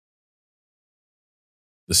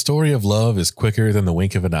The story of love is quicker than the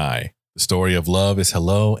wink of an eye. The story of love is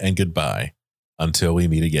hello and goodbye until we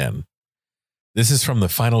meet again. This is from the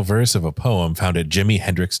final verse of a poem found at Jimi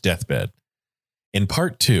Hendrix's deathbed. In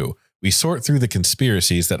part 2, we sort through the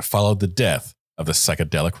conspiracies that followed the death of the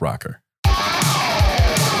psychedelic rocker.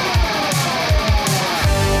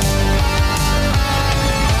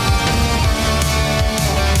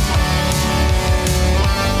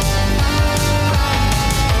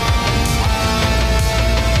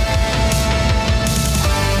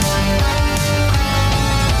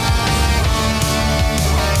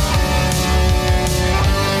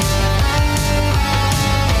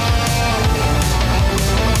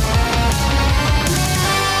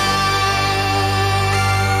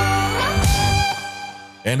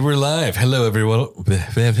 And we're live. Hello, everyone. We're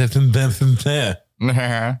just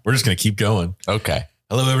going to keep going. Okay.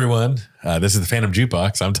 Hello, everyone. This is the Phantom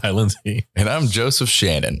Jukebox. I'm Ty Lindsay. And I'm Joseph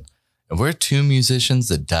Shannon. And we're two musicians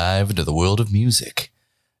that dive into the world of music,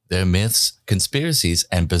 their myths, conspiracies,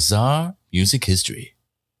 and bizarre music history.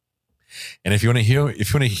 And if you want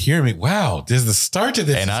to hear me, wow, this is the start to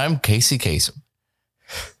this. And I'm Casey Kasem.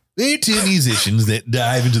 They're two musicians that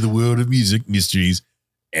dive into the world of music mysteries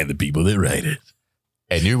and the people that write it.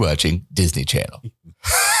 And you're watching Disney Channel.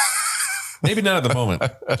 Maybe not at the moment.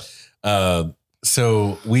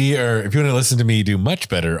 So we are, if you want to listen to me do much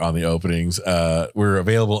better on the openings, we're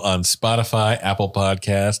available on Spotify, Apple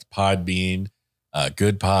Podcast, Podbean,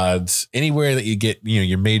 Good Pods, anywhere that you get,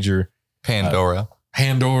 your major Pandora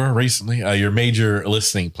recently, your major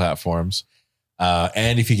listening platforms.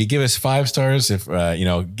 And if you could give us 5 stars, give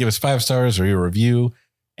us 5 stars or your review,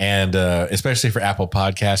 and especially for Apple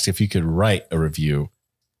Podcasts, if you could write a review,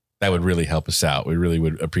 that would really help us out. We really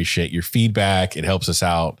would appreciate your feedback. It helps us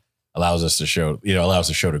out, allows the show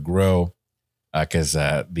to grow, because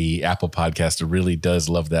the Apple Podcast really does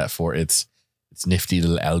love that for its nifty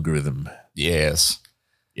little algorithm. Yes.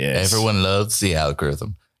 Everyone loves the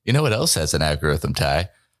algorithm. You know what else has an algorithm, Ty?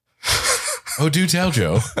 Oh, do tell,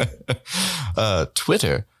 Joe.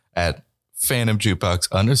 Twitter at Phantom Jukebox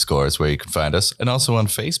 _ is where you can find us, and also on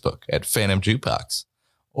Facebook at Phantom Jukebox.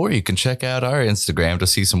 Or you can check out our Instagram to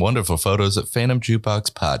see some wonderful photos at Phantom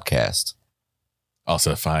Jukebox Podcast.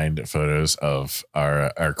 Also find photos of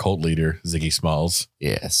our cult leader, Ziggy Smalls.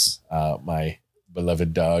 Yes. My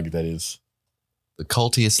beloved dog that is the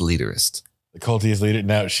cultiest leaderist. The cultiest leader.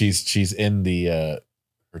 Now she's in the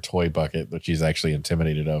her toy bucket that she's actually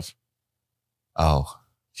intimidated of. Oh.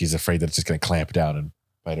 She's afraid that it's just going to clamp down and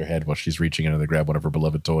bite her head while she's reaching in to grab one of her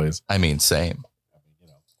beloved toys. I mean, same.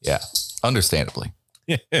 Yeah, understandably.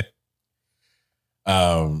 2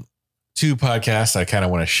 podcasts I kind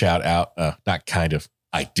of want to shout out. Not kind of.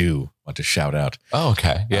 I do want to shout out. Oh,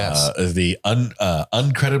 okay. Yes. The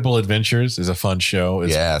Uncredible Adventures is a fun show.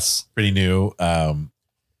 It's yes. Pretty new.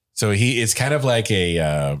 So it's kind of like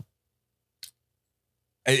it's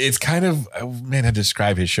kind of, man, how to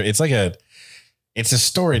describe his show. It's a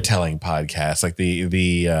storytelling podcast. Like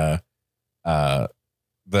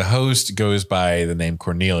the host goes by the name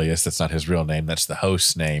Cornelius. That's not his real name. That's the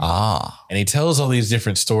host's name. Ah. And he tells all these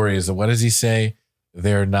different stories. And what does he say?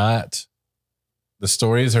 The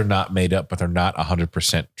stories are not made up, but they're not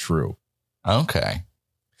 100% true. Okay.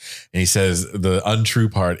 And he says the untrue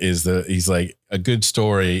part is he's like, a good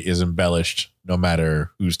story is embellished no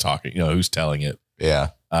matter who's talking, who's telling it.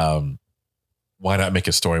 Yeah. Why not make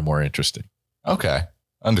a story more interesting? Okay.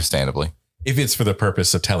 Understandably. If it's for the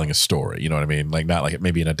purpose of telling a story, you know what I mean? Like not like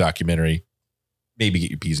maybe in a documentary, maybe get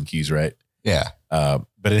your P's and Q's right. Yeah.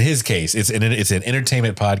 But in his case, it's an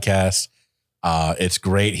entertainment podcast. It's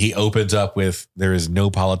great. He opens up with, there is no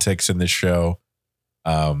politics in this show.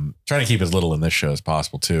 Trying to keep as little in this show as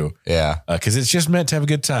possible too. Yeah. Cause it's just meant to have a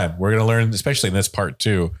good time. We're going to learn, especially in this part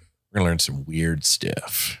 2, we're going to learn some weird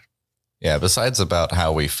stuff. Yeah, besides about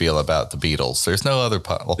how we feel about the Beatles, there's no other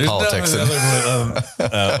politics.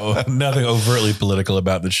 Nothing overtly political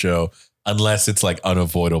about the show, unless it's like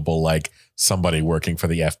unavoidable, like somebody working for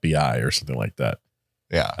the FBI or something like that.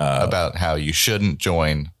 Yeah, about how you shouldn't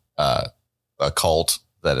join a cult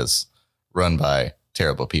that is run by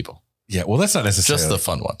terrible people. Yeah, well, that's not necessarily just the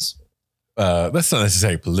fun ones. That's not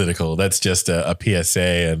necessarily political. That's just a PSA.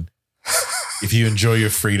 And if you enjoy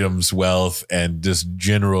your freedoms, wealth, and just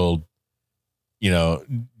general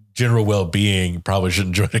well-being, probably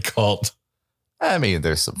shouldn't join a cult. I mean,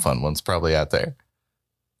 there's some fun ones probably out there.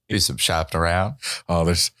 Do some shopping around. Oh,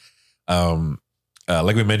 there's,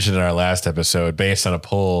 like we mentioned in our last episode, based on a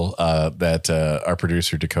poll that our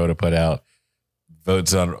producer Dakota put out,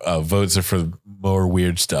 votes are for more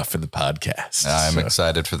weird stuff in the podcast. I'm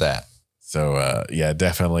excited for that. So yeah,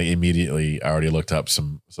 definitely immediately I already looked up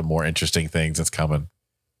some more interesting things that's coming.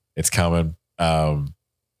 It's coming. I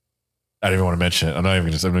don't even want to mention it. I'm not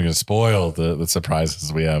even going to spoil the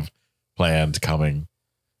surprises we have planned coming.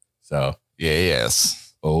 So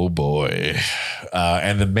yes. Oh boy.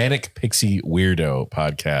 And the Manic Pixie Weirdo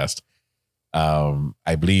podcast.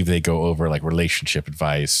 I believe they go over like relationship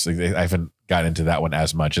advice. I haven't gotten into that one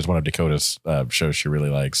as much. It's one of Dakota's shows she really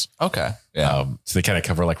likes. Okay. Yeah. So they kind of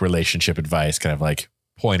cover like relationship advice, kind of like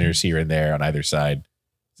pointers here and there on either side.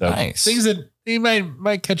 So nice. Things that you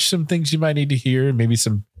might catch some things you might need to hear, maybe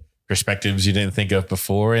some perspectives you didn't think of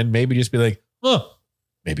before, and maybe just be like, oh,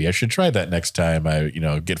 maybe I should try that next time I,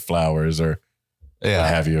 get flowers or what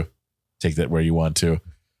have you. Take that where you want to.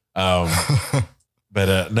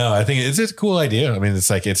 But no, I think it's a cool idea. I mean, it's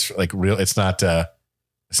like real. It's not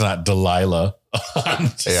Delilah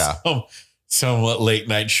on some late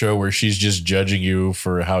night show where she's just judging you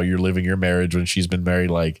for how you're living your marriage when she's been married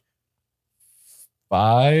like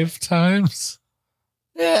 5 times.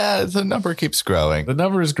 Yeah, the number keeps growing. The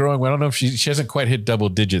number is growing. I don't know if she hasn't quite hit double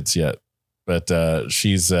digits yet, but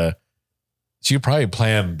she probably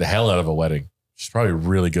planned the hell out of a wedding. She's probably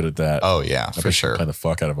really good at that. Oh yeah, for sure. Plan the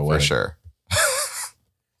fuck out of a wedding. For sure.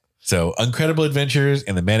 So Incredible Adventures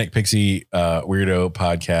and the Manic Pixie Weirdo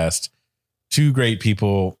podcast. 2 great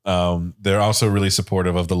people. They're also really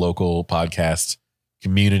supportive of the local podcast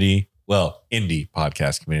community. Well, indie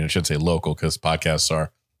podcast community. I shouldn't say local because podcasts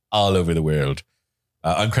are all over the world.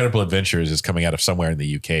 Incredible Adventures is coming out of somewhere in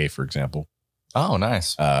the UK, for example. Oh,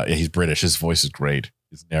 nice. He's British. His voice is great.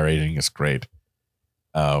 His narrating is great.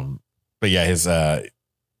 But yeah,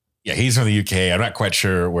 he's from the UK. I'm not quite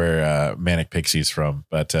sure where Manic Pixie's from,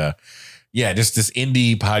 but just this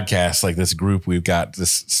indie podcast, like this group we've got,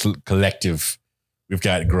 this collective we've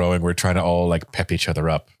got growing. We're trying to all like pep each other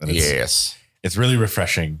up. And it's really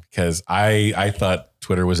refreshing because I thought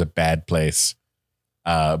Twitter was a bad place.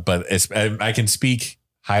 But I can speak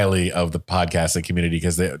highly of the podcasting community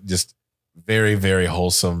because they're just very, very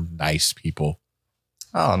wholesome, nice people.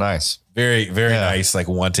 Oh, nice. Very, very nice. Like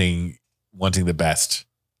wanting the best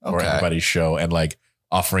for everybody's show and like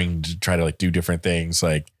offering to try to like do different things.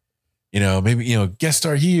 Like, maybe, guest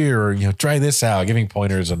star here or, try this out, giving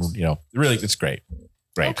pointers and, really it's great.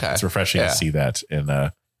 Great. Okay. It's refreshing to see that in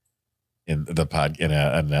the pod,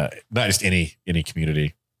 not just any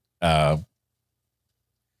community.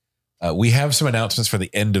 We have some announcements for the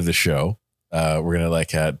end of the show. We're going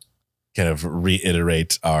to kind of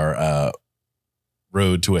reiterate our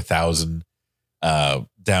road to 1,000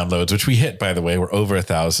 downloads, which we hit, by the way. We're over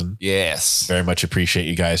 1,000. Yes. Very much appreciate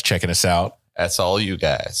you guys checking us out. That's all you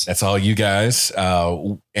guys. And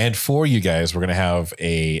for you guys, we're going to have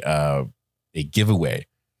a giveaway.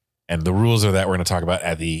 And the rules of that we're going to talk about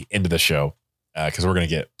at the end of the show because we're going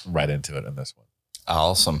to get right into it in this one.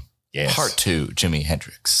 Awesome. Yes. Part 2, Jimi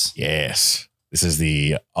Hendrix. Yes. This is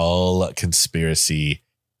the all conspiracy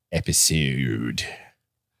episode.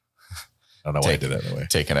 I don't know why I did that that way.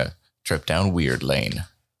 Taking a trip down weird lane.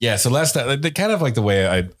 Yeah. So last time, kind of like the way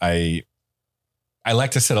I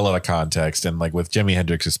like to set a lot of context, and like with Jimi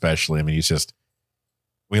Hendrix especially. I mean,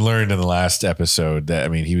 we learned in the last episode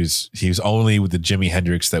that he was only with the Jimi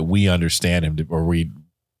Hendrix that we understand him to, or we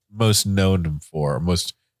most known him for,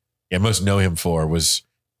 most know him for was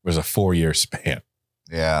a 4-year span.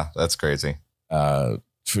 Yeah, that's crazy.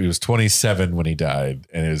 He was 27 when he died,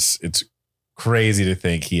 and it's crazy to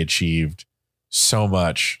think he achieved so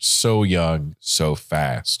much, so young, so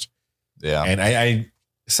fast. Yeah. And I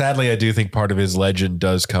sadly, I do think part of his legend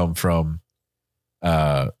does come from,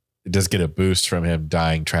 it does get a boost from him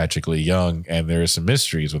dying tragically young. And there are some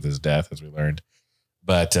mysteries with his death, as we learned.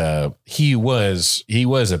 But he was a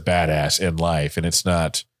badass in life. And it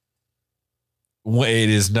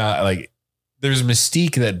is not like there's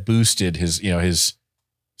mystique that boosted his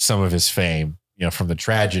some of his fame, from the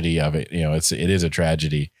tragedy of it. It is a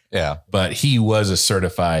tragedy. Yeah. But he was a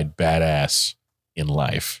certified badass in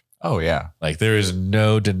life. Oh, yeah. Like there is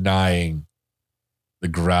no denying the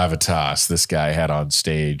gravitas this guy had on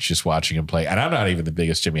stage, just watching him play. And I'm not even the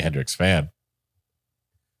biggest Jimi Hendrix fan.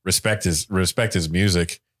 Respect his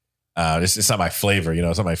music. It's not my flavor,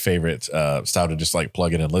 it's not my favorite style to just like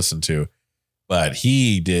plug in and listen to. But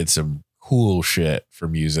he did some cool shit for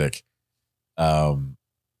music. And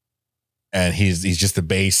he's just the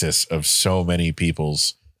basis of so many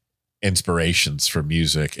people's inspirations for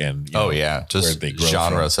music and just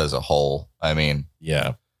genres as a whole. I mean,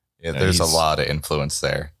 there's a lot of influence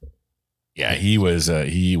there. Yeah, he was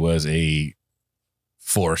a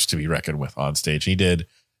force to be reckoned with on stage. He did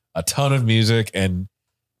a ton of music, and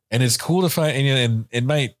it's cool to find. And it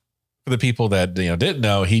might, for the people that didn't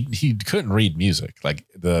know, he couldn't read music. Like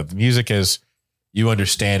the music is you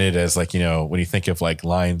understand it as like, when you think of like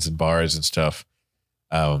lines and bars and stuff,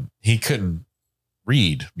 he couldn't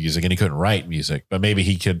read music and he couldn't write music, but maybe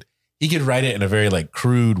he could write it in a very like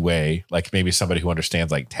crude way. Like maybe somebody who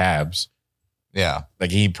understands like tabs. Yeah.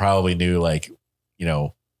 Like he probably knew like,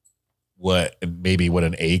 what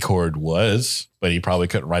an A chord was, but he probably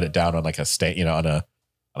couldn't write it down on like on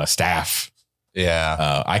a staff.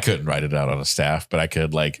 Yeah. I couldn't write it out on a staff, but I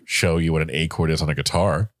could like show you what an A chord is on a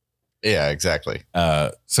guitar. Yeah, exactly.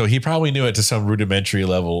 So he probably knew it to some rudimentary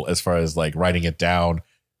level as far as like writing it down,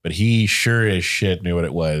 but he sure as shit knew what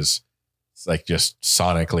it was. It's like just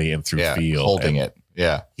sonically and through feel. Holding it.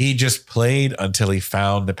 Yeah. He just played until he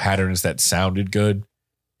found the patterns that sounded good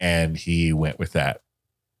and he went with that.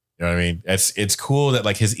 You know what I mean? It's cool that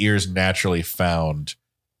like his ears naturally found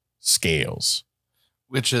scales.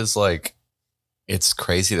 Which is like, it's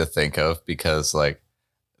crazy to think of because like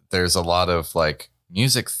there's a lot of like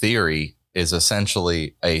music theory is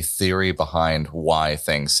essentially a theory behind why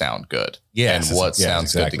things sound good and what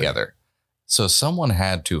sounds good together. So someone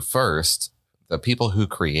had to first, the people who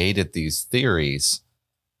created these theories,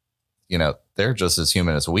 they're just as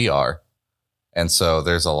human as we are. And so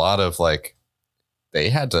there's a lot of like, they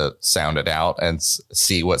had to sound it out and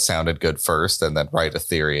see what sounded good first and then write a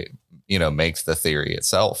theory, makes the theory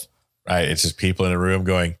itself. Right. It's just people in a room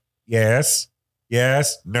going, yes,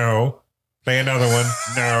 no, play another one.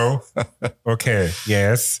 No. Okay.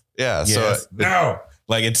 Yes. Yeah. Yes, so no,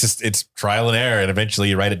 like it's trial and error. And eventually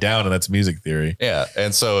you write it down and that's music theory. Yeah.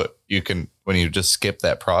 And so you can, when you just skip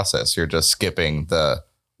that process, you're just skipping the,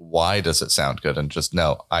 why does it sound good? And just,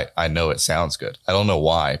 no, I know it sounds good. I don't know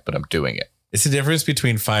why, but I'm doing it. It's the difference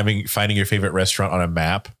between finding your favorite restaurant on a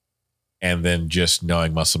map and then just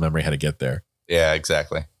knowing muscle memory how to get there. Yeah,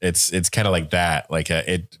 exactly. It's kind of like that. Like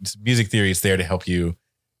music theory is there to help you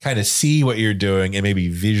kind of see what you're doing and maybe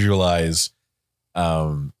visualize,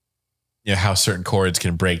 how certain chords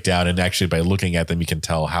can break down. And actually by looking at them, you can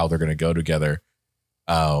tell how they're going to go together.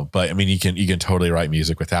 But I mean, you can totally write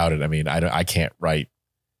music without it. I mean, I can't write.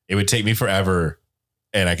 It would take me forever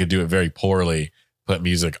and I could do it very poorly, put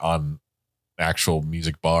music on actual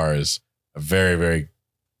music bars. I'm very, very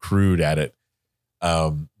crude at it.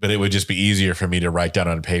 But it would just be easier for me to write down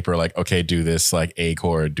on paper, like, okay, do this like A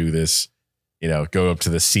chord, do this, go up to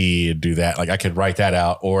the C and do that. Like I could write that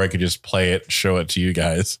out or I could just play it and show it to you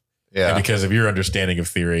guys. Yeah. And because of your understanding of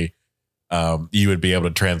theory, you would be able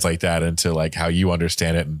to translate that into like how you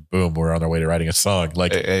understand it. And boom, we're on our way to writing a song.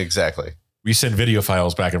 Like exactly. We send video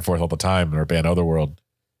files back and forth all the time in our band Otherworld.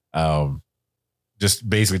 Just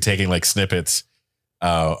basically taking like snippets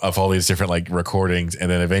of all these different like recordings, and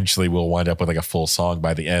then eventually we'll wind up with like a full song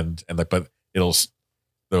by the end. And but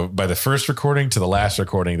by the first recording to the last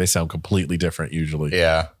recording, they sound completely different usually.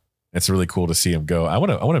 Yeah, it's really cool to see them go. I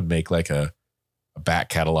want to make like a back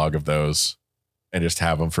catalog of those and just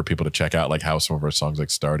have them for people to check out, like how some of our songs like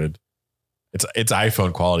started. It's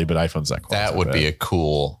iPhone quality, but iPhone's that quality. That would be a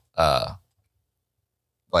cool,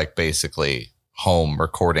 like basically home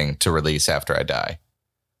recording to release after I die.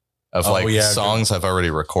 Of songs I've already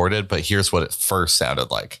recorded, but here's what it first sounded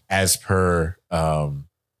like. As per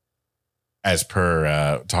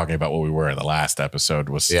talking about what we were in the last episode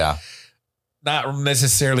was not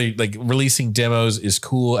necessarily like releasing demos is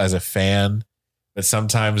cool as a fan, but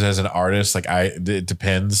sometimes as an artist, like it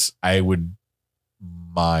depends. I would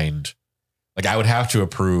mind, like I would have to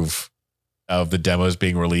approve of the demos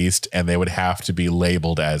being released and they would have to be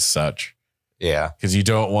labeled as such. Yeah. Cause you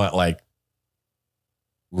don't want like,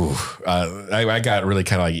 I got really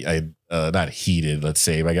kind of like, not heated, let's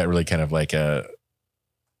say, but I got really kind of like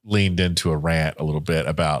leaned into a rant a little bit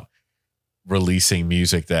about releasing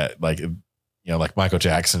music that like, like Michael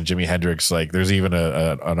Jackson, Jimi Hendrix, like there's even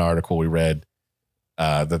an article we read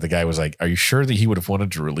that the guy was like, are you sure that he would have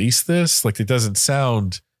wanted to release this? Like it doesn't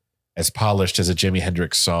sound as polished as a Jimi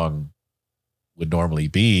Hendrix song would normally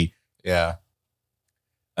be. Yeah.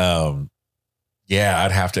 Yeah,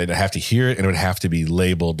 I'd have to hear it and it would have to be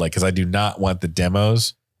labeled like, cause I do not want the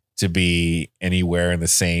demos to be anywhere in the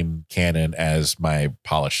same canon as my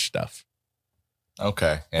polished stuff.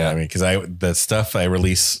 Okay. Yeah. You know I mean, cause the stuff I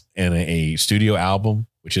release in a studio album,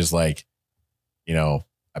 which is like, a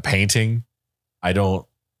painting,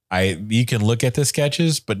 you can look at the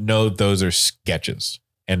sketches, but know those are sketches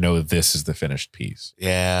and know this is the finished piece.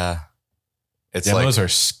 Yeah. Demos are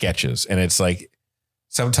sketches. And it's like,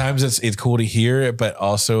 sometimes it's cool to hear it, but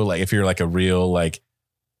also like if you're like a real like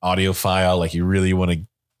audiophile, like you really want to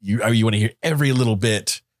you want to hear every little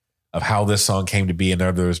bit of how this song came to be. And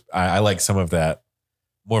I like some of that,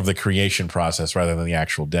 more of the creation process rather than the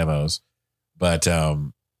actual demos. But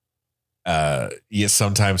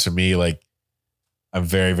sometimes for me, like I'm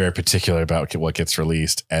very, very particular about what gets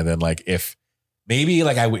released. And then like, if maybe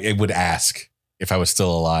like I would ask if I was still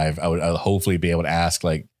alive, I would hopefully be able to ask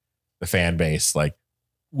like the fan base, like,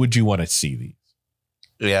 would you want to see these?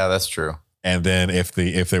 Yeah, that's true. And then if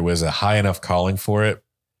there was a high enough calling for it,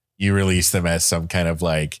 you release them as some kind of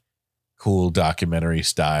like cool documentary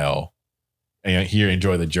style. And here,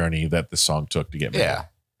 enjoy the journey that the song took to get made. Yeah.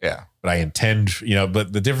 Yeah. But I intend,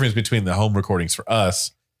 but the difference between the home recordings for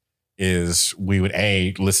us is we would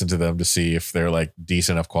listen to them to see if they're like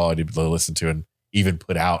decent enough quality to listen to and even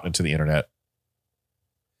put out into the internet.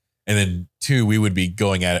 And then 2, we would be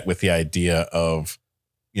going at it with the idea of,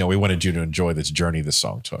 we wanted you to enjoy this journey this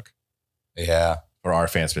song took. Yeah. For our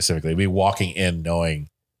fans specifically. We'd be walking in knowing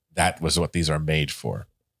that was what these are made for.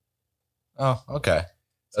 Oh, okay.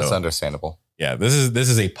 That's So, understandable. Yeah, this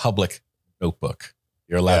is a public notebook.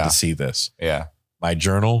 You're allowed to see this. Yeah. My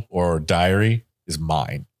journal or diary is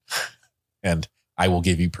mine. And I will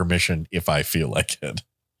give you permission if I feel like it.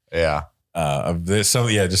 Yeah. There's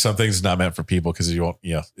just some things not meant for people because you won't,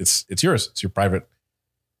 it's yours. It's your private.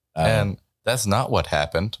 And that's not what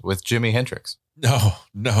happened with Jimi Hendrix. No.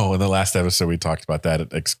 In the last episode, we talked about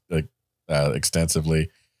that extensively.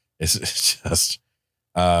 It's just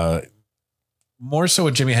more so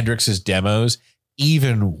with Jimi Hendrix's demos,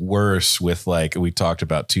 even worse with like we talked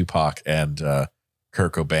about Tupac and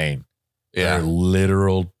Kurt Cobain. Yeah. They're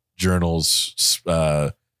literal journals,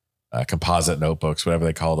 composite notebooks, whatever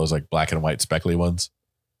they call those, like black and white speckly ones.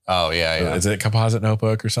 Oh yeah. Is it a composite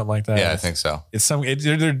notebook or something like that? Yeah, I think so.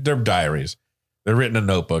 They're diaries. They're written in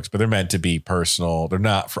notebooks, but they're meant to be personal. They're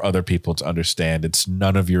not for other people to understand. It's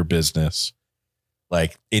none of your business.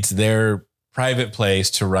 Like, it's their private place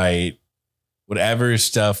to write whatever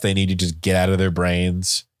stuff they need to just get out of their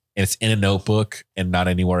brains. And it's in a notebook and not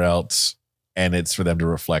anywhere else. And it's for them to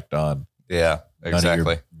reflect on. Yeah,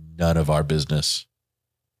 exactly. None of our business.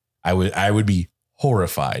 I would be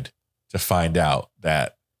horrified to find out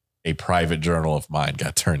that a private journal of mine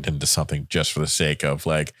got turned into something just for the sake of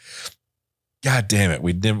like, God damn it,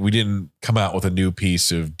 we didn't come out with a new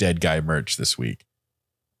piece of Dead Guy merch this week.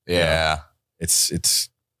 Yeah. It's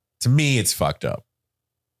to me, it's fucked up.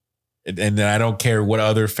 And then I don't care what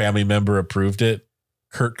other family member approved it.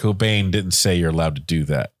 Kurt Cobain didn't say you're allowed to do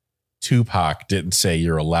that. Tupac didn't say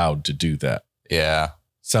you're allowed to do that. Yeah.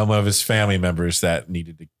 Some of his family members that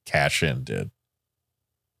needed to cash in did.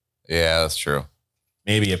 Yeah, that's true.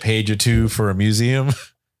 Maybe a page or 2 for a museum.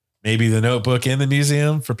 Maybe the notebook in the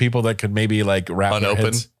museum for people that could maybe like wrap their unopened.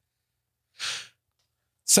 heads.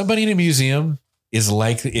 Somebody in a museum is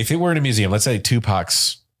like, if it were in a museum, let's say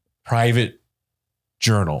Tupac's private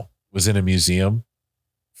journal was in a museum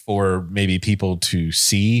for maybe people to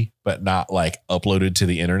see, but not like uploaded to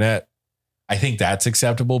the internet. I think that's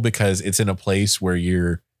acceptable because it's in a place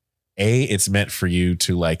where it's meant for you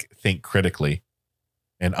to like think critically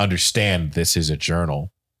and understand this is a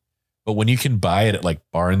journal. But when you can buy it at like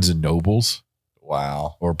Barnes and Nobles,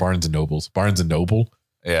 Wow. or Barnes and Noble,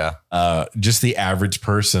 Yeah. just the average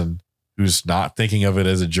person who's not thinking of it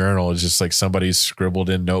as a journal is just like somebody's scribbled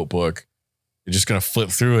in notebook. They're just going to flip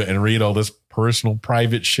through it and read all this personal,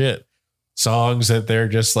 private shit. Songs that they're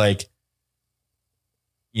just like,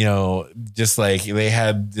 just like they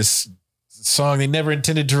had this song they never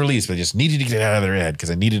intended to release, but they just needed to get it out of their head because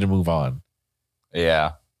they needed to move on.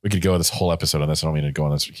 Yeah. We could go this whole episode on this. I don't mean to go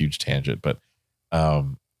on this huge tangent, but I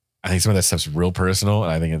think some of that stuff's real personal.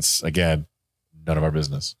 And I think it's, again, none of our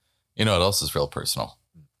business. You know what else is real personal?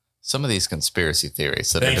 Some of these conspiracy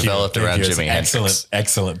theories that are developed around Jimi Hendrix.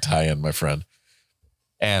 Excellent tie-in, my friend.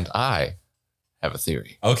 And I have a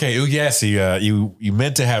theory. Okay. Yes. You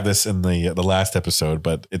meant to have this in the last episode,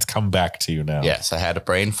 but it's come back to you now. Yes, I had a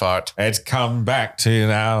brain fart. It's come back to you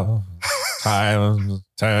now. Time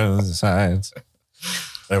turns the sides.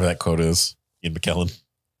 Whatever that quote is, Ian McKellen.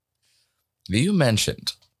 You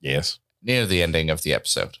mentioned Yes. near the ending of the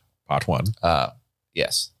episode. Part 1.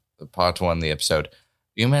 Yes, the part 1 of the episode.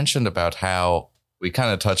 You mentioned about how we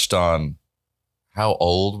kind of touched on how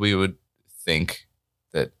old we would think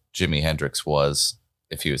that Jimi Hendrix was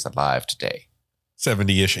if he was alive today.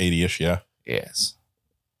 70-ish, 80-ish, yeah. Yes.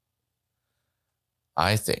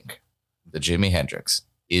 I think that Jimi Hendrix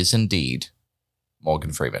is indeed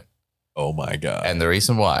Morgan Freeman. Oh my God. And the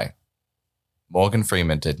reason why, Morgan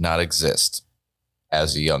Freeman did not exist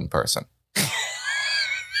as a young person.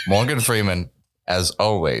 Morgan Freeman, as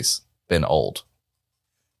always, been old.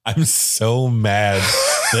 I'm so mad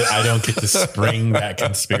that I don't get to spring that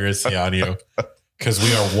conspiracy on you because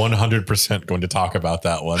we are 100% going to talk about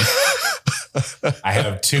that one. I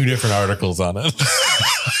have 2 different articles on it.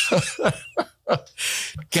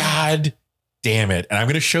 God damn it. And I'm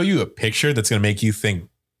going to show you a picture that's going to make you think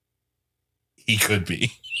he could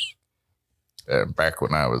be. Back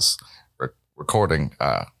when I was recording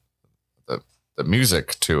the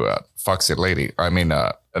music to Foxy Lady. I mean,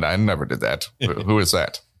 and I never did that. Who is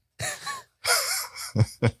that?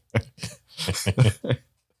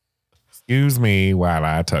 Excuse me while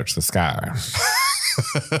I touch the sky.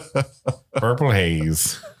 Purple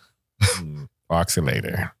haze. Foxy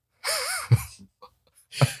Lady.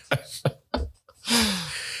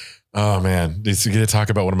 Oh, man. He's going to talk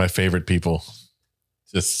about one of my favorite people.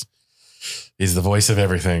 Just, he's the voice of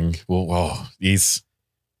everything. Well, he's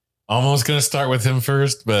almost going to start with him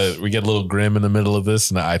first, but we get a little grim in the middle of this,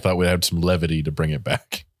 and I thought we'd have some levity to bring it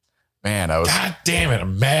back. Man, God damn it.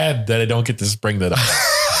 I'm mad that I don't get to bring that up.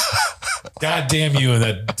 God damn you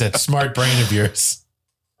and that smart brain of yours.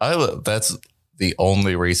 That's the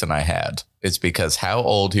only reason I had. It's because how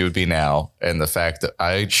old he would be now, and the fact that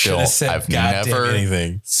I've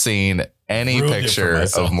never seen any picture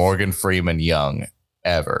of Morgan Freeman young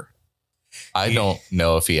ever. I don't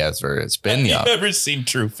know if he ever has been young. I've never seen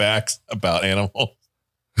True Facts about animals.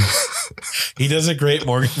 He does a great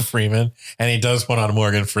Morgan Freeman, and he does one on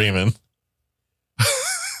Morgan Freeman.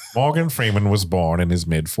 Morgan Freeman was born in his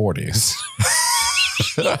mid-40s.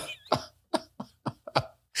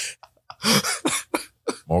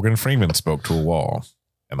 Morgan Freeman spoke to a wall,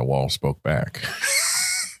 and the wall spoke back.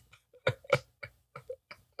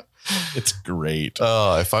 It's great.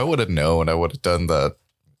 Oh, if I would have known, I would have done that.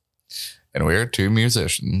 And we're two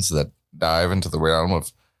musicians that dive into the realm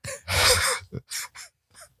of...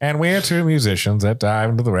 And we're two musicians that dive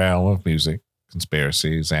into the realm of music,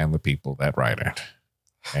 conspiracies, and the people that write it.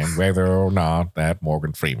 And whether or not that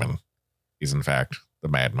Morgan Freeman is, in fact, the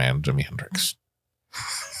madman Jimi Hendrix.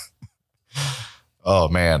 Oh,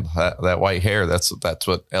 man. That white hair, that's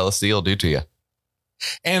what LSD will do to you.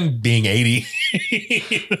 And being 80.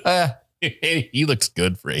 He looks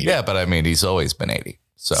good for 80. Yeah, but I mean, he's always been 80.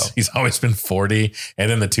 So he's always been 40. And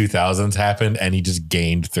then the 2000s happened, and he just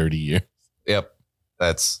gained 30 years. Yep.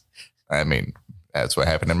 That's what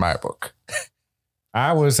happened in my book.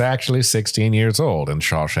 I was actually 16 years old in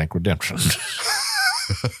Shawshank Redemption.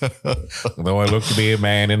 Though I look to be a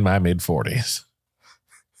man in my mid-40s.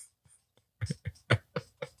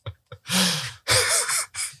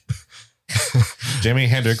 Jimi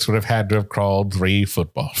Hendrix would have had to have crawled 3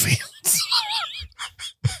 football fields.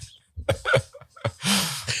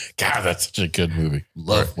 God, that's such a good movie.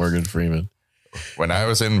 Love Morgan Freeman. When I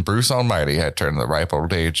was in Bruce Almighty, I turned the ripe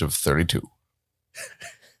old age of 32.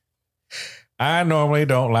 I normally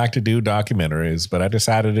don't like to do documentaries, but I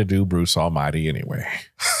decided to do Bruce Almighty anyway.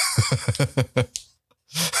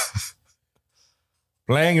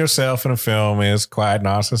 Playing yourself in a film is quite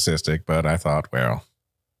narcissistic, but I thought, well,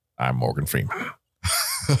 I'm Morgan Freeman.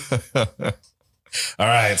 All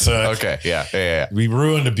right. So, okay. Yeah. We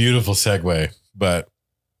ruined a beautiful segue, but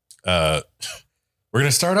we're going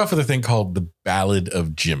to start off with a thing called The Ballad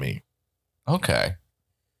of Jimmy. Okay.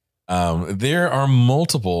 There are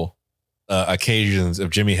multiple occasions of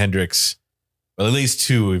Jimi Hendrix, well, at least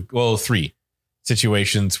 3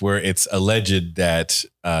 situations where it's alleged that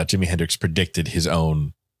Jimi Hendrix predicted his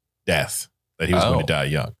own death, that he was going to die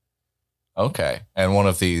young. Okay. And one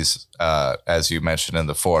of these, as you mentioned in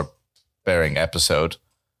the forbearing episode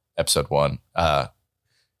 1,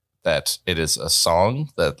 that it is a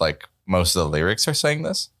song that like most of the lyrics are saying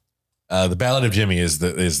this. The Ballad of Jimmy is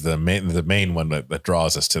the main one that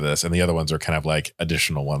draws us to this, and the other ones are kind of like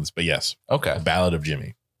additional ones. But yes, okay. The Ballad of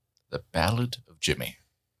Jimmy. The Ballad of Jimmy.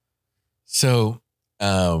 So,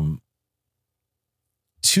 2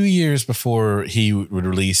 years before he would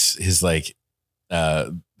release his one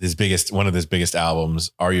of his biggest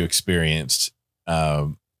albums, Are You Experienced?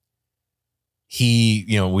 We've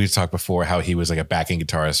talked before how he was like a backing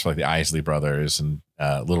guitarist for like the Isley Brothers and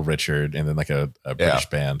Little Richard, and then like a British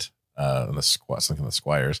band. And the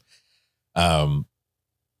Squires.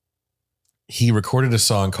 He recorded a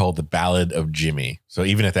song called The Ballad of Jimmy. So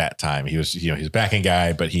even at that time, he was, he was a backing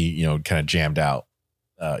guy, but he, kind of jammed out.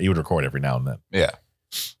 He would record every now and then.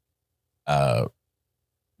 Yeah.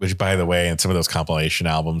 Which, by the way, in some of those compilation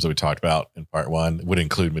albums that we talked about in part 1 would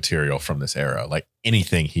include material from this era, like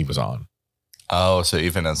anything he was on. Oh, so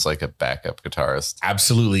even as like a backup guitarist,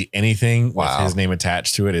 absolutely anything with his name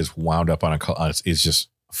attached to it is wound up on is just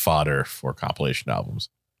fodder for compilation albums.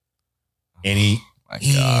 Anything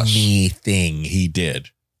he did,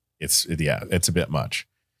 it's a bit much.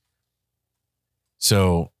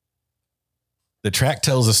 So the track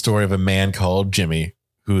tells a story of a man called Jimmy,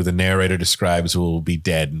 who the narrator describes will be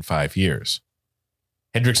dead in 5 years.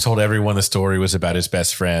 Hendrix told everyone the story was about his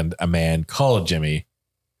best friend, a man called Jimmy,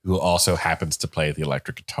 who also happens to play the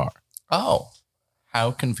electric guitar. Oh,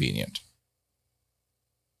 how convenient.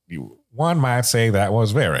 One might say that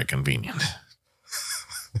was very convenient.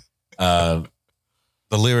 The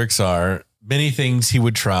lyrics are, many things he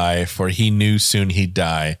would try, for he knew soon he'd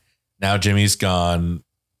die. Now Jimmy's gone.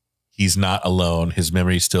 He's not alone. His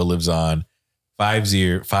memory still lives on. 5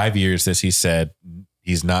 years since he said,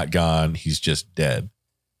 he's not gone. He's just dead.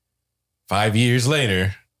 5 years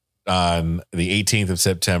later, on the 18th of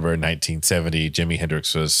September, 1970, Jimi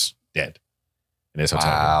Hendrix was dead in his hotel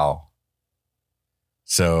room. Wow.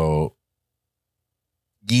 So,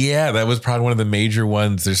 yeah, that was probably one of the major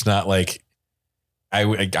ones. There's not like,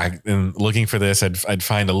 I in looking for this, I'd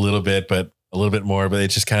find a little bit more, but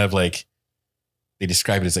it's just kind of like, they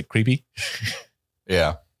describe it as like creepy.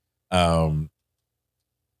 Yeah. And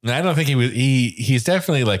I don't think he's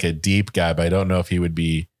definitely like a deep guy, but I don't know if he would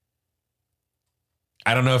be,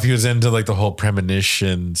 I don't know if he was into like the whole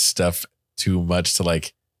premonition stuff too much to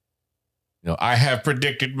like, I have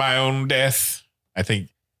predicted my own death. I think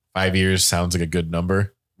 5 years sounds like a good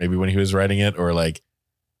number. Maybe when he was writing it, or like,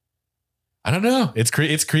 I don't know. It's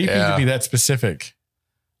creepy to be that specific.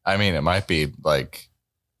 I mean, it might be like,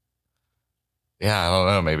 I don't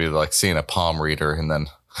know. Maybe like seeing a palm reader and then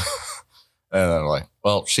like,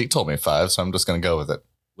 well, she told me 5, so I'm just going to go with it.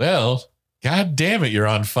 Well, God damn it, you're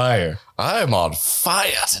on fire. I'm on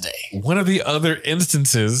fire today. One of the other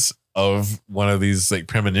instances of one of these like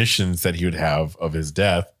premonitions that he would have of his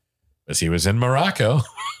death was he was in Morocco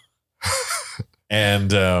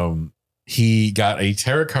and he got a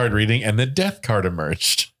tarot card reading and the death card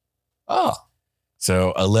emerged. Oh.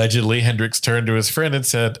 So allegedly Hendrix turned to his friend and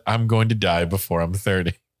said, I'm going to die before I'm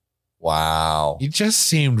 30. Wow. He just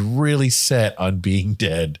seemed really set on being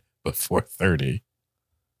dead before 30.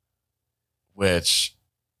 Which,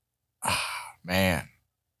 man,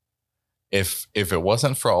 if it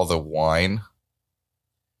wasn't for all the wine,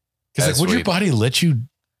 because like, would your body let you?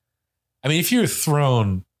 I mean, if you're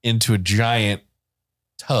thrown into a giant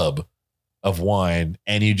tub of wine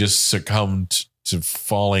and you just succumbed to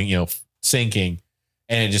falling, sinking,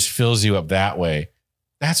 and it just fills you up that way,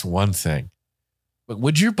 that's one thing. But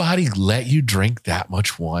would your body let you drink that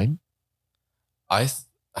much wine?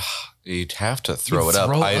 You'd have to throw it up.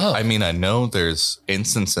 I mean, I know there's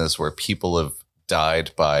instances where people have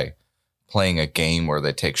died by playing a game where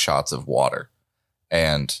they take shots of water,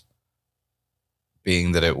 and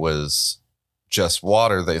being that it was just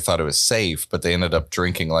water, they thought it was safe, but they ended up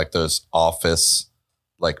drinking like those office,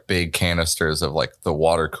 like big canisters of like the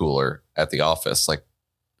water cooler at the office, like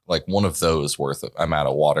one of those worth of amount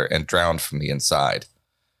of water, and drowned from the inside.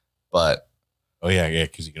 But oh yeah,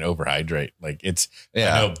 because you can overhydrate. Like I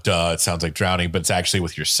know, duh, it sounds like drowning, but it's actually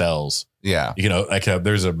with your cells. Yeah,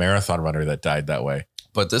 there's a marathon runner that died that way.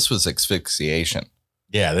 But this was asphyxiation.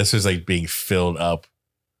 Yeah, this was like being filled up.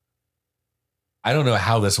 I don't know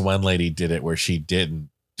how this one lady did it where she didn't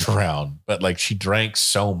drown, but like she drank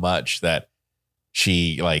so much that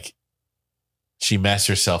she messed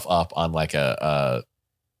herself up on like a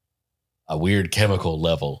weird chemical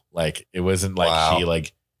level. Like it wasn't like she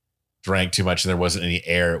like drank too much and there wasn't any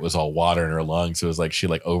air. It was all water in her lungs. So it was like she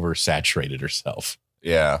like oversaturated herself.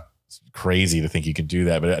 Yeah. It's crazy to think you can do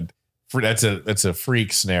that, but that's a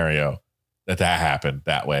freak scenario that happened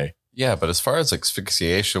that way. Yeah, but as far as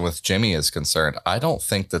asphyxiation with Jimmy is concerned, I don't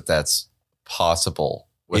think that that's possible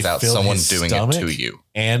without someone doing it to you.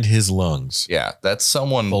 And his lungs. Yeah, that's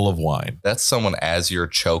someone full of wine. That's someone, as you're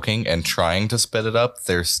choking and trying to spit it up,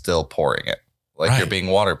 they're still pouring it. Like you're being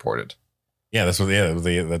waterboarded. Yeah, that's what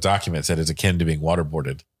the document said is akin to being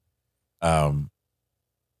waterboarded.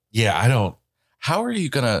 Yeah, I don't. How are you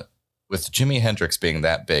gonna, with Jimi Hendrix being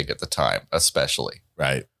that big at the time, especially,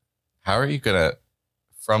 right? How are you gonna,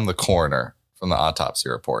 from the coroner, from the autopsy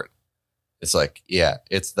report, it's like, yeah,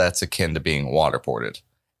 that's akin to being waterboarded,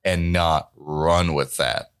 and not run with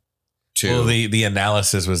that. Well, the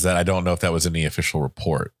analysis was that I don't know if that was in the official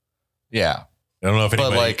report. Yeah, I don't know if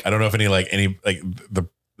anybody, I don't know if any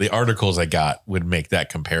the articles I got would make that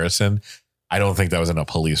comparison. I don't think that was in a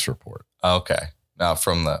police report. Okay, not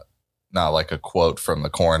like a quote from the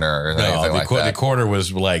coroner or anything like that. The coroner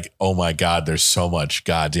was like, "Oh my God, there's so much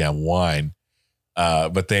goddamn wine."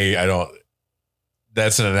 But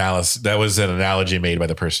that's an analysis. That was an analogy made by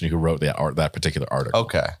the person who wrote that particular article.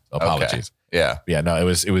 Okay. Apologies. Okay. Yeah. No, it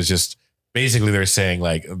was just basically they're saying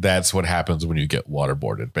like, that's what happens when you get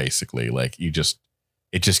waterboarded. Basically, like it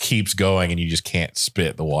just keeps going and you just can't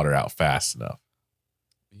spit the water out fast enough.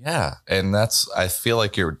 Yeah. And I feel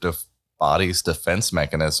like your body's defense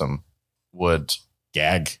mechanism would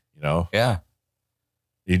gag, Yeah.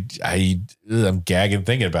 I'm gagging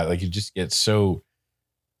thinking about it. Like you just get so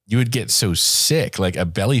you would get so sick. Like a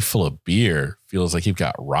belly full of beer feels like you've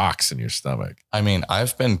got rocks in your stomach. I mean,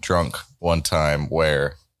 I've been drunk one time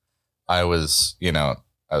where I was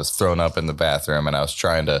thrown up in the bathroom and I was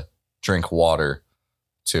trying to drink water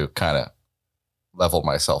to kind of level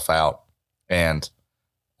myself out. And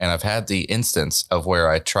I've had the instance of where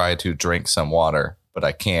I try to drink some water, but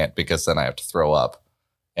I can't because then I have to throw up.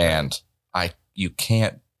 And you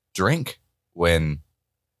can't drink when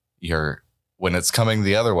it's coming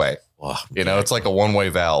the other way. Well, it's like a one-way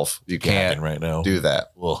valve. You can't right now do that.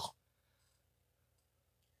 Well,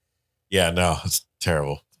 yeah, no, it's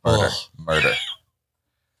terrible. Murder.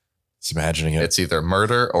 Just imagining it. It's either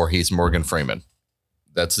murder or he's Morgan Freeman.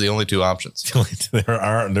 That's the only two options.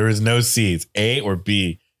 There is no C. It's A or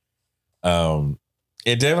B.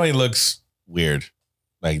 It definitely looks weird.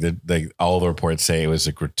 Like all the reports say it was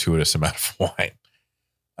a gratuitous amount of wine.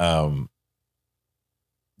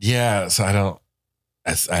 Yeah. So I don't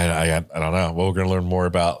know. Well, we're going to learn more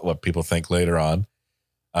about what people think later on.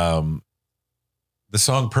 The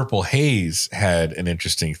song Purple Haze had an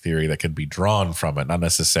interesting theory that could be drawn from it. Not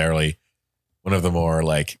necessarily one of the more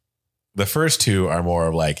like, the first two are more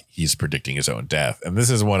of like, he's predicting his own death. And this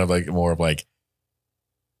is one of like more of like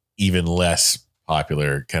even less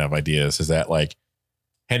popular kind of ideas, is that like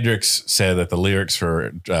Hendrix said that the lyrics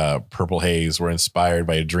for Purple Haze were inspired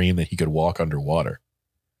by a dream that he could walk underwater.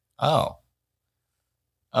 Oh,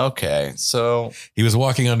 okay. So he was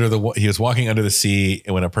walking under the sea,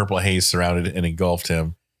 and when a purple haze surrounded and engulfed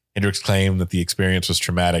him, Hendrix claimed that the experience was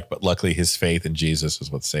traumatic, but luckily his faith in Jesus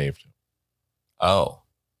is what saved him. Oh,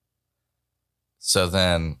 so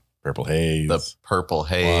then purple haze, the purple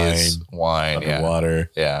haze, wine,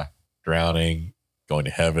 underwater, yeah, drowning, going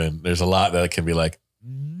to heaven. There's a lot that can be like,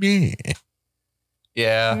 man,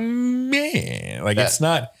 yeah, man. Like it's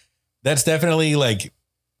not. That's definitely like,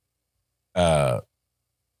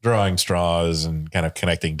 drawing straws and kind of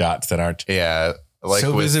connecting dots that aren't like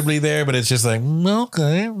so visibly there, but it's just like,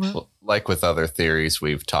 okay. Like with other theories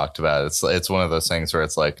we've talked about, it's one of those things where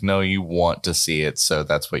it's like, no, you want to see it, so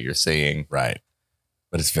that's what you're seeing, right?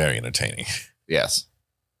 But it's very entertaining. Yes.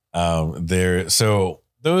 So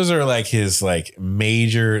those are like his like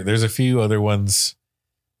major. There's a few other ones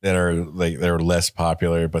that are like they're less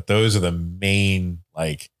popular, but those are the main,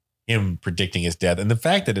 like him predicting his death, and the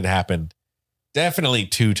fact that it happened definitely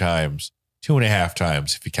 2 times, 2.5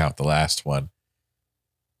 times if you count the last one.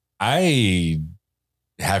 I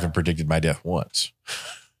haven't predicted my death once.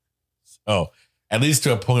 So at least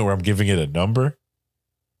to a point where I'm giving it a number.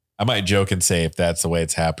 I might joke and say if that's the way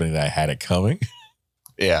it's happening, that I had it coming.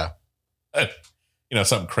 Yeah.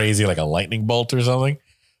 Something crazy like a lightning bolt or something.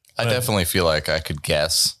 I definitely feel like I could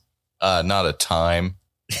guess, not a time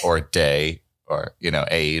or a day or,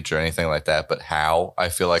 age or anything like that, but how I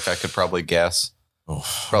feel like I could probably guess. Oh.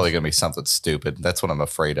 Probably going to be something stupid. That's what I'm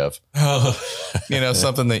afraid of. Oh.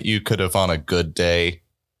 Something that you could have on a good day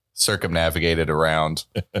circumnavigated around,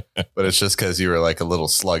 but it's just because you were like a little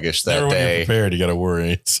sluggish that Never day. When you're prepared, you got to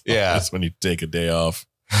worry. It's when you take a day off.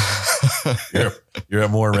 you're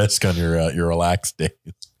at more risk on your relaxed days.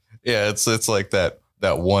 Yeah, it's like that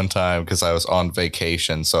one time because I was on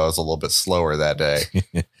vacation, so I was a little bit slower that day.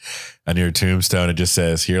 On your tombstone, it just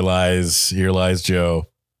says, "Here lies Joe.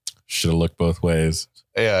 Should have looked both ways."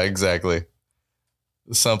 Yeah, exactly.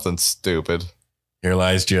 Something stupid. Here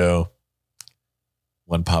lies Joe.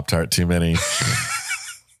 1 Pop-Tart too many.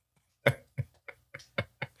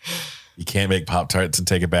 You can't make Pop-Tarts and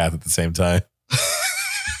take a bath at the same time.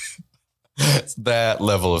 It's that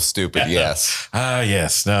level of stupid, yes.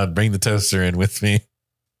 Yes. Now bring the toaster in with me.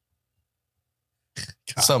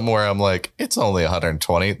 God. Something where I'm like, it's only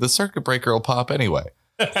 120. The circuit breaker will pop anyway.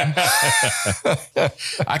 I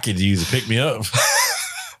could use a pick-me-up.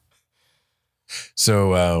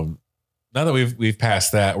 So now that we've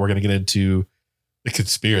passed that, we're going to get into the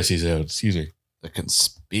conspiracy zone. Excuse me. The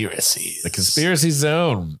conspiracy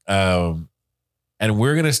zone. And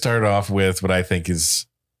we're going to start off with what I think is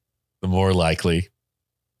the more likely.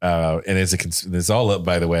 And it's all up,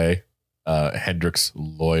 by the way, Hendrix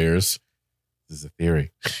lawyers. This is a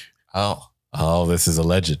theory. Oh, this is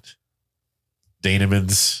alleged.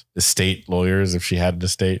 Daneman's estate lawyers, if she had an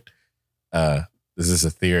estate. This is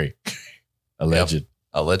a theory. Alleged. Yep.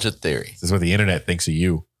 Alleged theory. This is what the internet thinks of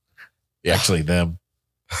you. Yeah. Actually, them.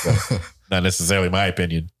 So, not necessarily my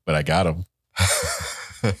opinion, but I got them.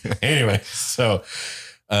 Anyway, so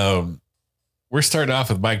we're starting off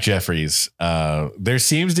with Mike Jeffries. There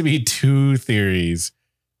seems to be 2 theories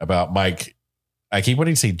about Mike. I keep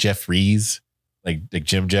wanting to say Jeffries, like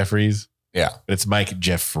Jim Jeffries. Yeah. But it's Mike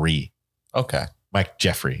Jeffrey. Okay. Mike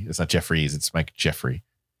Jeffrey. It's not Jeffries. It's Mike Jeffrey.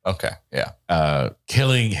 Okay. Yeah.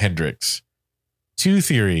 Killing Hendrix. 2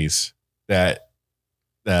 theories that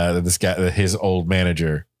this guy, his old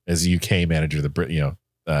manager, as UK manager, when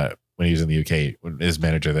he was in the UK, when his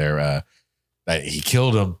manager there, that he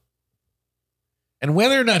killed him. And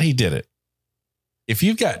whether or not he did it, if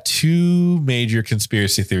you've got 2 major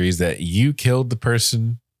conspiracy theories that you killed the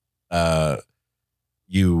person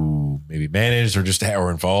you maybe managed or just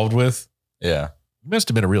were involved with, Yeah. you must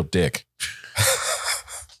have been a real dick.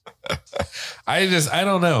 I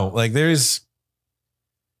don't know. Like if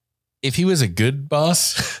he was a good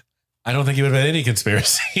boss, I don't think he would have had any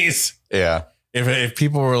conspiracies. Yeah. If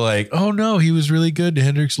people were like, oh no, he was really good.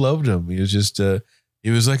 Hendrix loved him. He was just, he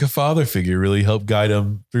was like a father figure, really helped guide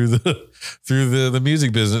him through the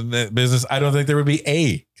music business. I don't think there would be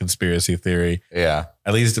a conspiracy theory. Yeah.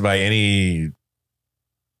 At least by any,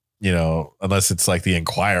 unless it's like the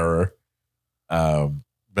Inquirer.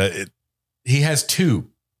 But he has 2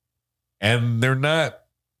 and they're not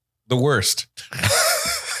the worst.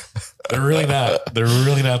 They're really not. They're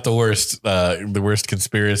really not the worst. The worst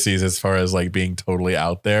conspiracies as far as like being totally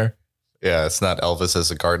out there. Yeah. It's not Elvis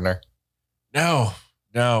as a gardener. No.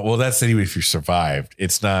 Well, that's anyway if you survived.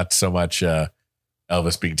 It's not so much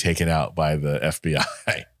Elvis being taken out by the FBI.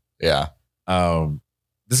 Yeah.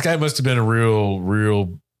 This guy must have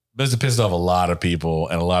been must have pissed off a lot of people,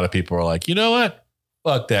 and a lot of people are like, you know what?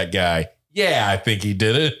 Fuck that guy. Yeah, I think he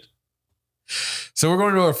did it. So we're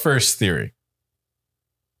going to our first theory.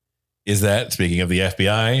 Is that, speaking of the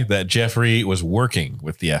FBI, that Jeffrey was working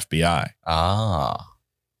with the FBI. Ah.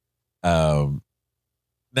 Now,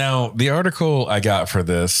 the article I got for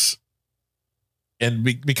this, and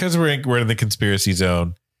because we're in the conspiracy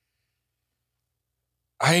zone,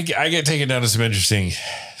 I get taken down to some interesting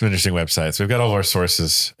websites. We've got all of our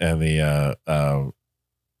sources and the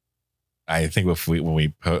I think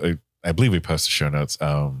I believe we post the show notes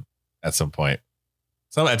at some point.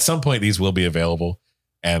 So at some point these will be available,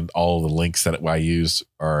 and all the links that I use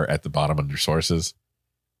are at the bottom under sources.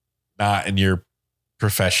 Not in your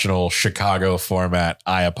professional Chicago format.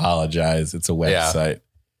 I apologize. It's a website.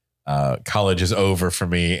 College is over for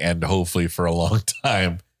me, and hopefully for a long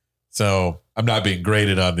time. So I'm not being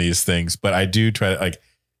graded on these things, but I do try to,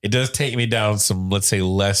 it does take me down some, let's say,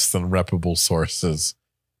 less than reputable sources.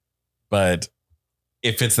 But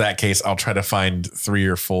if it's that case, I'll try to find 3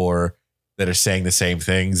 or 4 that are saying the same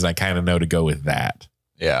things, and I kind of know to go with that.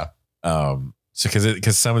 Yeah. So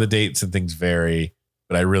because some of the dates and things vary,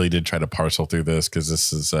 but I really did try to parcel through this because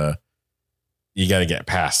this is you got to get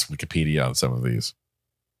past Wikipedia on some of these.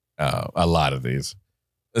 A lot of these.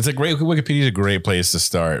 Wikipedia is a great place to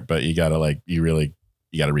start, but you gotta you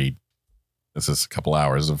gotta read. This is a couple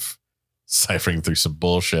hours of ciphering through some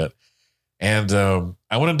bullshit. And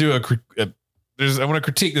I want to do I want to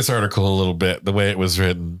critique this article a little bit, the way it was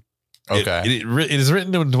written. Okay. It is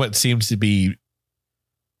written in what seems to be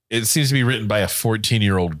written by a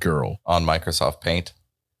 14-year-old girl On Microsoft Paint.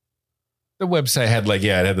 The website had it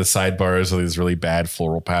had the sidebars with these really bad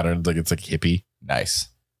floral patterns. Like it's like hippie. Nice.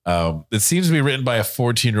 It seems to be written by a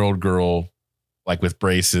 14-year-old girl, like with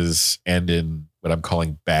braces and in what I'm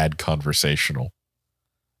calling bad conversational.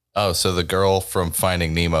 Oh, so the girl from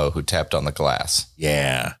Finding Nemo who tapped on the glass.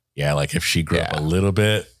 Yeah. Yeah. Like if she grew up a little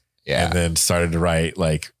bit and then started to write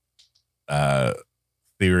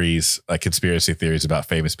theories, like conspiracy theories about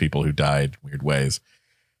famous people who died weird ways.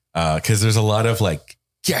 Cause there's a lot of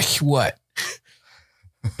guess what?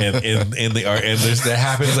 and in the art, and that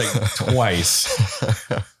happens twice,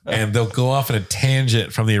 and they'll go off on a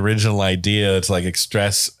tangent from the original idea to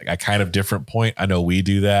express a kind of different point. I know we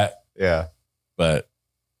do that. Yeah. But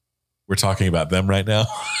we're talking about them right now.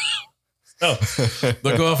 So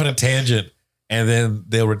they'll go off on a tangent, and then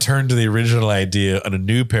they'll return to the original idea on a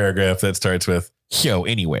new paragraph that starts with, so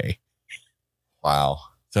anyway. Wow.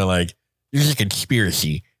 So there's a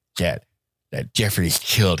conspiracy that Jeffrey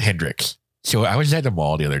killed Hendrix. So I was at the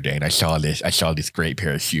mall the other day and I saw this great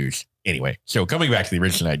pair of shoes. Anyway, so coming back to the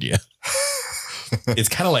original idea, it's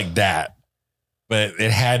kind of like that, but it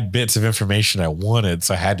had bits of information I wanted.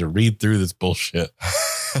 So I had to read through this bullshit.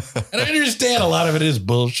 And I understand a lot of it is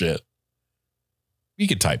bullshit. You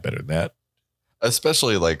can type better than that.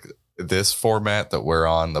 Especially this format that we're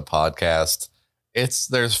on, the podcast.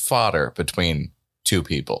 There's fodder between 2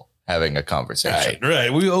 people having a conversation.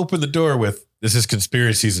 Right. We open the door with, this is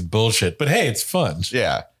conspiracies and bullshit, but hey, it's fun.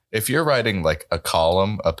 Yeah. If you're writing a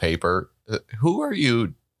column, a paper, who are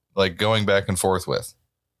you going back and forth with?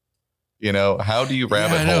 How do you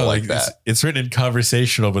rabbit hole that? It's written in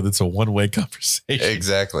conversational, but it's a one-way conversation.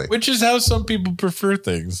 Exactly. Which is how some people prefer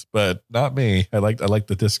things, but not me. I like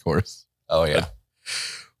the discourse. Oh yeah.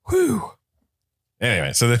 Whew.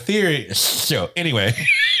 Anyway, so the theory. So anyway,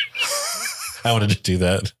 I wanted to do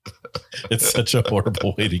that. It's such a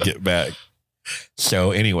horrible way to get back.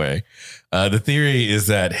 So anyway, the theory is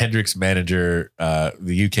that Hendrix manager,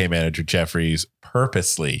 the UK manager Jeffries,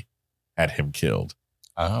 purposely had him killed.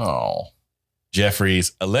 Oh.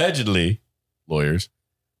 Jeffries allegedly, lawyers,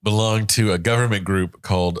 belonged to a government group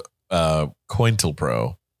called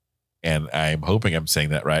COINTELPRO. And I'm hoping I'm saying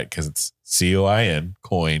that right because it's COIN,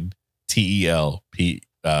 coin, TELPRO.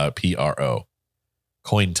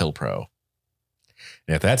 COINTELPRO.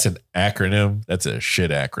 And if that's an acronym, that's a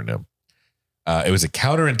shit acronym. It was a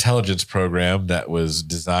counterintelligence program that was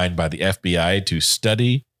designed by the FBI to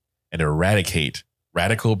study and eradicate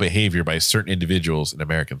radical behavior by certain individuals in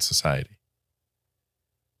American society.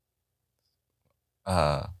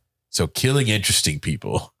 So killing interesting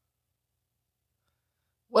people.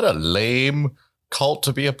 What a lame cult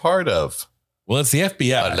to be a part of. Well, it's the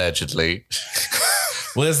FBI. Allegedly.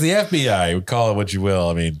 Well, it's the FBI. Call it what you will.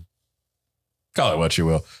 I mean, call it what you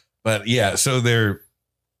will. But yeah, so they're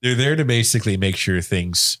there to basically make sure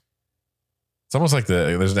things. It's almost like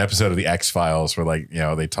there's an episode of the X-Files where, like, you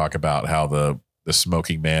know, they talk about how the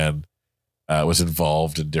smoking man was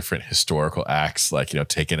involved in different historical acts, like, you know,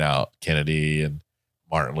 taking out Kennedy and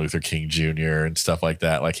Martin Luther King Jr. and stuff like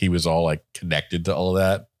that. Like, he was all like connected to all of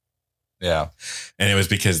that. Yeah. And it was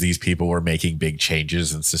because these people were making big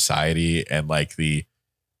changes in society, and like the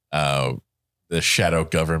shadow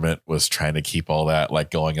government was trying to keep all that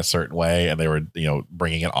like going a certain way, and they were, you know,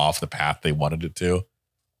 bringing it off the path they wanted it to.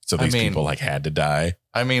 So these people like had to die.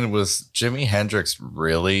 I mean, was Jimi Hendrix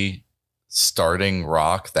really starting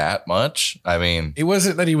rock that much? I mean, it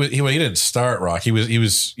wasn't that he didn't start rock. He was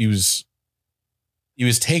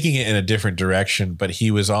taking it in a different direction, but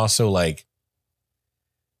he was also like,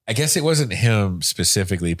 I guess it wasn't him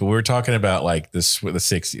specifically, but we were talking about like the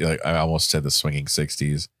 60s. Like, I almost said the swinging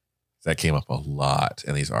 60s. That came up a lot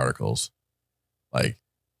in these articles. Like,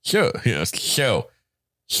 so this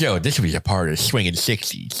would be a part of the swinging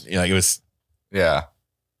 60s. You know, like, it was, yeah,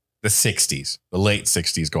 the 60s, the late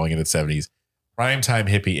 60s going into the 70s, prime time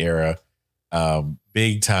hippie era,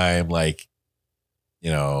 big time, like, you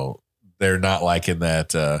know, they're not liking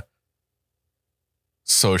that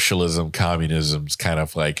socialism, communism's kind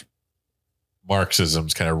of like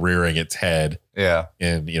Marxism's kind of rearing its head. Yeah.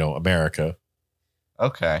 In, you know, America.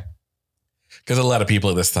 Okay. Because a lot of people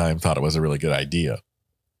at this time thought it was a really good idea.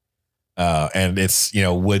 And it's, you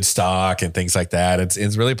know, Woodstock and things like that.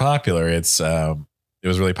 It's really popular. It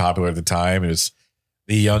was really popular at the time. It was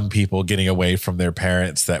the young people getting away from their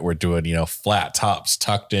parents that were doing, you know, flat tops,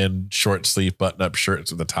 tucked in, short sleeve, button up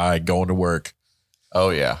shirts with a tie, going to work. Oh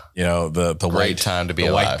yeah. You know, the great white time to be the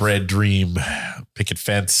alive. White bread dream, picket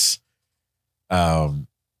fence.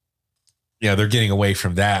 You know, they're getting away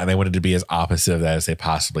from that, and they wanted to be as opposite of that as they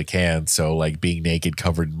possibly can. So like being naked,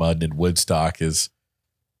 covered in mud in Woodstock is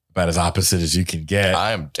about as opposite as you can get.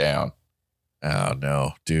 I'm down. Oh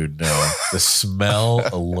no, dude, no. The smell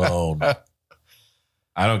alone.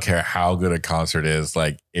 I don't care how good a concert is.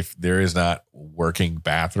 Like, if there is not working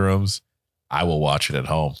bathrooms, I will watch it at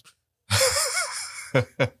home.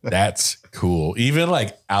 That's cool. Even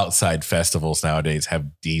like outside festivals nowadays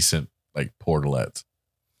have decent like portalets.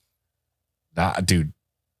 Nah, dude.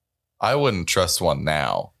 I wouldn't trust one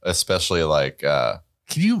now, especially like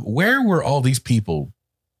where were all these people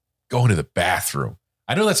going to the bathroom?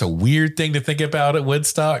 I know that's a weird thing to think about at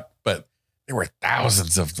Woodstock, but there were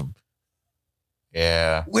thousands of them.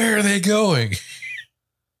 Yeah. Where are they going?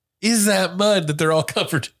 Is that mud that they're all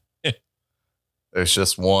covered in? There's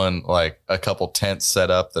just one, like a couple tents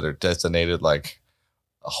set up that are designated, like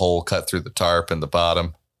a hole cut through the tarp in the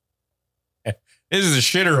bottom. This is a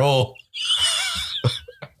shitter hole.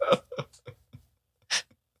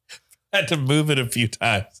 Had to move it a few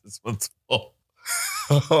times. This one's full.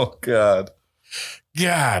 Oh, God.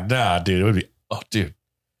 God, nah, dude. It would be, oh, dude.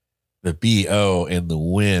 The BO in the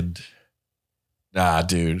wind. Nah,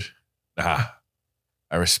 dude. Nah.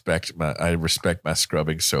 I respect my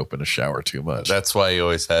scrubbing soap in a shower too much. That's why you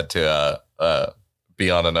always had to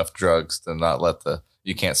be on enough drugs to not let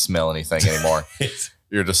you can't smell anything anymore.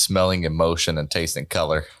 You're just smelling emotion and tasting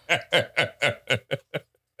color.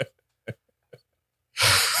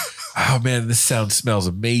 Oh man, this sound smells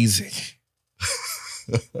amazing.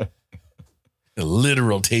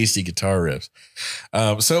 Literal tasty guitar riffs.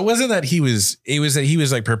 So it wasn't that it was that he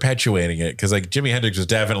was like perpetuating it, because like Jimi Hendrix was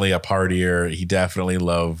definitely a partier. He definitely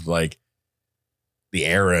loved like the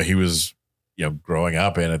era he was, you know, growing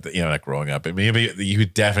up in. Not growing up. I mean, he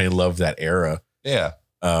would definitely love that era. Yeah.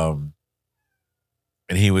 And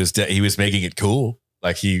he was making it cool.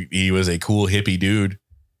 Like he was a cool hippie dude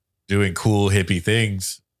doing cool hippie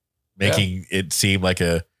things, making it seem like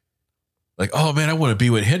oh man, I want to be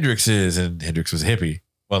what Hendrix is, and Hendrix was a hippie.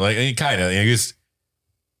 Well, like kind of,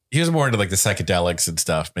 he was more into like the psychedelics and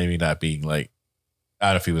stuff. Maybe not being like, I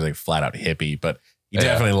don't know if he was like flat out hippie, but he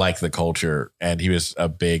definitely liked the culture, and he was a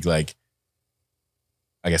big like,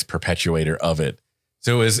 I guess, perpetuator of it.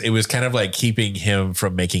 So it was kind of like keeping him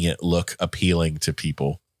from making it look appealing to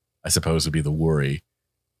people, I suppose would be the worry.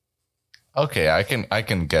 Okay, I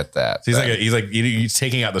can get that. So he's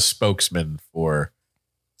taking out the spokesman for.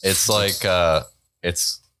 It's like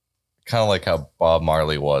it's kind of like how Bob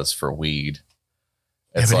Marley was for weed.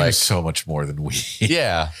 It's like so much more than weed.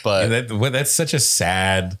 Yeah, but that's such a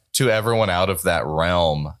sad. To everyone out of that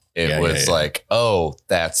realm, it was like, oh,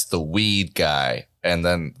 that's the weed guy. And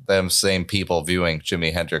then them same people viewing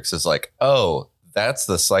Jimi Hendrix is like, oh, that's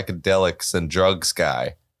the psychedelics and drugs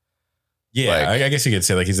guy. Yeah, like, I guess you could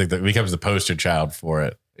say like he's like becomes the poster child for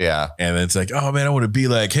it. Yeah. And then it's like, oh man, I want to be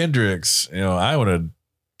like Hendrix. I want to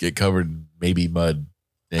get covered in maybe mud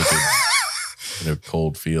naked in a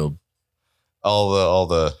cold field. All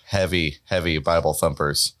the heavy Bible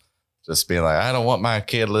thumpers just being like, I don't want my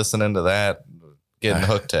kid listening to that, getting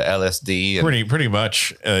hooked to LSD. And pretty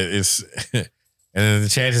much is. And the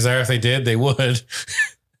chances are, if they did, they would.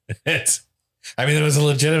 It was a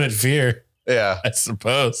legitimate fear. Yeah, I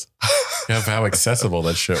suppose. Of how accessible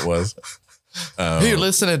that shit was. You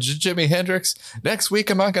listening to Jimi Hendrix? Next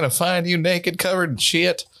week, am I going to find you naked, covered in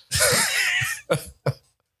shit?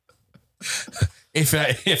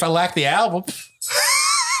 If I like the album.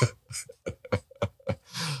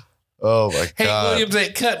 Oh my God. Hey, Williams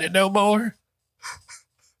ain't cutting it no more.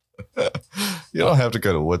 You don't have to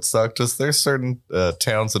go to Woodstock. There's certain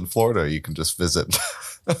towns in Florida you can just visit.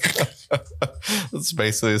 It's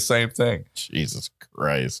basically the same thing. Jesus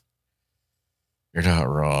Christ. You're not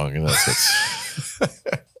wrong. That's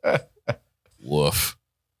what's woof.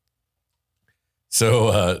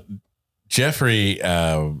 So Jeffrey,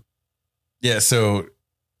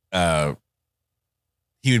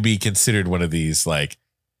 he would be considered one of these like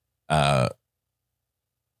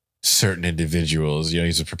certain individuals.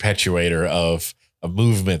 He's a perpetuator of a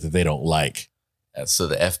movement that they don't like. And so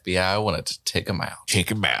the FBI wanted to take him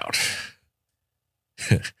out.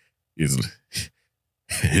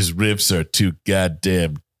 His ribs are too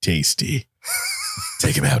goddamn tasty.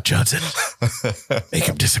 Take him out, Johnson. Make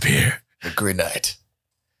him disappear. A grenade.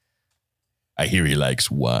 I hear he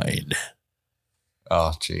likes wine.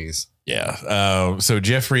 Oh, jeez. Yeah. So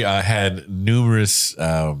Jeffrey had numerous.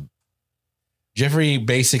 Jeffrey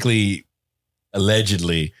basically,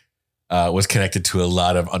 allegedly, was connected to a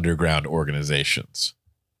lot of underground organizations.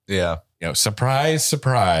 Yeah. Surprise,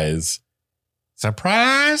 surprise.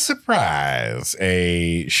 Surprise, surprise.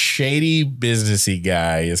 A shady businessy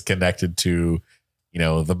guy is connected to,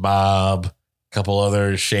 the mob, a couple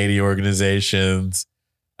other shady organizations.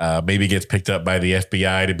 Maybe gets picked up by the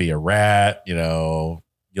FBI to be a rat. You'll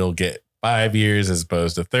get 5 years as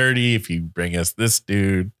opposed to 30 if you bring us this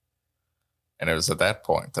dude. And it was at that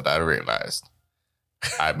point that I realized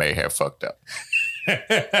I may have fucked up.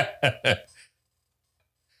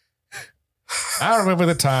 I remember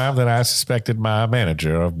the time that I suspected my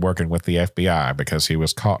manager of working with the FBI because he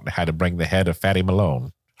was caught and had to bring the head of Fatty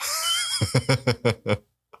Malone.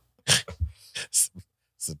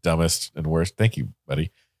 It's the dumbest and worst. Thank you,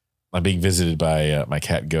 buddy. I'm being visited by my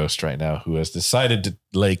cat Ghost right now, who has decided to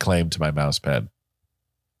lay claim to my mouse pad.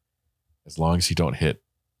 As long as you don't hit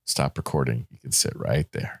stop recording, you can sit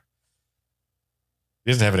right there.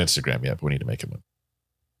 He doesn't have an Instagram yet, but we need to make him one.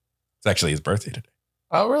 It's actually his birthday today.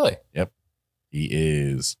 Oh, really? Yep. He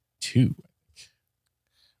is 2.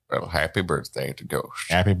 Well, happy birthday to Ghost.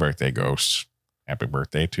 Happy birthday, Ghost. Happy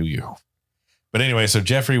birthday to you. But anyway, so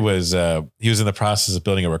Jeffrey was he was in the process of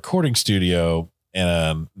building a recording studio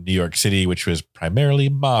in New York City, which was primarily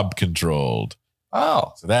mob controlled.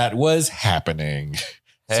 Oh. So that was happening.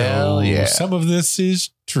 Hell yeah. Some of this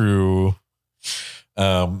is true.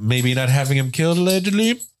 Maybe not having him killed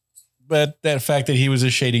allegedly, but that fact that he was a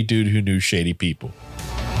shady dude who knew shady people.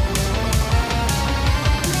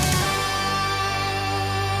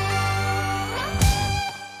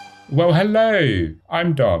 Well, hello,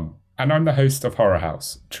 I'm Dom, and I'm the host of Horror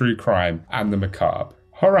House, True Crime and the Macabre.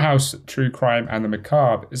 Horror House, True Crime and the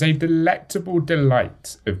Macabre is a delectable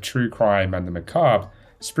delight of true crime and the macabre,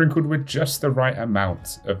 sprinkled with just the right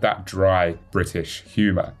amount of that dry British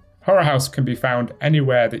humour. Horror House can be found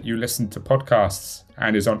anywhere that you listen to podcasts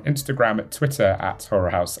and is on Instagram at Twitter at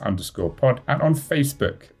horrorhouse_pod and on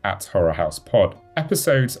Facebook at horrorhousepod.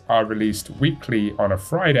 Episodes are released weekly on a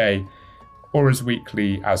Friday or as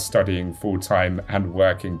weekly as studying full-time and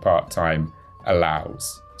working part-time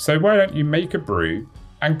allows. So why don't you make a brew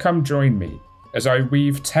and come join me as I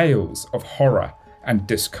weave tales of horror and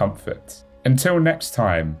discomfort. Until next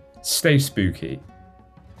time, stay spooky.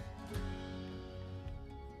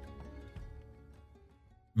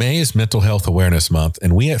 May is Mental Health Awareness Month,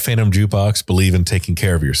 and we at Phantom Jukebox believe in taking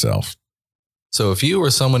care of yourself. So if you or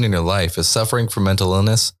someone in your life is suffering from mental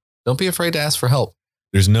illness, don't be afraid to ask for help.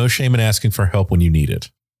 There's no shame in asking for help when you need it.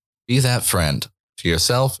 Be that friend to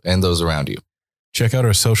yourself and those around you. Check out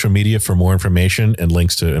our social media for more information and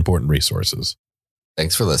links to important resources.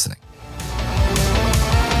 Thanks for listening.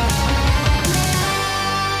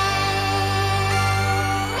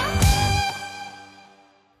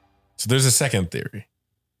 So there's a second theory.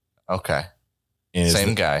 Okay. Is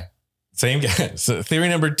Same guy. Same guy. So theory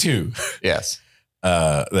number 2. Yes.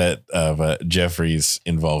 That of Jeffrey's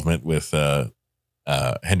involvement with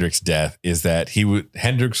Hendrix' death is that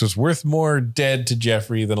Hendrix was worth more dead to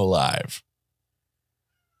Jeffrey than alive.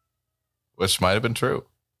 Which might have been true.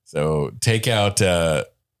 So take out the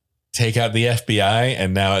FBI,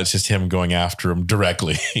 and now it's just him going after him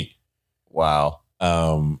directly. Wow.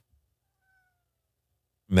 That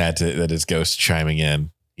is Ghost chiming in.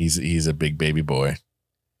 He's a big baby boy.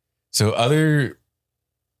 So our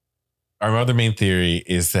other main theory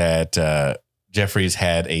is that Jeffries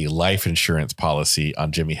had a life insurance policy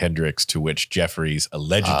on Jimi Hendrix, to which Jeffries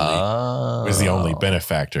allegedly was the only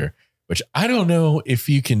benefactor, which I don't know if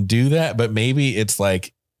you can do that, but maybe it's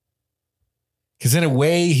like, because in a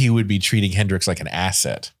way he would be treating Hendrix like an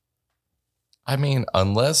asset. I mean,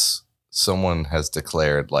 unless someone has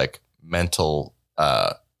declared like mental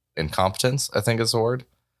incompetence, I think is the word.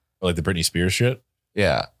 Like the Britney Spears shit.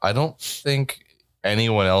 Yeah. I don't think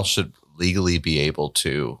anyone else should legally be able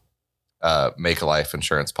to make a life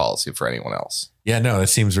insurance policy for anyone else. Yeah, no, that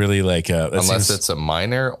seems really like unless it's a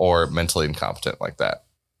minor or mentally incompetent like that,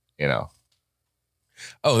 you know.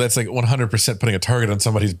 Oh, that's like 100% putting a target on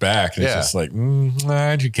somebody's back. And It's just like,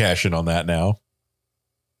 why'd you cash in on that now?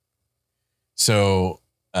 So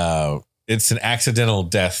it's an accidental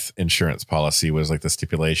death insurance policy was like the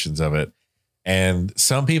stipulations of it. And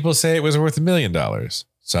some people say it was worth $1 million.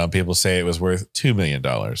 Some people say it was worth $2 million.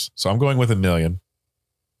 So I'm going with $1 million.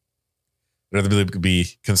 I'd rather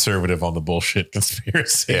be conservative on the bullshit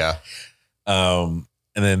conspiracy. Yeah.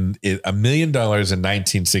 And then $1 million in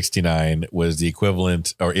 1969 was the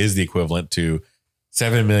equivalent, or is the equivalent to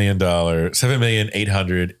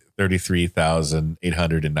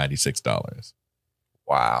 $7,833,896.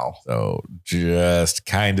 Wow. So just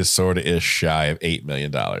kind of sort of ish shy of $8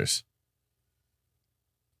 million.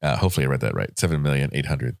 Hopefully I read that right.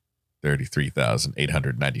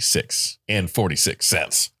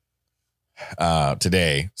 $7,833,896.46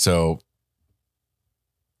 today. So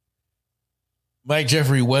Mike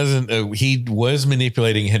Jeffrey he was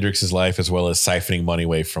manipulating Hendrix's life as well as siphoning money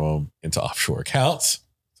away from him into offshore accounts.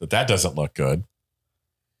 So that doesn't look good.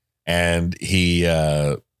 And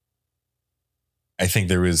I think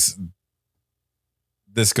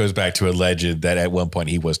this goes back to alleged that at one point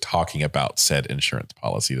he was talking about said insurance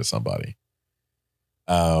policy to somebody.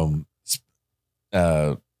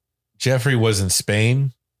 Jeffrey was in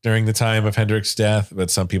Spain during the time of Hendrix's death, but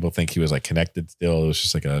some people think he was like connected still. It was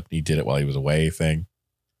just like he did it while he was away thing.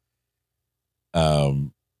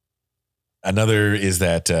 Another is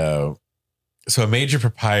that, so a major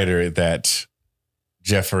proprietor that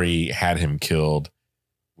Jeffrey had him killed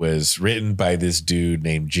was written by this dude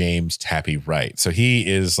named James Tappy Wright. So he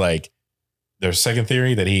is like, their second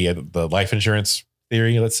theory that he had, the life insurance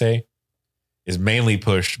theory, let's say, is mainly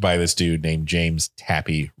pushed by this dude named James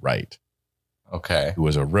Tappy Wright. Okay. Who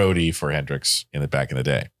was a roadie for Hendrix back in the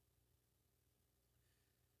day.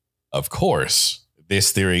 Of course,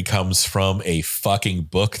 this theory comes from a fucking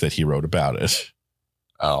book that he wrote about it.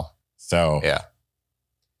 Oh. So yeah.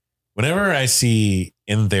 Whenever I see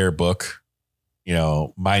in their book,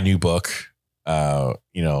 my new book,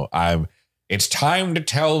 it's time to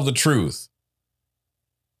tell the truth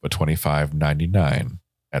for $25.99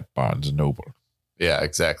 at Barnes and Noble. Yeah,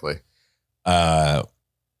 exactly. I'm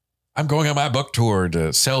going on my book tour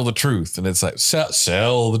to sell the truth. And it's like,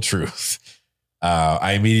 sell the truth.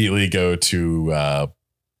 I immediately go to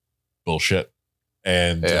bullshit.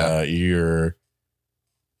 And you're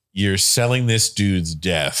selling this dude's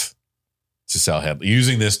death to sell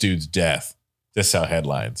using this dude's death to sell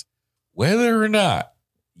headlines. Whether or not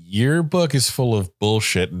your book is full of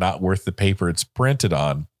bullshit, not worth the paper it's printed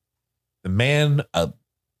on, the man,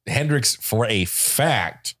 Hendrix, for a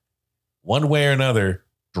fact, one way or another,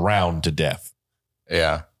 drowned to death.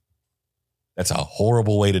 Yeah. That's a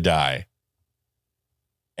horrible way to die.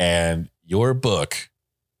 And your book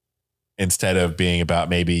instead of being about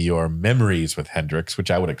maybe your memories with Hendrix,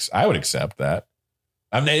 which I would accept that.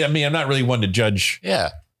 I mean, I'm not really one to judge.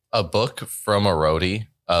 Yeah. A book from a roadie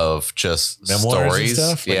of just Memoirs stories.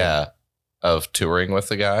 and stuff? Yeah. Of touring with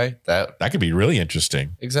the guy. That That could be really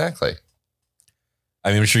interesting. exactly. I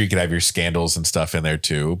mean, I'm sure you could have your scandals and stuff in there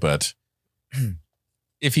too, but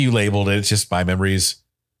if you labeled it, it's just my memories,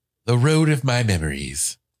 the road of my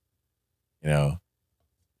memories,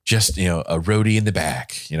 just, a roadie in the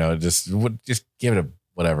back, just give it a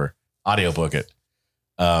whatever, audiobook it.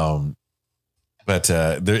 But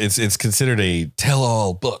it's considered a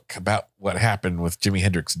tell-all book about what happened with Jimi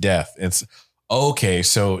Hendrix's death. It's okay.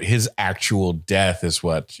 So his actual death is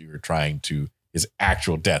what you're trying to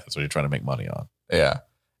make money on. Yeah.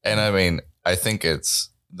 And I mean, I think it's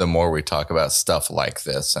the more we talk about stuff like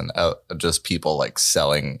this and just people like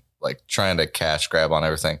selling, like trying to cash grab on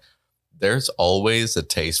everything, there's always a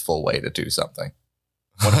tasteful way to do something.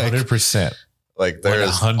 100%. Like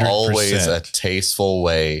there's 100%. always a tasteful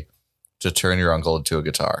way to turn your uncle into a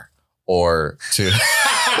guitar or to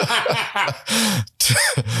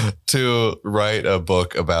to write a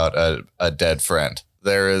book about a dead friend.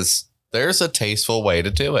 There's a tasteful way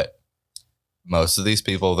to do it. Most of these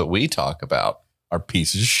people that we talk about are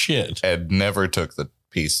pieces of shit and never took the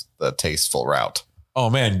tasteful route.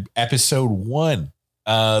 Oh man, episode 1,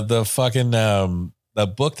 the fucking the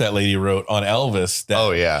book that lady wrote on Elvis.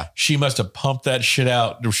 Oh yeah, she must have pumped that shit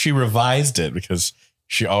out. She revised it because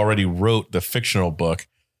she already wrote the fictional book,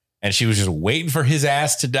 and she was just waiting for his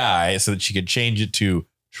ass to die so that she could change it to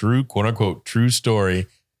true, quote unquote, true story.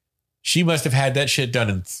 She must have had that shit done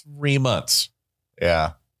in 3 months.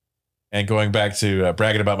 Yeah. And going back to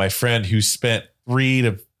bragging about my friend who spent 3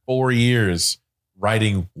 to 4 years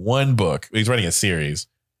writing one book. He's writing a series.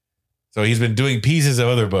 So he's been doing pieces of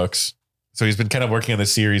other books. So he's been kind of working on the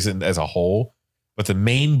series as a whole. But the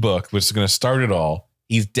main book, which is going to start it all,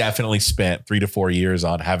 he's definitely spent 3 to 4 years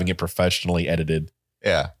on having it professionally edited.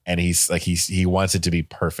 Yeah. And he wants it to be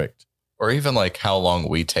perfect. Or even like how long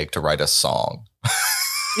we take to write a song.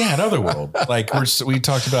 Yeah, another world. Like we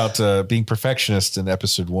talked about being perfectionists in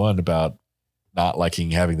episode 1 about not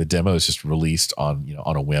liking having the demos just released on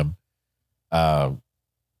a whim.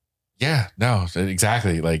 Yeah, no,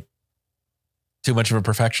 exactly. Like too much of a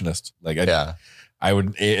perfectionist. Like I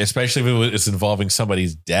would, especially if it's involving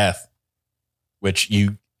somebody's death, which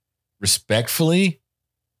you respectfully,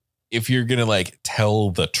 if you're gonna like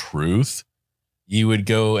tell the truth, you would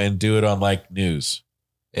go and do it on like news.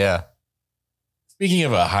 Yeah. Speaking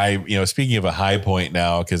of a high point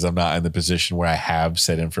now, because I'm not in the position where I have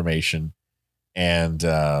said information, and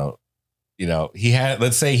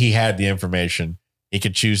let's say he had the information, he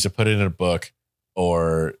could choose to put it in a book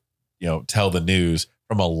or tell the news.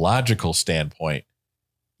 From a logical standpoint,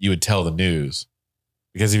 you would tell the news,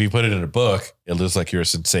 because if you put it in a book, it looks like you're a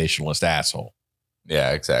sensationalist asshole.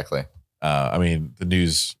 Yeah, exactly. I mean, the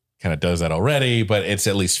news kind of does that already, but it's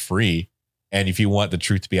at least free. And if you want the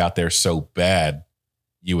truth to be out there so bad,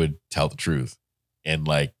 you would tell the truth in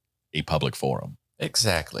like a public forum.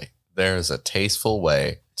 Exactly. There's a tasteful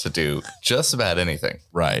way to do just about anything.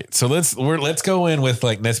 Right. So let's go in with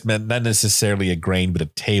like not necessarily a grain, but a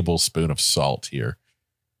tablespoon of salt here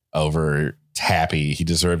over Tappy. He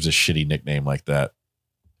deserves a shitty nickname like that.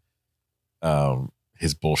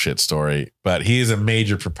 His bullshit story, but he is a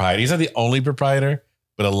major proprietor. He's not the only proprietor,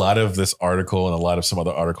 but a lot of this article and a lot of some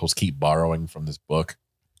other articles keep borrowing from this book.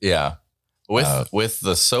 Yeah. With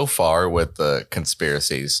the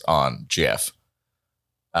conspiracies on Jeff.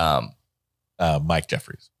 Mike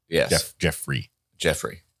Jeffries. Yes. Jeffrey.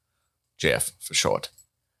 Jeff for short.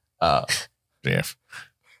 Jeff.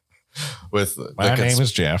 My name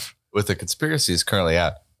is Jeff. With the conspiracies currently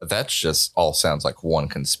out, that's just all sounds like one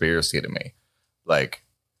conspiracy to me. Like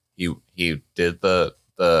he did the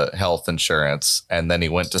health insurance and then he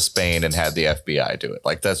went to Spain and had the FBI do it.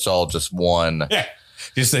 Like that's all just one. Yeah.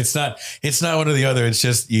 Just it's not one or the other. It's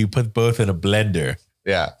just you put both in a blender.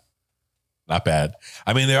 Yeah. Not bad.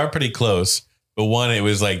 I mean, they are pretty close. But one, it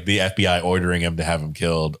was like the FBI ordering him to have him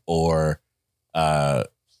killed, or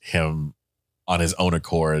him on his own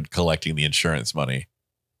accord collecting the insurance money.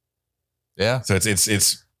 Yeah. So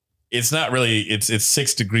it's not really, it's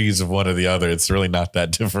 6 degrees of one or the other. It's really not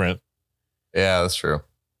that different. Yeah, that's true.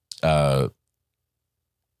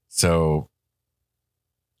 So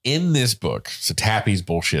in this book, so Tappy's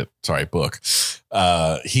bullshit, book,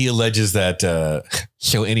 he alleges that,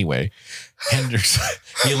 so anyway,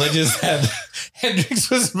 he alleges that Hendrix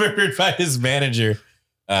was murdered by his manager,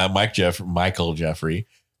 Michael Jeffrey,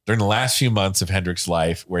 during the last few months of Hendrix's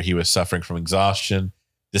life, where he was suffering from exhaustion,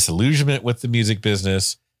 disillusionment with the music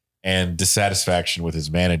business, and dissatisfaction with his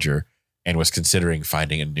manager. and was considering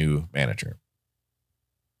finding a new manager.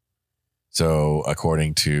 So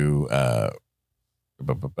according to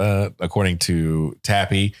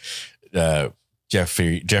Tappy,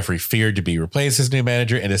 Jeffrey feared to be replaced as new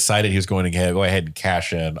manager and decided he was going to go ahead and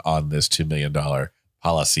cash in on this $2 million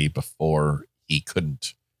policy before he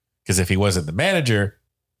couldn't. Because if he wasn't the manager,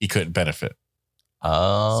 he couldn't benefit.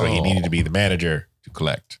 Oh. So he needed to be the manager to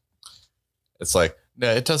collect. It's like,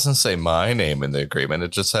 no, it doesn't say my name in the agreement.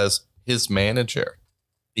 It just says his manager.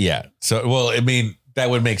 Yeah. So, well, I mean, that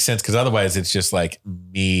would make sense because otherwise it's just like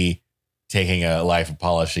me taking a life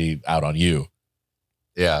policy out on you.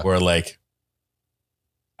 Yeah. Where like,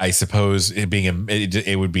 I suppose it being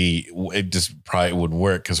it just probably wouldn't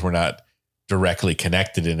work because we're not directly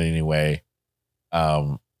connected in any way.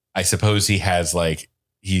 I suppose he has like,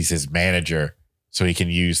 he's his manager, so he can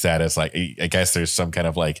use that as like, I guess there's some kind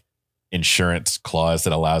of like insurance clause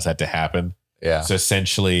that allows that to happen. Yeah. So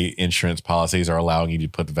essentially insurance policies are allowing you to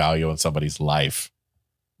put value on somebody's life.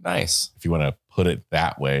 Nice. If you want to put it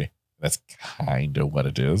that way, that's kind of what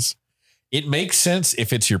it is. It makes sense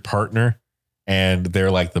if it's your partner and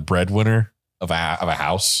they're like the breadwinner of a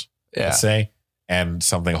house, let's say, and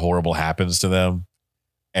something horrible happens to them.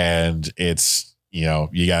 And it's, you know,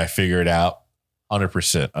 you got to figure it out.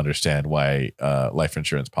 100% understand why life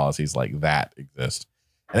insurance policies like that exist.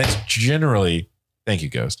 And that's generally, thank you,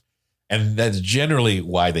 Ghost. And that's generally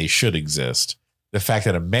why they should exist. The fact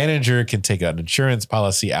that a manager can take an insurance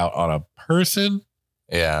policy out on a person.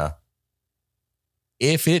 Yeah.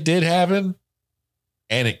 If it did happen,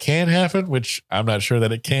 and it can happen, which I'm not sure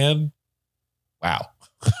that it can. Wow.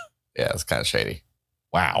 Yeah, it's kind of shady.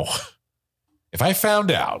 Wow. If I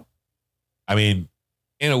found out, I mean,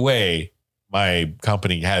 in a way, my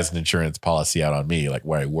company has an insurance policy out on me, like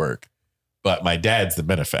where I work, but my dad's the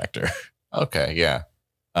benefactor. Okay. Yeah.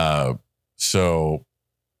 So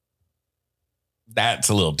that's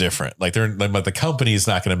a little different. Like but the company is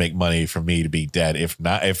not going to make money for me to be dead. If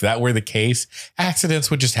that were the case,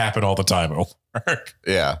 accidents would just happen all the time at work.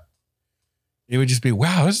 Yeah. It would just be,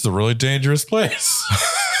 wow, this is a really dangerous place.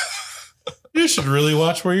 You should really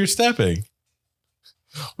watch where you're stepping.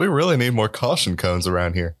 We really need more caution cones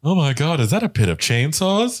around here. Oh my God, is that a pit of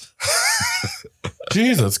chainsaws?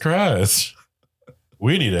 Jesus Christ.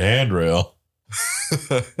 We need a handrail.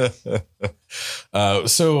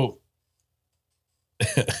 So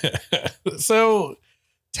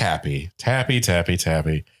Tappy.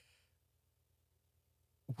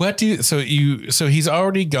 So he's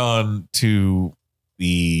already gone to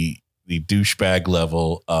the douchebag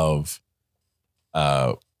level of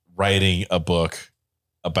writing a book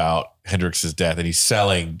about Hendrix's death, and he's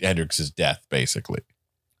selling Hendrix's death basically.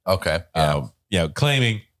 Okay.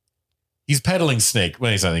 Claiming he's peddling snake.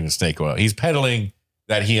 Well, he's not even snake oil. He's peddling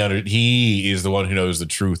that he is the one who knows the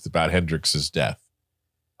truth about Hendrix's death.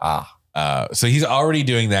 So he's already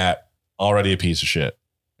doing that. Already a piece of shit.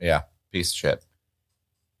 Yeah, piece of shit.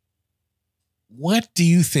 What do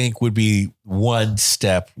you think would be one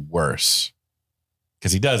step worse?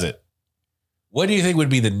 Because he does it. What do you think would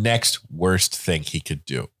be the next worst thing he could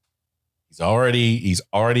do? He's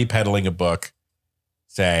already peddling a book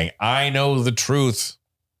saying, I know the truth.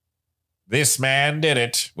 This man did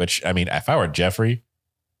it. Which, I mean, if I were Jeffrey,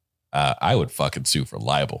 I would fucking sue for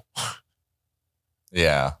libel.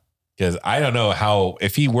 Yeah. Because I don't know how,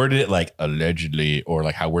 if he worded it like allegedly or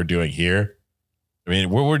like how we're doing here. I mean,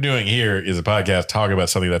 what we're doing here is a podcast talking about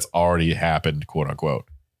something that's already happened, quote unquote.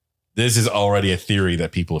 This is already a theory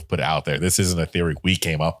that people have put out there. This isn't a theory we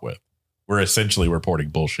came up with. We're essentially reporting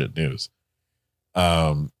bullshit news.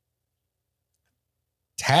 Tappy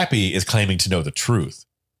is claiming to know the truth.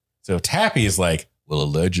 So Tappy is like, well,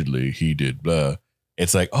 allegedly he did blah.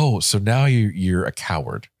 It's like, oh, so now you're a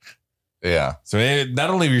coward. Yeah. So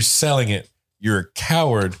not only are you selling it, you're a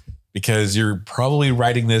coward because you're probably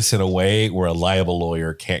writing this in a way where a liable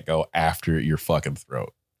lawyer can't go after your fucking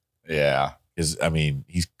throat. Yeah. Because, I mean,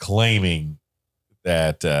 he's claiming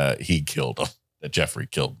that he killed him, that Jeffrey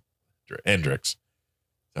killed Hendrix.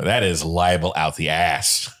 So that is libel out the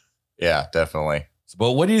ass. Yeah, definitely.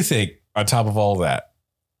 But what do you think on top of all that?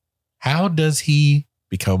 How does he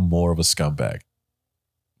become more of a scumbag?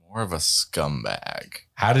 More of a scumbag.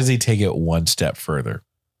 How does he take it one step further?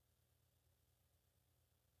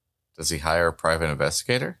 Does he hire a private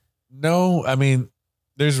investigator? No, I mean,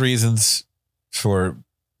 there's reasons for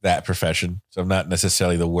that profession. So I'm not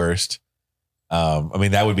necessarily the worst. I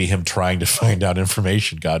mean, that would be him trying to find out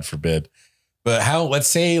information, God forbid. But let's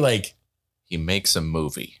say like he makes a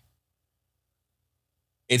movie.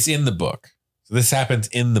 It's in the book. So this happens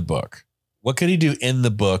in the book. What could he do in the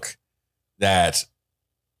book that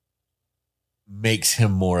makes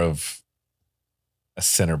him more of a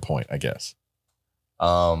center point, I guess.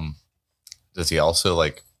 Does he also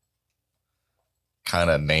like kind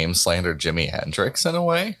of name slander Jimi Hendrix in a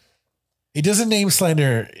way? He doesn't name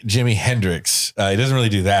slander Jimi Hendrix. He doesn't really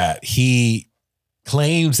do that. He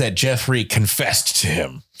claims that Jeffrey confessed to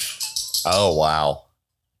him. Oh, wow.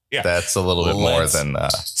 Yeah. That's a little bit more than...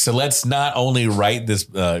 So let's not only write this...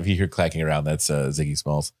 if you hear clacking around, that's Ziggy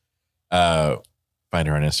Smalls. Find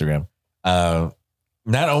her on Instagram.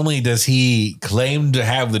 Not only does he claim to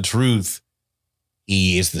have the truth,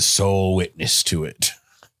 he is the sole witness to it.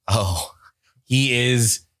 Oh.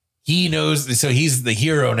 He knows. So he's the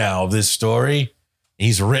hero now of this story.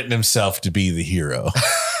 He's written himself to be the hero.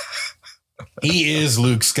 He is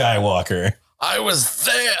Luke Skywalker. I was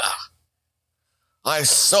there. I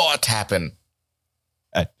saw it happen.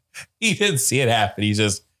 He didn't see it happen.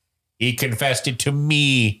 He confessed it to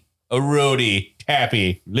me, a roadie,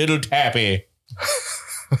 Tappy, little Tappy.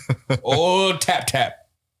 Oh, tap, tap.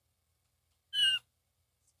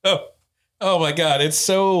 Oh my God. It's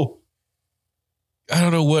so, I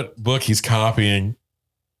don't know what book he's copying,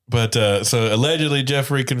 but so allegedly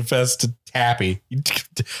Jeffrey confessed to Tappy.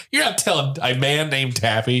 You're not telling a man named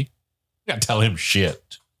Tappy. You're not telling him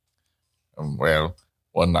shit. Well,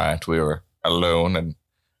 one night we were alone and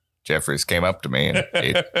Jeffries came up to me and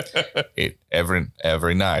he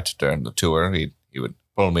every night during the tour, he would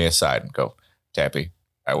pull me aside and go, Tappy,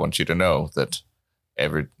 I want you to know that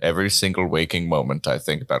every single waking moment I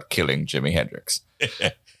think about killing Jimi Hendrix.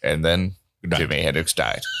 And then Jimi Hendrix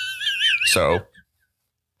died. So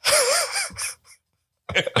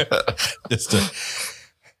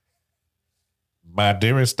my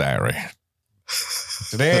dearest diary.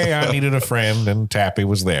 Today I needed a friend and Tappy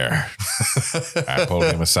was there. I pulled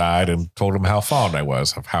him aside and told him how fond I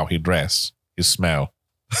was of how he dressed, his smell.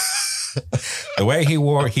 The way he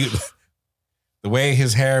wore, the way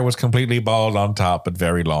his hair was completely bald on top but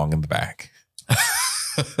very long in the back.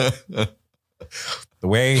 The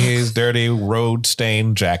way his dirty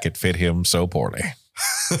road-stained jacket fit him so poorly.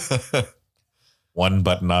 One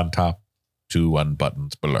button on top, 2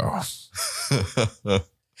 unbuttons below.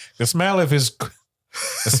 The smell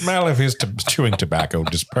of his chewing tobacco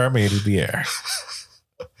just permeated the air.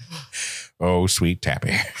 Oh, sweet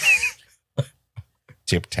Tappy.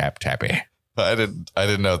 Tip tap Tappy. I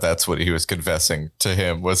didn't know that's what he was confessing to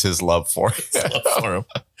him was his love for him.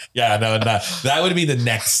 Yeah, no, that would be the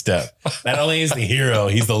next step. Not only is the hero,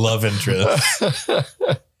 he's the love interest.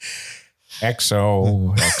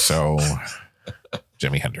 XO,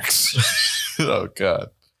 Jimi Hendrix. Oh God.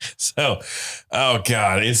 So, oh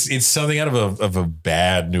God, it's something out of a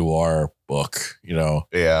bad noir book, you know?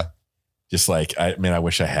 Yeah. Just like, I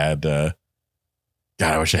wish I had, I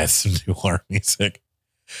wish I had some noir music.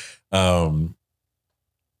 Oh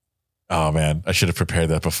man, I should have prepared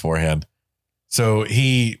that beforehand. So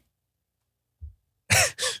I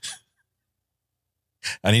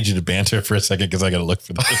need you to banter for a second because I got to look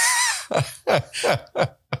for this.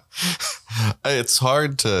 It's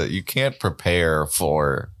hard you can't prepare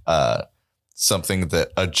for something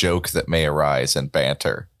a joke that may arise in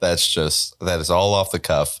banter. That is all off the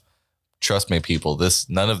cuff. Trust me, people,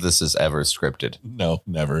 none of this is ever scripted. No,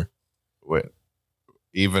 never.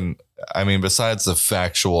 Besides the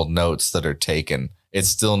factual notes that are taken, it's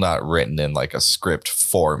still not written in like a script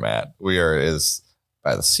format. We is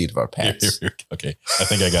by the seat of our pants. Okay, I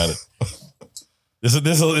think I got it. This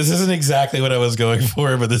isn't exactly what I was going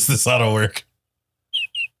for, but this ought to work.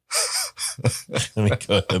 Let me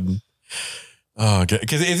go ahead and,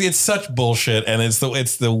 because it's such bullshit, and it's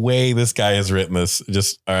the way this guy has written this.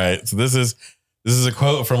 Just all right. So this is a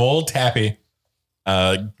quote from old Tappy,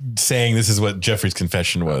 saying this is what Jeffrey's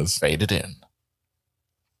confession was. Faded in.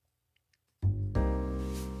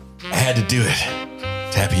 I had to do it,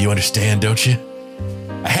 Tappy. You understand, don't you?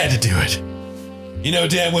 I had to do it. You know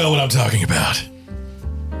damn well what I'm talking about.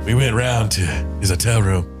 We went round to his hotel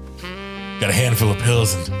room, got a handful of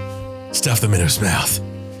pills and stuffed them in his mouth.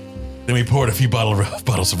 Then we poured a few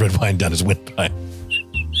bottles of red wine down his windpipe.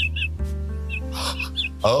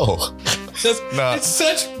 Oh. It's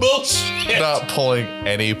such bullshit. Not pulling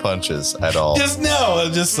any punches at all. Just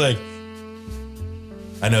like,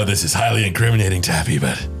 I know this is highly incriminating, Tappy,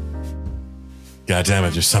 but God damn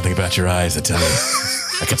it, there's something about your eyes that tell me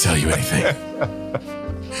I can tell you anything.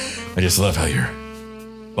 I just love how you're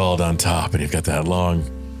bald on top and you've got that long,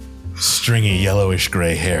 stringy, yellowish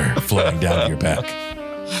gray hair flowing down to your back.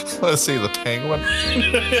 Let's see the penguin.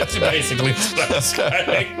 That's basically what I'm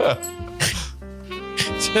describing.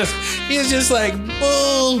 He's just like,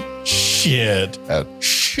 bullshit.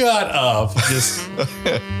 Shut up.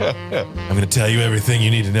 I'm going to tell you everything you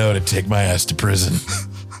need to know to take my ass to prison.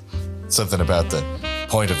 Something about the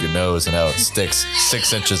point of your nose and how it sticks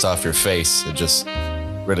 6 inches off your face. It just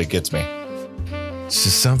really gets me. It's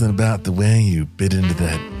just something about the way you bit into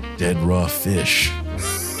that dead raw fish.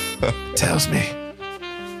 It tells me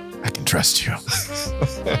I can trust you.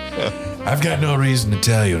 I've got no reason to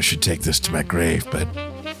tell you I should take this to my grave, but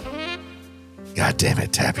God damn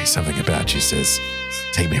it, Tappy, something about you says,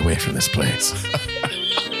 take me away from this place.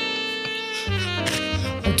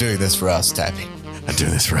 I'm doing this for us, Tappy. I'm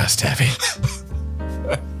doing this for us, Tappy.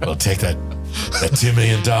 We'll take that $2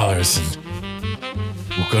 million and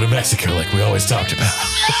we'll go to Mexico like we always talked about.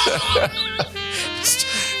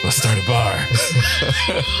 We'll start a bar.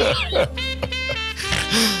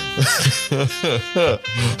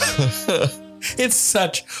 It's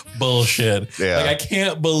such bullshit. Yeah. Like, I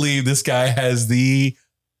can't believe this guy has the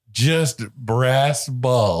just brass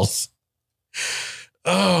balls.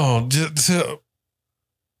 Oh,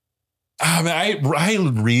 I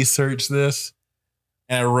researched this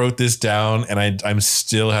and I wrote this down, and I'm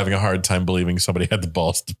still having a hard time believing somebody had the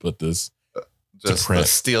balls to put this Just to print. the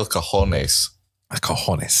steel cojones.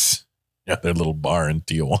 Cojones. Yeah, their little bar in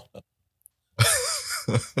Tijuana.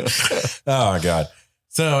 Oh my God.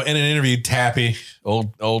 So in an interview, Tappy,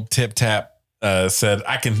 old Tip Tap, said,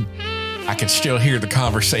 I can still hear the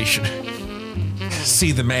conversation.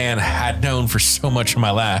 See the man I'd known for so much of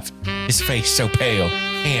my life. His face so pale,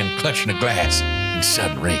 hand clutching a glass in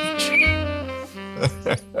sudden rage.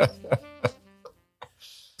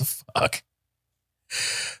 The fuck?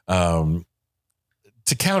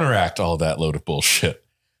 To counteract all that load of bullshit,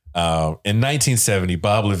 in 1970,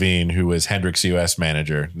 Bob Levine, who was Hendrix' U.S.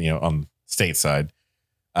 manager, on stateside,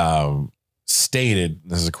 stated,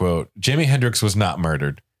 this is a quote, Jimi Hendrix was not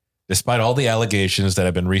murdered. Despite all the allegations that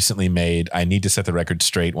have been recently made, I need to set the record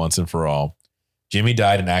straight once and for all. Jimmy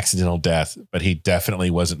died an accidental death, but he definitely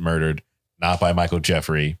wasn't murdered, not by Michael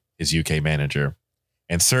Jeffrey, his UK manager,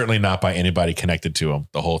 and certainly not by anybody connected to him.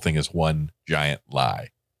 The whole thing is one giant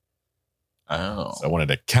lie. Oh. So I wanted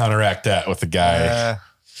to counteract that with the guy.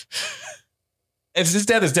 His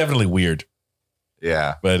death is definitely weird.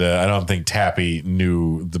 Yeah. But I don't think Tappy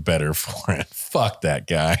knew the better for it. Fuck that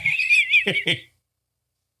guy.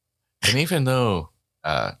 And even though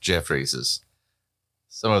Jeffries is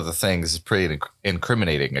some of the things is pretty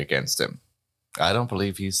incriminating against him, I don't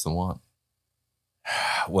believe he's the one.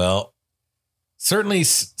 Well, certainly.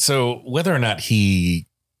 So whether or not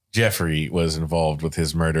Jeffrey was involved with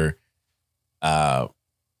his murder,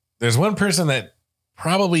 there's one person that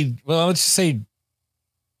probably, well, let's just say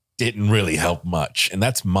didn't really help much. And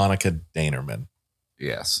that's Monica Danerman.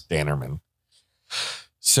 Yes. Danerman.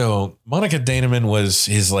 So Monica Danerman was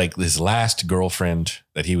his last girlfriend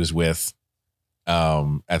that he was with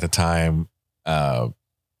at the time.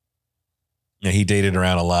 He dated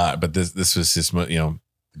around a lot, but this was his the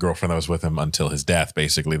girlfriend that was with him until his death.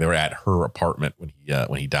 Basically, they were at her apartment when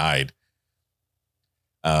he died.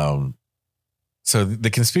 So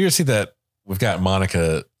the conspiracy that we've got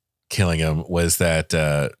Monica killing him was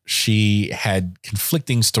that she had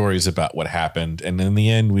conflicting stories about what happened, and in the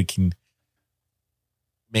end, we can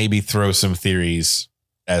maybe throw some theories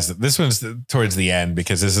as this one's towards the end,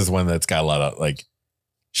 because this is one that's got a lot of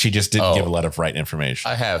she just didn't give a lot of right information.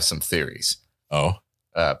 I have some theories. Oh,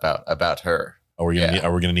 about her. Are we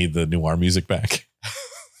gonna need the noir music back?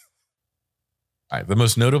 All right. The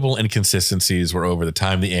most notable inconsistencies were over the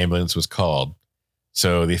time the ambulance was called.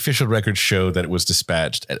 So the official records show that it was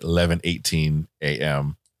dispatched at 11:18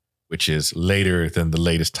 a.m., which is later than the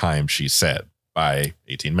latest time she said by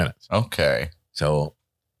 18 minutes. Okay. So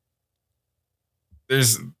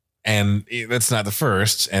and that's not the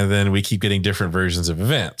first. And then we keep getting different versions of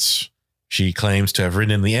events. She claims to have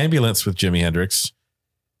ridden in the ambulance with Jimi Hendrix.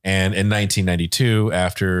 And in 1992,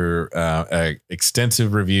 after an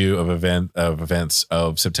extensive review of events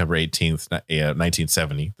of September 18th,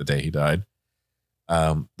 1970, the day he died,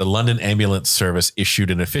 the London Ambulance Service issued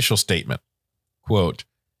an official statement. Quote,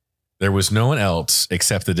 there was no one else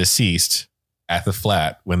except the deceased at the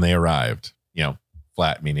flat when they arrived.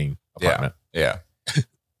 Flat meaning apartment. Yeah.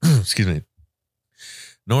 Excuse me.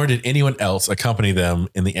 Nor did anyone else accompany them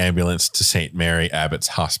in the ambulance to St. Mary Abbott's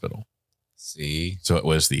Hospital. See? So it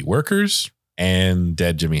was the workers and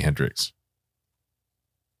dead Jimi Hendrix.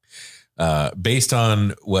 Based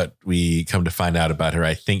on what we come to find out about her,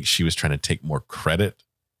 I think she was trying to take more credit.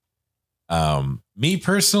 Me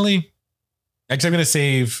personally, actually, I'm going to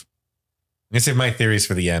save my theories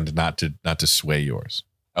for the end, not to sway yours.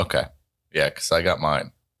 Okay. Yeah, because I got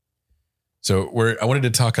mine. So I wanted to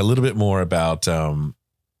talk a little bit more about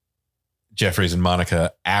Jeffries and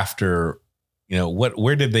Monica after,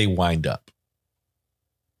 where did they wind up?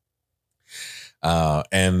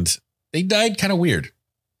 And they died kind of weird.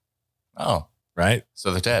 Oh, right?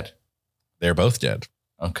 so they're dead. They're both dead.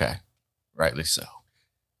 Okay. Rightly so.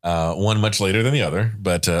 One much later than the other,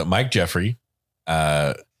 but Mike Jeffrey,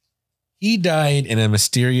 he died in a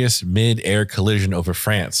mysterious mid-air collision over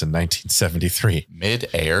France in 1973.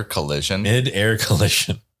 Mid-air collision? Mid-air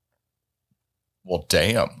collision. Well,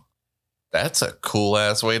 damn. That's a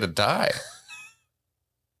cool-ass way to die.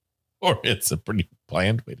 Or it's a pretty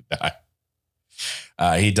bland way to die.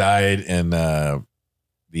 He died in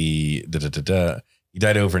he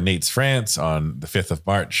died over Nantes, France on the 5th of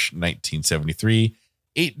March, 1973,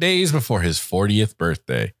 8 days before his 40th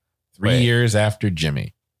birthday, 3 years after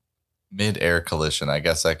Jimmy. Mid-air collision. I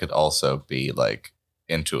guess that could also be like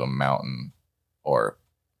into a mountain or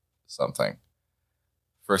something.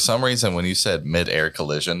 For some reason, when you said mid-air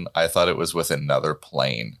collision, I thought it was with another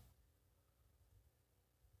plane.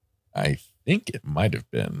 I think it might have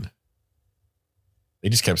been. They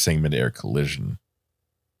just kept saying mid-air collision.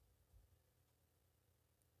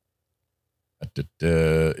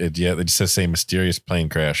 They just says say mysterious plane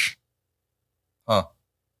crash. Huh.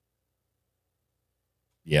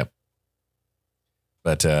 Yep.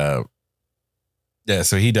 But yeah,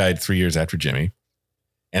 so he died 3 years after Jimmy.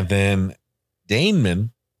 And then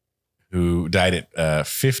Daneman, who died at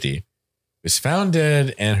 50, was found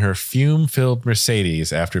dead in her fume-filled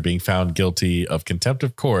Mercedes after being found guilty of contempt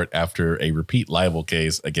of court after a repeat libel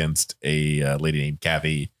case against a lady named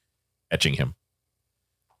Kathy Etchingham.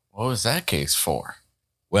 What was that case for?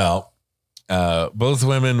 Well, both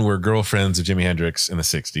women were girlfriends of Jimi Hendrix in the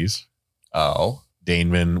 60s. Oh.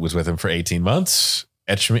 Daneman was with him for 18 months.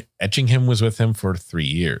 Etchingham was with him for 3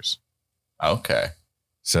 years. Okay.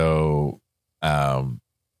 So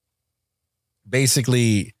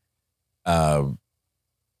basically, I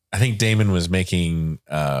think Damon was making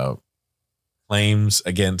claims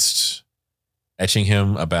against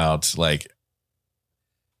Etchingham about like,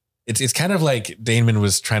 it's kind of like Daneman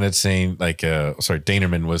was trying to say like,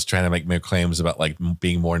 Danerman was trying to make claims about like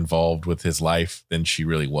being more involved with his life than she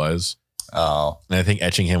really was. Oh. And I think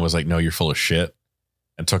Etchingham was like, no, you're full of shit,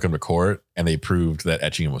 and took him to court, and they proved that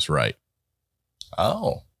Etchingham was right.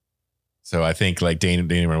 Oh. So I think like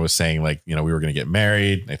Daneman was saying like, you know, we were going to get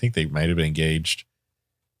married. I think they might have been engaged.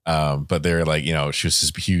 But they're like, you know, she was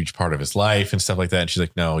this huge part of his life and stuff like that. And she's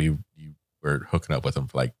like, no, you were hooking up with him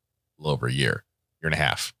for like a little over a year and a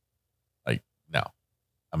half. Like, no,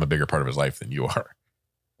 I'm a bigger part of his life than you are.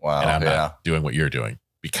 Wow. And I'm not doing what you're doing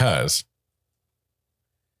because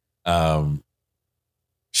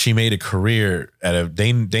she made a career out of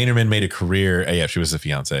Danerman made a career. Yeah, she was a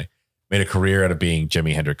fiance. Made a career out of being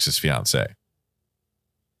Jimi Hendrix's fiance.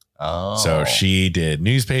 Oh. So she did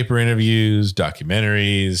newspaper interviews,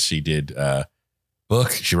 documentaries. She did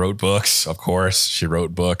She wrote books, of course. She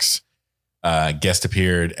wrote books. Guest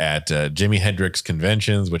appeared at Jimi Hendrix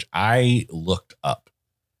conventions, which I looked up.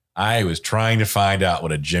 I was trying to find out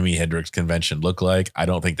what a Jimi Hendrix convention looked like. I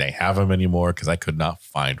don't think they have them anymore because I could not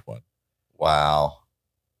find one. Wow.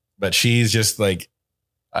 But she's just like,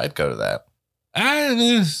 I'd go to that.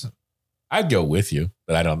 I'd go with you,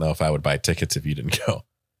 but I don't know if I would buy tickets if you didn't go.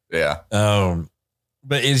 Yeah.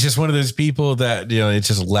 But it's just one of those people that, you know, it's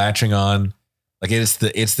just latching on. Like it's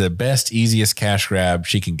the best, easiest cash grab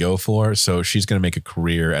she can go for. So she's going to make a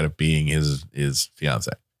career out of being his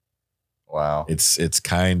fiance. Wow. It's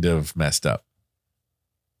kind of messed up.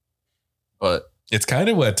 But it's kind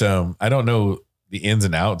of what, I don't know the ins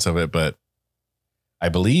and outs of it, but I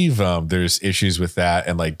believe there's issues with that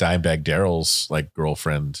and like Dimebag Darrell's like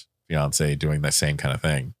girlfriend, fiance doing the same kind of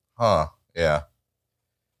thing. Huh. Yeah.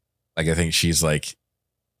 Like I think she's like,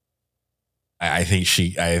 I think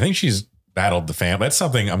she's battled the family. That's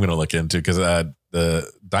something I'm going to look into because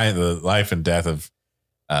the life and death of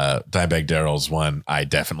Dimebag Darrell's one I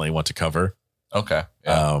definitely want to cover. Okay.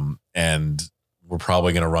 Yeah. And we're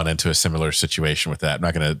probably going to run into a similar situation with that. I'm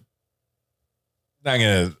not going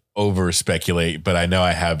to over speculate, but I know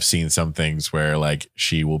I have seen some things where like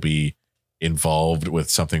she will be involved with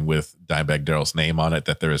something with Dimebag Darrell's name on it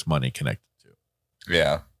that there is money connected to.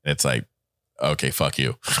 Yeah. And it's like, okay, fuck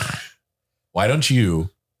you. Why don't you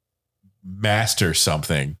master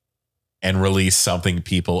something and release something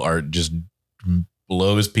people are just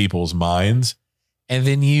blows people's minds, and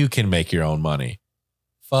then you can make your own money?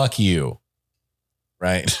 Fuck you.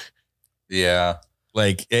 Right? Yeah.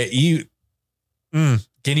 Like can you,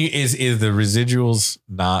 is the residuals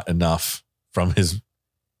not enough from his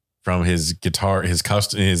guitar, his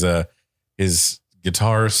guitar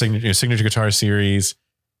signature guitar series,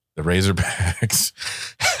 the Razorbacks,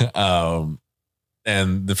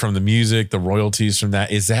 and from the music, the royalties from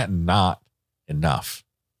that, is that not enough?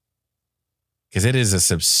 Because it is a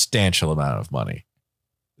substantial amount of money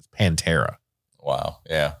that's Pantera. Wow.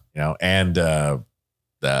 Yeah. You know, and the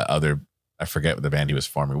other, I forget what the band he was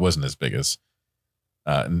forming. It wasn't as big as,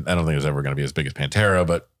 I don't think it was ever going to be as big as Pantera,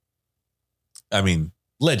 but I mean,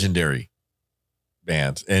 legendary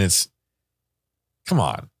band. And it's, come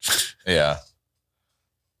on. Yeah.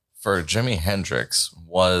 For Jimi Hendrix,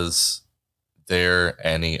 was there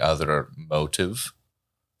any other motive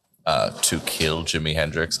to kill Jimi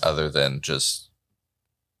Hendrix other than just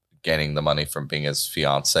getting the money from being his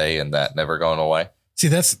fiance and that never going away? See,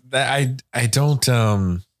 that's that I don't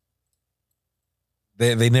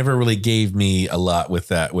they never really gave me a lot with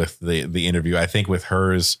that, with the interview. I think with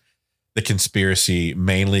hers, the conspiracy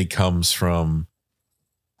mainly comes from,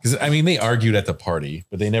 because I mean they argued at the party,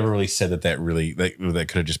 but they never really said that really that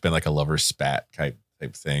could have just been like a lover spat type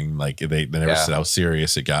thing. Like they never said how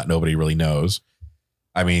serious it got. Nobody really knows.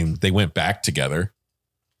 I mean, they went back together.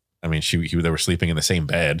 I mean, they were sleeping in the same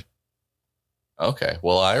bed. Okay.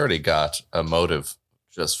 Well, I already got a motive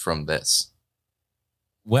just from this.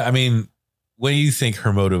 Well, I mean, what do you think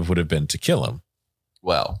her motive would have been to kill him?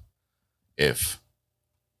 Well, if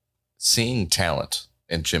seeing talent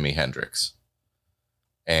in Jimi Hendrix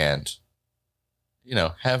and, you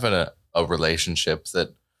know, having a relationship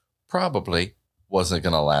that probably wasn't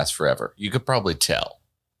going to last forever, you could probably tell.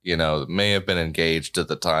 You know, may have been engaged at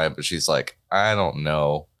the time, but she's like, I don't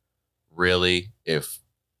know really if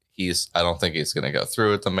I don't think he's going to go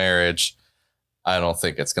through with the marriage. I don't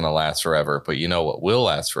think it's going to last forever. But you know what will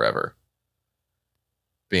last forever?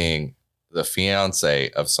 Being the fiance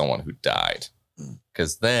of someone who died.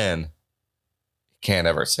 Because then you can't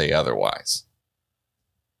ever say otherwise.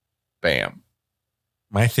 Bam.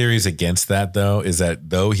 My theories against that, though, is that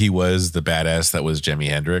though he was the badass that was Jimi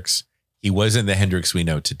Hendrix, he wasn't the Hendrix we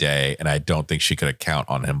know today, and I don't think she could count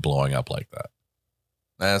on him blowing up like that.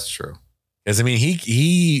 That's true. Because, I mean,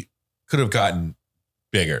 he could have gotten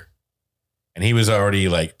bigger, and he was already,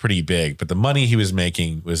 like, pretty big, but the money he was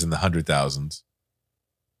making was in the $100,000s,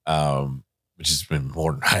 which has been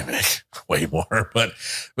more than I make, way more. But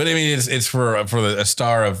I mean, it's for a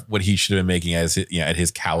star of what he should have been making at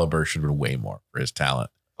his caliber should have been way more for his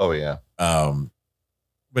talent. Oh, yeah.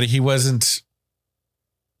 But he wasn't.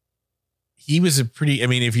 He was I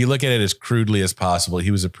mean, if you look at it as crudely as possible, he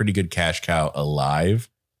was a pretty good cash cow alive.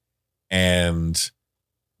 And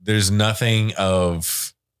there's nothing from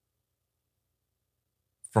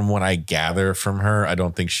what I gather from her, I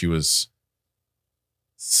don't think she was,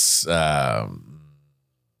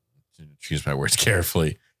 choose my words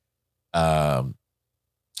carefully,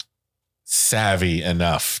 savvy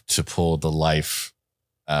enough to pull the life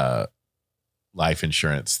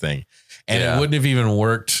insurance thing. And it wouldn't have even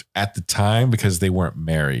worked at the time because they weren't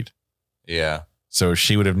married. Yeah. So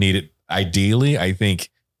she would have needed, ideally, I think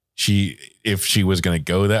if she was going to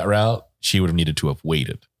go that route, she would have needed to have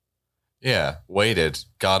waited. Yeah. Waited,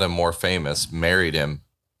 got him more famous, married him.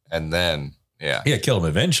 And then, kill him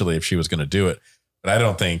eventually if she was going to do it. But I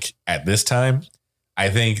don't think at this time, I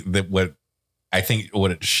think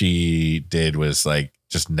what she did was like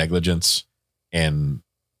just negligence, and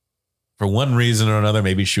for one reason or another,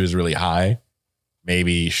 maybe she was really high.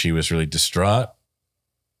 Maybe she was really distraught.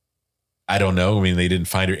 I don't know. I mean, they didn't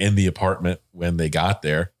find her in the apartment when they got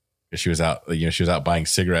there because she was out, she was out buying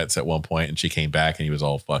cigarettes at one point and she came back and he was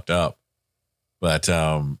all fucked up. But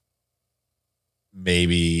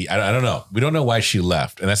maybe, I don't know. We don't know why she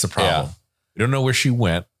left. And that's the problem. Yeah. We don't know where she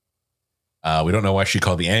went. We don't know why she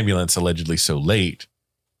called the ambulance allegedly so late.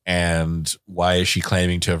 And why is she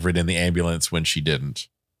claiming to have ridden the ambulance when she didn't?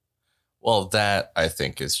 Well, that I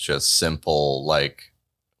think is just simple, like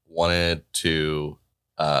wanted to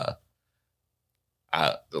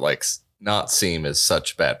like not seem as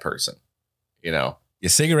such a bad person, you know? Yeah,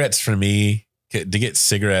 cigarettes for me, to get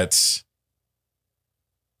cigarettes.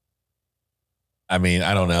 I mean,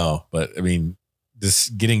 I don't know, but I mean,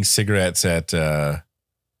 just getting cigarettes at,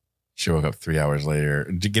 she woke up 3 hours later,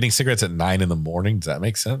 getting cigarettes at 9 a.m. Does that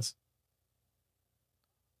make sense?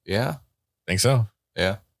 Yeah. Think so?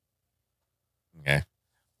 Yeah. Okay.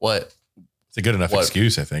 What? It's a good enough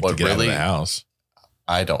excuse, I think, to get out of the house.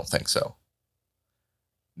 I don't think so.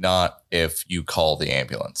 Not if you call the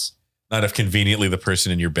ambulance. Not if conveniently the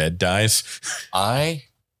person in your bed dies. I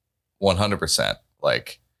 100%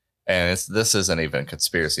 like, and this isn't even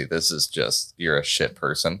conspiracy. This is just, you're a shit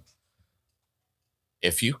person.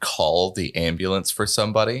 If you call the ambulance for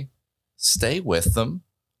somebody, stay with them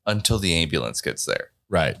until the ambulance gets there.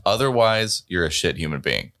 Right. Otherwise, you're a shit human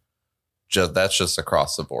being. That's just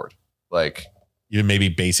across the board. Like, even maybe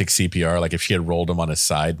basic CPR. Like if she had rolled him on his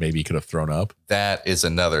side, maybe he could have thrown up. That is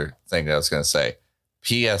another thing that I was going to say.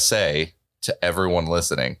 PSA to everyone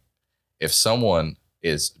listening. If someone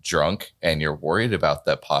is drunk and you're worried about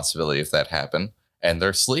that possibility if that happened, and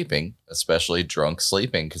they're sleeping, especially drunk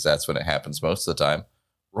sleeping, because that's when it happens most of the time,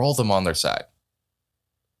 roll them on their side.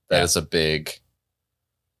 That is a big...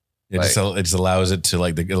 It just allows it to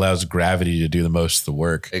it allows gravity to do the most of the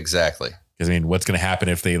work. Exactly. Because I mean, what's going to happen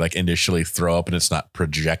if they initially throw up and it's not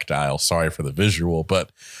projectile? Sorry for the visual,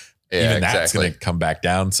 but that's going to come back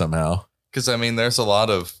down somehow. Because I mean, there's a lot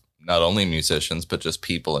of not only musicians, but just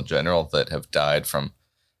people in general that have died from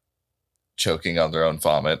choking on their own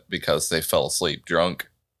vomit because they fell asleep drunk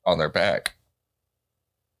on their back.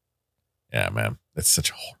 Yeah, man. That's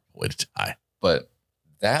such a horrible way to die. But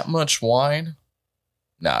that much wine?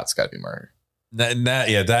 Nah, it's got to be murder.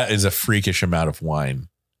 That is a freakish amount of wine.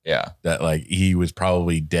 Yeah. That he was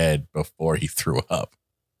probably dead before he threw up.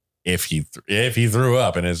 If he threw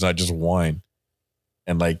up and it's not just wine.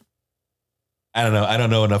 And I don't know. I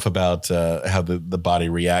don't know enough about how the body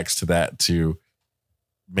reacts to that to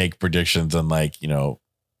make predictions on they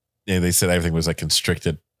said everything was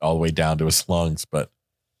constricted all the way down to his lungs. But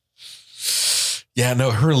yeah,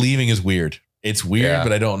 no, her leaving is weird. It's weird,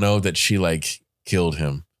 but I don't know that she killed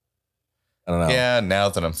him. I don't know. Yeah, now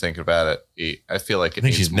that I'm thinking about it, I feel like I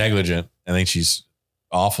think she's negligent. I think she's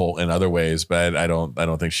awful in other ways, but I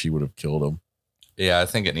don't think she would have killed him. Yeah, I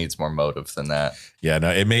think it needs more motive than that. Yeah, no,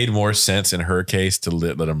 it made more sense in her case to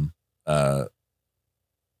let him live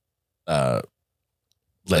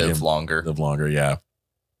longer. Live longer, yeah.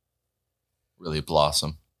 Really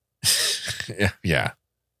blossom. Yeah.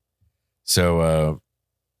 So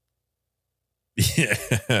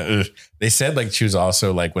they said she was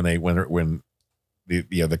also when the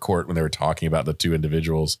court, when they were talking about the two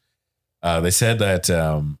individuals, they said that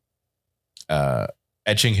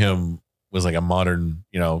Etchingham was a modern,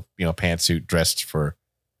 pantsuit dressed for,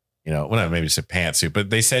 well, not maybe just a pantsuit, but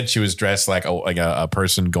they said she was dressed like a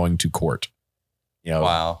person going to court,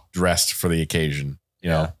 wow, dressed for the occasion,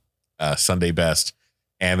 Sunday best.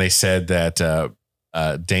 And they said that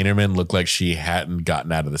Danerman looked like she hadn't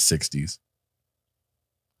gotten out of the 60s.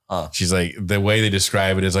 Huh. She's the way they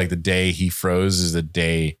describe it is the day he froze is the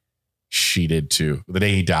day she did too. The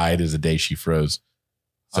day he died is the day she froze.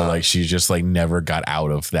 So she's just never got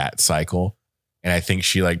out of that cycle. And I think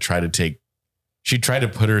she tried to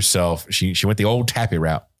put herself, she went the old tappy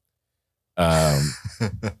route. Tried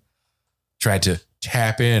to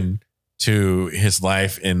tap in to his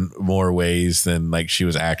life in more ways than she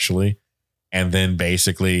was actually. And then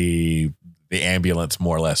basically the ambulance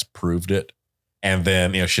more or less proved it. And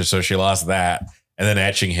then, she lost that. And then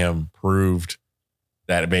Etchingham proved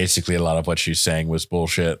that basically a lot of what she's saying was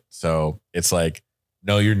bullshit. So it's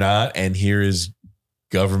no, you're not. And here is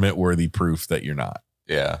government worthy proof that you're not.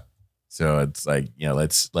 Yeah. So it's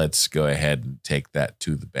let's go ahead and take that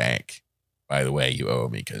to the bank. By the way, you owe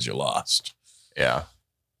me because you lost. Yeah.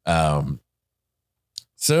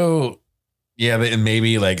 So yeah, and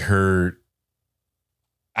maybe her,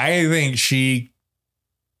 I think she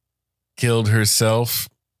killed herself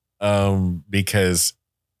because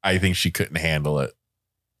I think she couldn't handle it.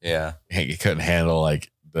 Yeah. He couldn't handle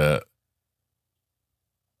the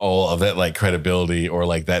all of that credibility or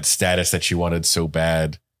that status that she wanted so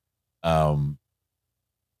bad. That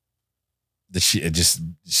she's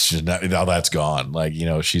not, all that's gone.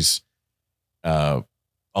 She's all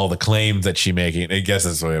the claims that she making, I guess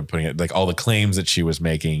that's the way I'm putting it. All the claims that she was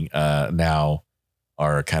making now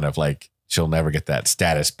are kind of she'll never get that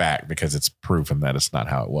status back because it's proven that it's not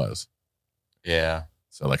how it was. Yeah.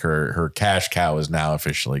 So her cash cow is now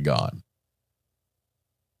officially gone.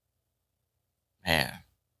 Man.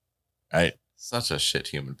 Right. Such a shit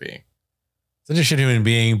human being.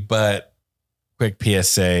 But quick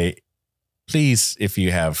PSA, please, if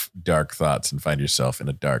you have dark thoughts and find yourself in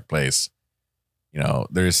a dark place,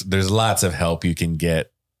 there's lots of help you can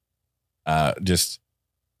get. Just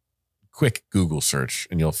quick Google search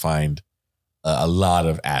and you'll find a lot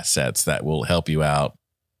of assets that will help you out.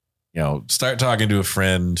 Start talking to a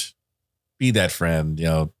friend, be that friend,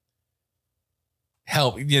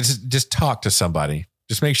 help, just talk to somebody.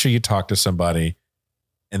 Just make sure you talk to somebody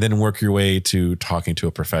and then work your way to talking to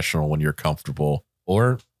a professional when you're comfortable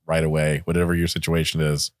or right away, whatever your situation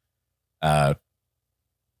is. Yeah,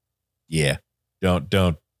 don't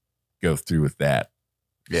go through with that.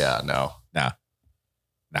 Yeah, no. Nah,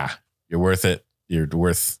 you're worth it. You're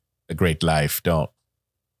worth a great life. Don't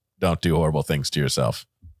do horrible things to yourself.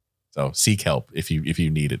 So seek help if you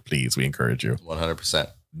need it, please. We encourage you. 100%.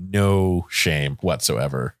 No shame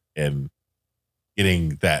whatsoever in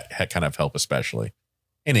getting that kind of help, especially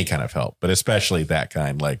any kind of help, but especially that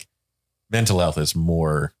kind. Mental health is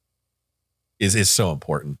so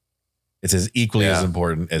important. It's as equally as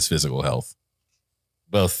important as physical health.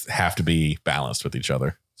 both have to be balanced with each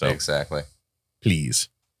other. So Exactly. please.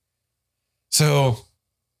 So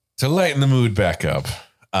to lighten the mood back up,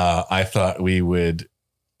 I thought we would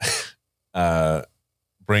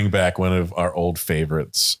bring back one of our old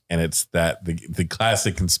favorites, and it's that the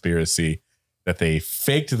classic conspiracy that they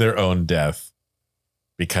faked their own death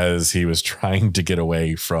because he was trying to get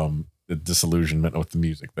away from the disillusionment with the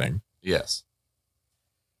music thing. Yes.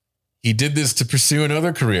 He did this to pursue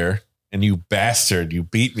another career, and you bastard, you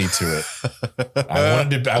beat me to it.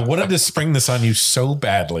 I wanted to spring this on you so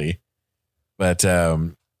badly, but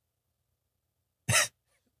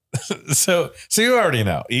so you already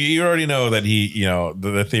know. You already know that he,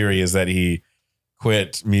 the theory is that he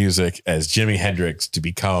quit music as Jimi Hendrix to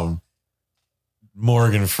become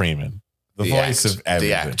Morgan Freeman, the voice of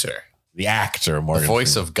everything. The actor, Morgan. The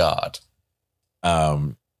voice Freeman. of God.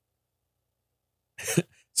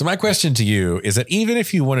 So my question to you is that even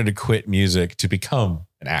if you wanted to quit music to become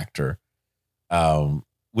an actor,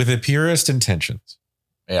 with the purest intentions,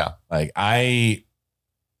 Yeah. like I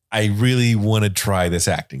really want to try this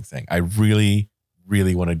acting thing. I really,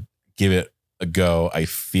 really want to give it a go. I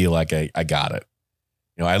feel like I got it.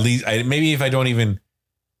 At least maybe if I don't even,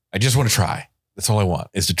 I just want to try. That's all I want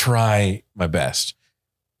is to try my best.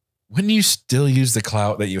 Wouldn't you still use the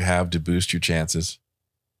clout that you have to boost your chances?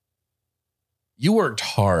 You worked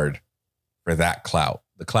hard for that clout,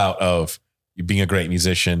 the clout of you being a great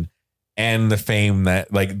musician and the fame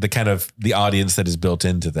that like the kind of the audience that is built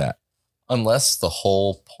into that. Unless the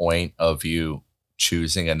whole point of you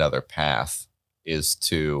choosing another path is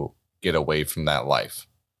to get away from that life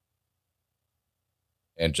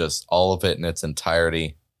and just all of it in its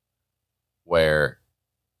entirety, where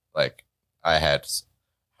like I had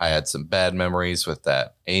some bad memories with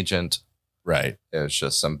that agent. Right. It was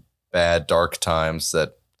just some bad dark times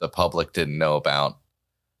that the public didn't know about.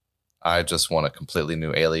 I just want a completely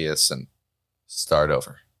new alias and start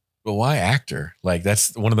over. But why actor? Like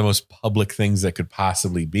that's one of the most public things that could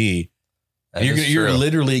possibly be. You're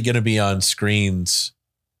literally going to be on screens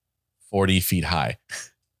 40 feet high.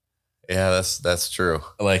 Yeah, that's true.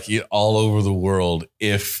 Like all over the world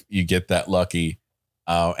if you get that lucky.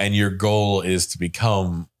 And your goal is to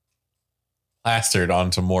become plastered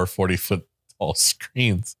onto more 40-foot tall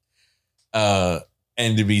screens.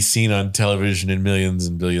 And to be seen on television in millions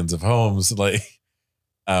and billions of homes. Like,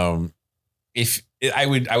 if I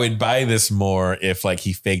would buy this more if like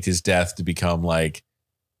he faked his death to become like,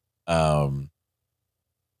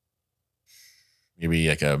 maybe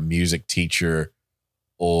like a music teacher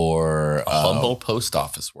or A humble post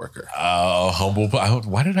office worker.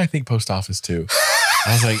 Why did I think post office too?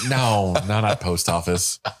 I was like, no, not post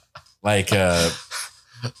office. Like, I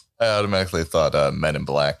automatically thought Men in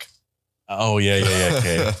Black. Oh yeah.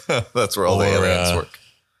 Okay. That's where all the aliens work.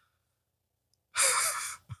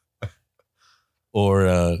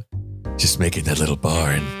 Or just making that little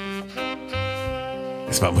barn.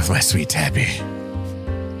 It's with my sweet Tabby.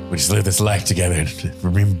 We just live this life together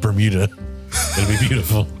in Bermuda. It'll be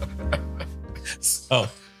beautiful. So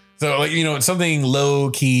like, something low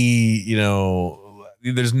key,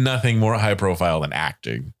 there's nothing more high profile than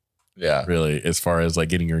acting. Yeah. Really, as far as like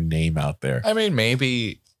getting your name out there. I mean,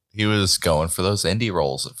 maybe he was going for those indie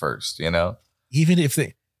roles at first, Even if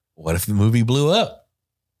what if the movie blew up?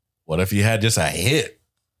 What if you had just a hit?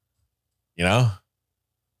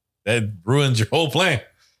 That ruins your whole plan.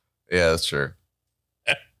 Yeah, that's true.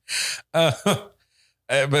 But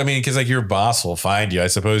I mean, because like your boss will find you. I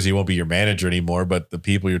suppose he won't be your manager anymore, but the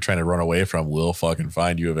people you're trying to run away from will fucking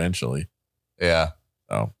find you eventually. Yeah.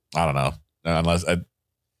 So I don't know. Unless the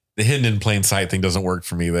hidden in plain sight thing doesn't work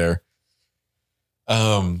for me there.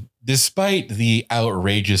 Despite the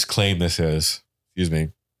outrageous claim this is,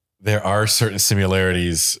 there are certain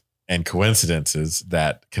similarities and coincidences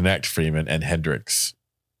that connect Freeman and Hendrix.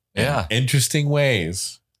 Yeah. In interesting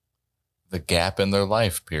ways. The gap in their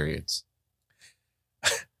life periods.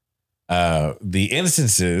 The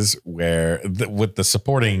instances where with the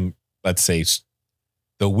supporting, let's say,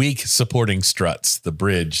 the weak supporting struts, the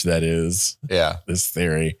bridge that is this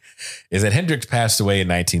theory, is that Hendrix passed away in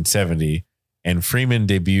 1970 and Freeman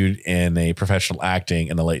debuted in a professional acting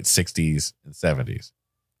in the late 60s and 70s.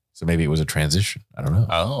 So maybe it was a transition. I don't know.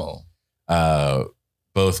 Oh.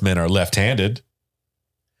 Both men are left-handed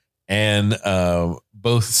and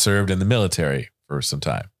both served in the military for some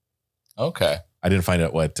time. Okay. I didn't find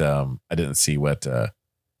out what I didn't see what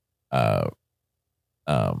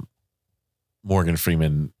Morgan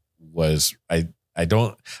Freeman was. I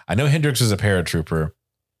know Hendrix was a paratrooper.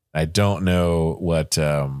 I don't know what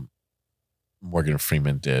Morgan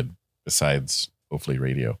Freeman did besides hopefully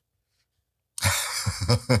radio.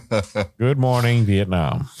 Good morning,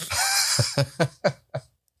 Vietnam.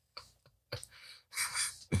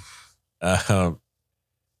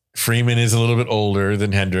 Freeman is a little bit older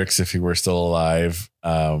than Hendrix if he were still alive.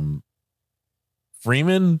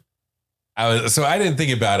 Freeman, so I didn't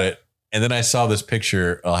think about it. And then I saw this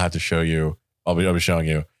picture I'll have to show you. I'll be showing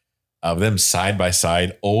you of them side by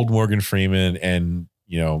side, old Morgan Freeman and,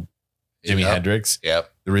 Jimi Hendrix.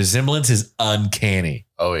 Yep. The resemblance is uncanny.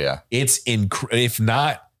 Oh, yeah. It's if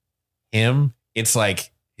not him, it's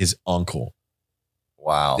like his uncle.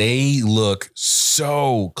 Wow. They look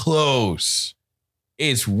so close.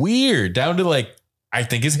 It's weird down to like, I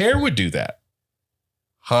think his hair would do that.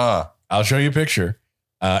 Huh. I'll show you a picture.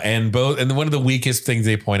 And one of the weakest things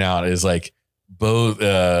they point out is like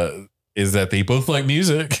is that they both like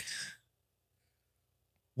music.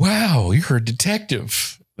 Wow, you're a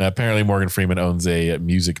detective. Now, apparently Morgan Freeman owns a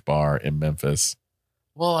music bar in Memphis.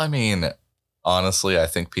 Well, I mean, honestly, I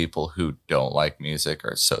think people who don't like music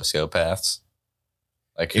are sociopaths.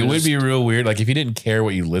 Like it would be real weird. Like if you didn't care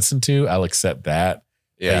what you listened to, I'll accept that.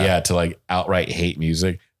 Yeah. But yeah, to like outright hate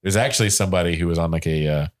music. There's actually somebody who was on like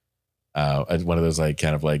one of those like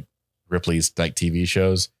kind of like Ripley's like TV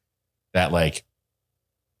shows that like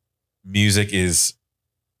music is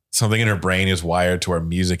something in her brain is wired to where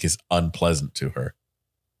music is unpleasant to her.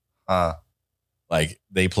 Like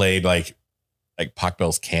they played like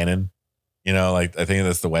Pachelbel's Canon, like I think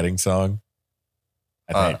that's the wedding song.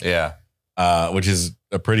 I think. Yeah. Which is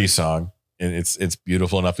a pretty song and it's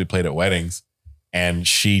beautiful enough to be played at weddings. And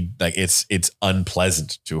she like it's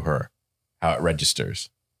unpleasant to her how it registers.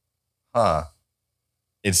 Huh.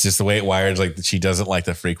 It's just the way it wires. Like she doesn't like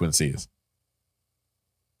the frequencies.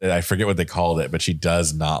 I forget what they called it, but she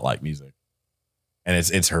does not like music, and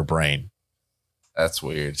it's her brain. That's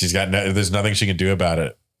weird. She's got there's nothing she can do about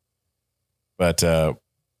it. But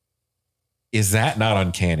is that not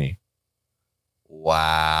uncanny?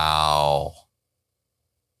 Wow.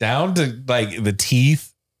 Down to like the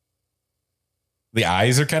teeth, the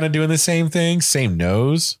eyes are kind of doing the same thing. Same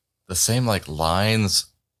nose, the same like lines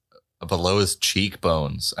below his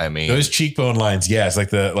cheekbones. I mean, those cheekbone lines. Yes, like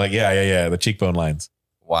the cheekbone lines.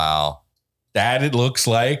 Wow. That it looks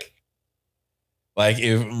like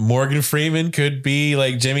if Morgan Freeman could be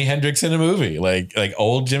like Jimi Hendrix in a movie, like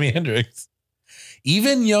old Jimi Hendrix,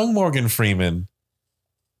 even young Morgan Freeman.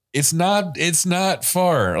 It's not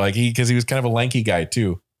far like because he was kind of a lanky guy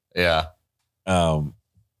too. Yeah.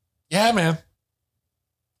 Yeah, man.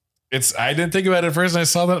 I didn't think about it at first and I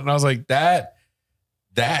saw that and I was like, that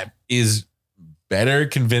is better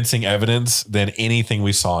convincing evidence than anything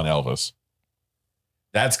we saw in Elvis.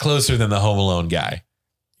 That's closer than the Home Alone guy.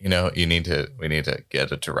 We need to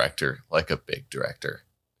get a director, like a big director,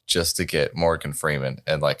 just to get Morgan Freeman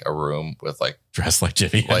in like a room with like dressed like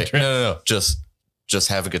Jimi Hendrix. No. Just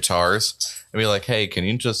have guitars and be like, hey, can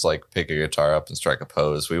you just like pick a guitar up and strike a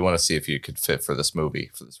pose? We want to see if you could fit for this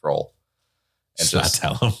movie, for this role. And just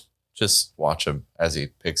not tell him. Just watch him as he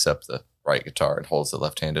picks up the right guitar and holds it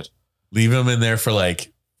left-handed. Leave him in there for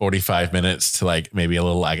like 45 minutes to like maybe a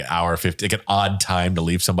little like an hour 50, like an odd time to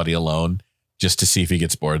leave somebody alone just to see if he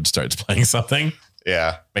gets bored and starts playing something.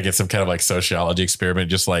 Yeah. Make it some kind of like sociology experiment,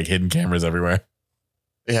 just like hidden cameras everywhere.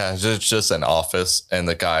 Yeah. Just an office and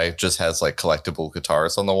the guy just has like collectible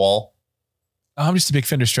guitars on the wall. Oh, I'm just a big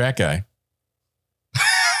Fender Strat guy.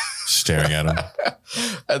 Staring at him.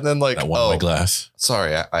 And then like, that one my glass.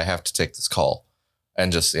 Sorry, I have to take this call.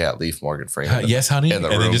 And just leave Morgan Freeman. Yes, honey. In the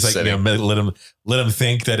and room then just like sitting. let him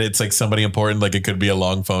think that it's like somebody important, like it could be a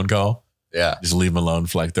long phone call. Yeah. Just leave him alone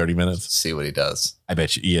for like 30 minutes. See what he does. I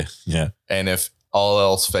bet you. Yeah. And if all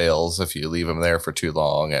else fails, if you leave him there for too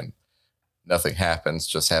long and nothing happens,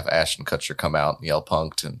 just have Ashton Kutcher come out and yell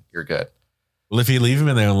punked and you're good. Well, if you leave him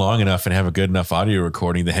in there long enough and have a good enough audio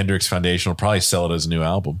recording, the Hendrix Foundation will probably sell it as a new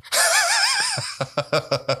album.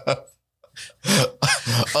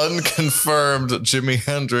 Unconfirmed, Jimi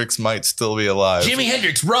Hendrix might still be alive. Jimi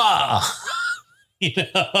Hendrix raw.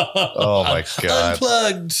 Oh my God.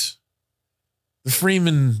 Unplugged. The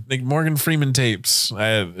Freeman, like Morgan Freeman tapes.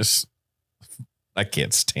 I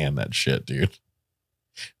can't stand that shit, dude.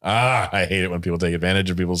 I hate it when people take advantage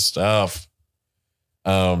of people's stuff.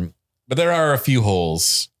 But there are a few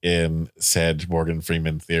holes in said Morgan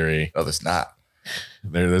Freeman theory. No, there's not.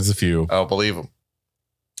 There's a few. I don't believe him.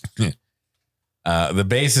 The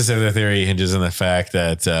basis of the theory hinges on the fact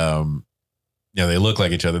that they look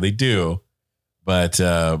like each other. They do, but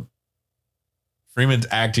Freeman's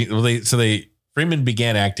acting. Freeman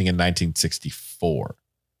began acting in 1964.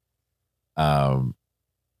 And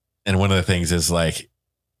one of the things is like,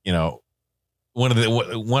 one of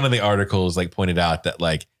the articles like pointed out that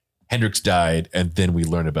like Hendrix died, and then we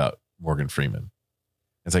learn about Morgan Freeman.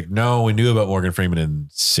 It's like, no, we knew about Morgan Freeman in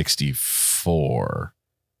 64.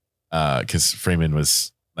 Because Freeman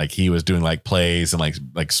was like, he was doing like plays and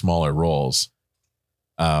like smaller roles.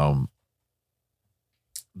 There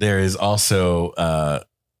is also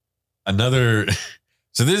another.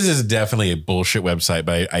 So this is definitely a bullshit website,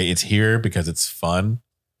 but it's here because it's fun.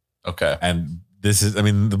 Okay. And this is, I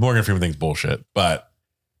mean, the Morgan Freeman thing's bullshit, but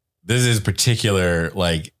this is particular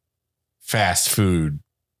like fast food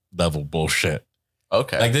level bullshit.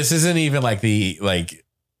 Okay. Like this isn't even like the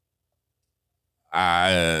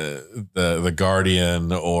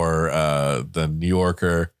Guardian or the New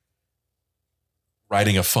Yorker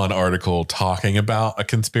writing a fun article talking about a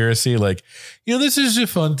conspiracy. Like, this is a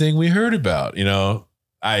fun thing we heard about.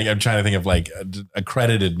 I'm trying to think of like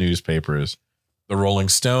accredited newspapers, the Rolling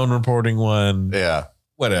Stone reporting one. Yeah.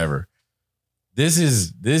 Whatever. This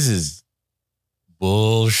is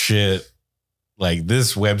bullshit. Like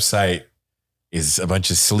this website is a bunch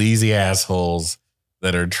of sleazy assholes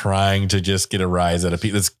that are trying to just get a rise out of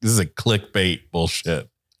people. This is a clickbait bullshit.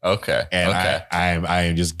 Okay. And okay. I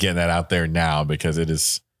am just getting that out there now because it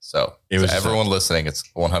is. So everyone listening, it's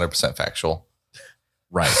 100% factual.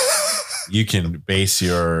 Right. You can base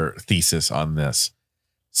your thesis on this.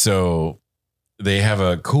 So they have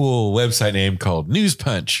a cool website name called News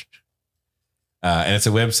Punch. And it's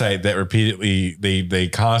a website that repeatedly, they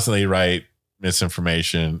constantly write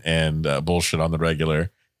misinformation and bullshit on the regular.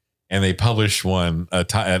 And they published an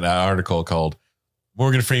article called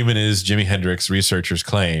Morgan Freeman is Jimi Hendrix Researchers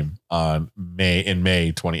Claim in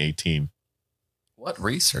May 2018. What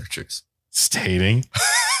researchers? Stating,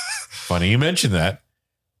 funny you mentioned that.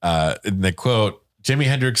 In the quote, Jimi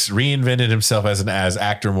Hendrix reinvented himself as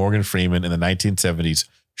actor Morgan Freeman in the 1970s,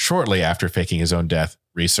 shortly after faking his own death,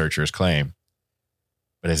 researchers claim.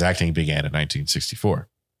 But his acting began in 1964.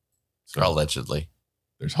 So allegedly.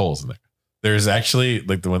 There's holes in there. There's actually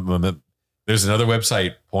like the one that there's another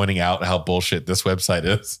website pointing out how bullshit this website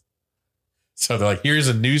is. So they're like, here's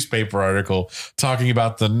a newspaper article talking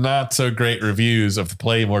about the not so great reviews of the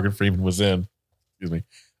play Morgan Freeman was in.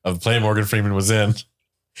 Of the play Morgan Freeman was in.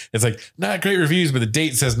 It's like, not great reviews, but the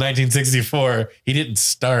date says 1964. He didn't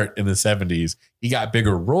start in the 70s. He got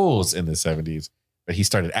bigger roles in the 70s, but he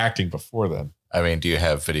started acting before then. I mean, do you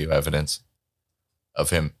have video evidence of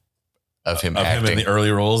him acting? Him in the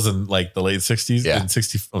early roles in like the late 60s? Yeah.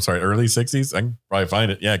 Early 60s? I can probably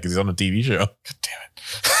find it. Yeah, because he's on a TV show. God damn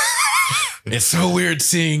it. It's so weird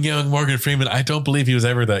seeing young Morgan Freeman. I don't believe he was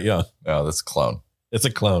ever that young. No, that's a clone. It's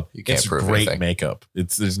a clone. You can't it's prove great anything. Makeup.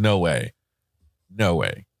 There's no way. No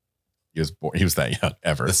way. He was that young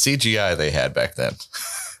ever. The CGI they had back then.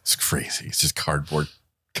 It's crazy. It's just cardboard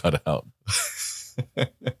cut out.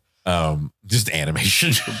 Just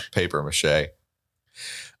animation. Paper mache.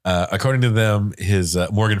 According to them, his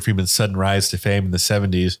Morgan Freeman's sudden rise to fame in the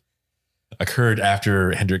 70s occurred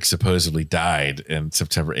after Hendrix supposedly died in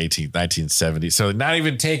September 18th, 1970. So not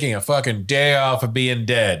even taking a fucking day off of being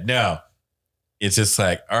dead. No. It's just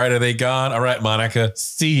like, all right, are they gone? All right, Monica,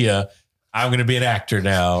 see ya. I'm going to be an actor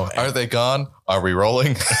now. Are they gone? Are we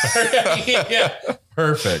rolling? Yeah,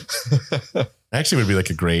 perfect. Actually would be like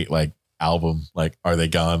a great like album. Like, are they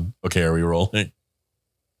gone? Okay, are we rolling?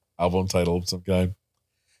 Album title of some kind.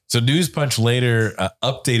 So News Punch later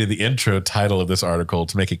updated the intro title of this article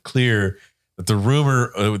to make it clear that the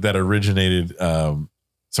rumor that originated,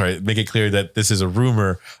 make it clear that this is a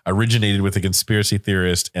rumor originated with a conspiracy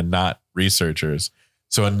theorist and not researchers.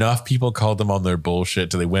 So enough people called them on their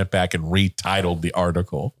bullshit till they went back and retitled the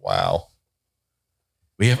article. Wow.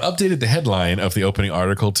 We have updated the headline of the opening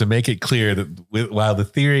article to make it clear that while the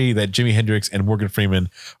theory that Jimi Hendrix and Morgan Freeman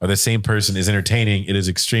are the same person is entertaining, it is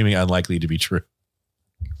extremely unlikely to be true.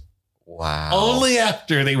 Wow. Only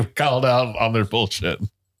after they were called out on their bullshit.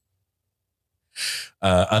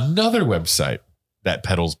 Another website that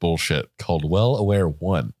peddles bullshit called Well Aware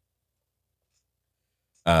One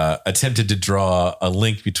attempted to draw a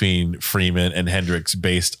link between Freeman and Hendrix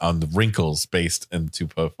based on the wrinkles based into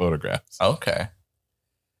photographs. Okay.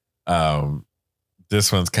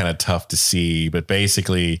 This one's kind of tough to see, but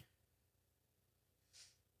basically,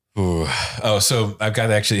 so I've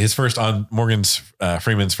got actually his first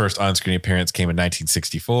Freeman's first on-screen appearance came in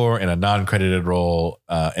 1964 in a non-credited role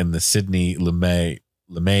in the Sidney Lumet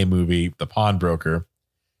movie, The Pawnbroker.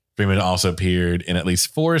 Freeman also appeared in at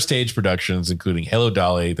least 4 stage productions, including Hello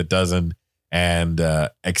Dolly, The Dozen, and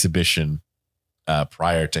Exhibition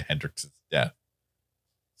prior to Hendrix's death.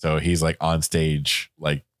 So he's like on stage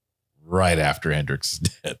like right after Hendrix is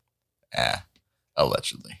dead.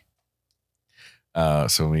 Allegedly.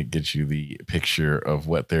 So let me get you the picture of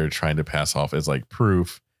what they're trying to pass off as like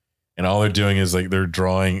proof. And all they're doing is like they're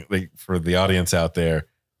drawing, like for the audience out there,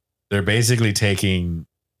 they're basically taking,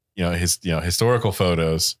 historical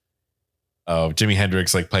photos of Jimi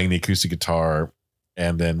Hendrix like playing the acoustic guitar,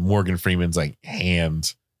 and then Morgan Freeman's like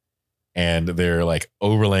hands, and they're like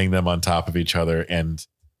overlaying them on top of each other, and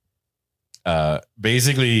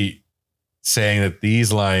basically saying that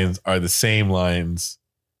these lines are the same lines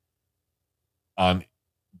on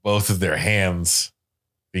both of their hands.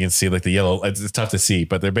 You can see like the yellow, it's tough to see,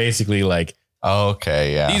 but they're basically like,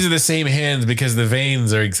 okay, yeah, these are the same hands because the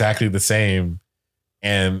veins are exactly the same.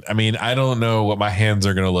 And I mean, I don't know what my hands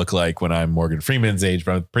are going to look like when I'm Morgan Freeman's age,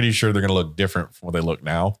 but I'm pretty sure they're going to look different from what they look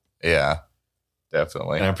now. Yeah,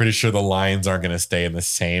 definitely. And I'm pretty sure the lines aren't going to stay in the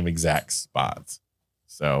same exact spots.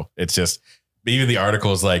 So it's just, even the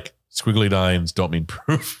article is like, squiggly lines don't mean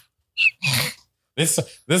proof. This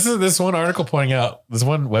one article pointing out, this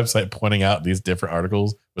one website pointing out these different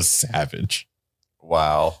articles was savage.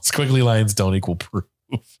 Wow. Squiggly lines don't equal proof.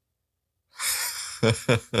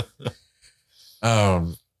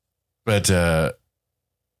 But I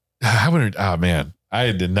wondered, oh man,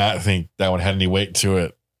 I did not think that one had any weight to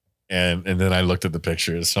it. And then I looked at the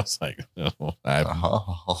pictures. I was like,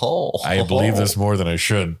 oh, I believe this more than I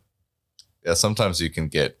should. Yeah, sometimes you can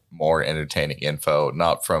get more entertaining info,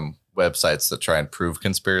 not from websites that try and prove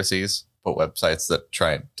conspiracies, but websites that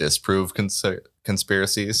try and disprove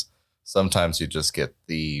conspiracies. Sometimes you just get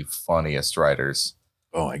the funniest writers.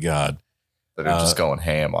 Oh my God. That are just going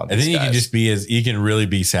ham on and these then you guys. you can really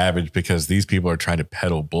be savage because these people are trying to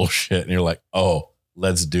peddle bullshit, and you're like, oh,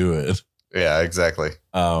 let's do it. Yeah, exactly.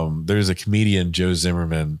 There's a comedian, Joe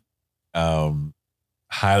Zimmerman.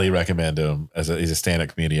 Highly recommend him he's a stand-up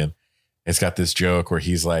comedian. It's got this joke where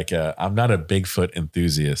he's like, I'm not a Bigfoot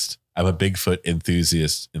enthusiast. I'm a Bigfoot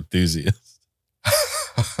enthusiast.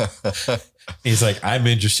 He's like, I'm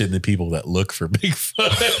interested in the people that look for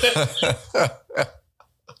Bigfoot.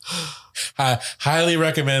 I highly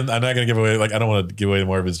recommend. I'm not going to give away, like, I don't want to give away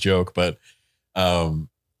more of his joke, but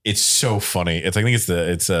it's so funny. I think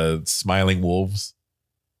it's Smiling Wolves.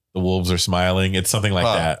 The wolves are smiling. It's something like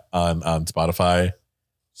that on Spotify.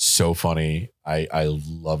 So funny. I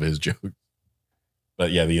love his joke.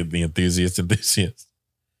 But yeah, the enthusiast.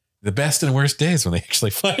 The best and worst days when they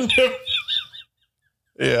actually find him.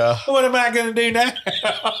 Yeah. What am I going to do now?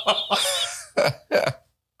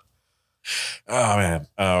 Oh man.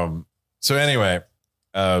 So anyway,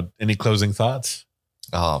 any closing thoughts?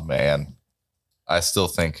 Oh man. I still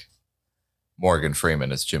think Morgan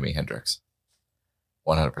Freeman is Jimi Hendrix.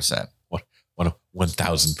 100%.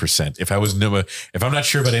 1000%. If I'm not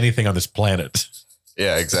sure about anything on this planet,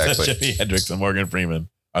 yeah, exactly. Jimi Hendrix and Morgan Freeman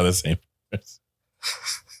are the same.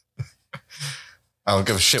 I don't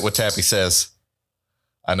give a shit what Tappy says.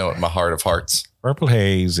 I know it in my heart of hearts. Purple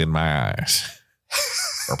haze in my eyes.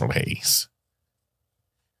 Purple haze.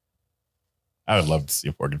 I would love to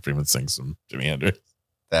see Morgan Freeman sing some Jimi Hendrix.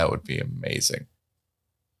 That would be amazing.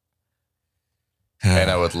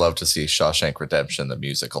 And I would love to see Shawshank Redemption, the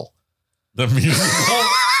musical. The musical?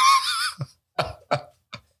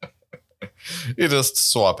 You just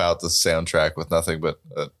swap out the soundtrack with nothing but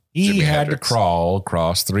he Jimi had Hendrix. to crawl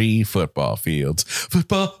across 3 football fields.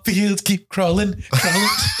 Football fields keep crawling.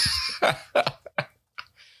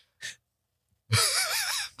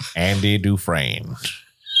 Andy Dufresne.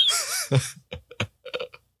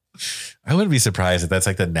 I wouldn't be surprised if that's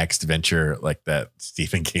like the next venture like that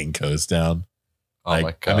Stephen King goes down. Oh Like,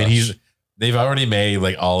 my gosh. I mean, they've already made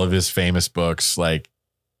like all of his famous books, like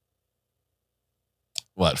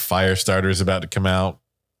Firestarter's about to come out.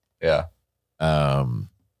 Yeah.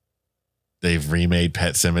 They've remade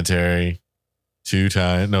Pet Sematary 2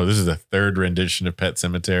 times. No, this is the 3rd rendition of Pet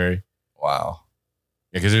Sematary. Wow.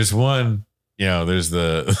 Yeah, because there's one, there's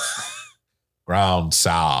the ground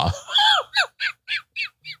saw.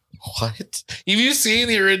 What? Have you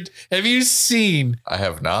seen I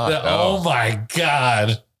have not. no. Oh my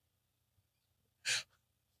God.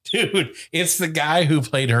 Dude, it's the guy who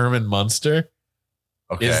played Herman Munster.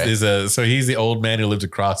 Okay. So he's the old man who lives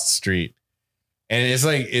across the street. And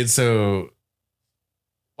it's so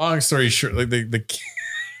long story short, like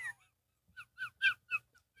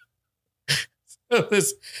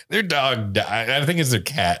their dog died. I think it's their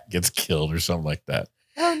cat gets killed or something like that.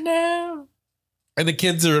 Oh no. And the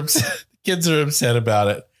kids are upset. About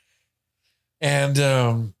it. And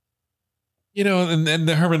and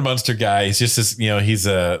the Herman Munster guy is just this,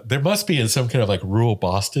 there must be in some kind of like rural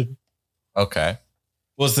Boston. Okay.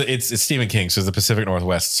 Well, it's Stephen King, so it's the Pacific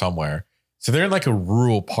Northwest somewhere. So they're in like a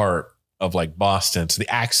rural part of like Boston. So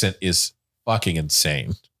the accent is fucking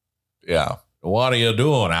insane. Yeah. What are you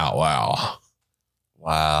doing out well?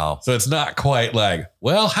 Wow. So it's not quite like,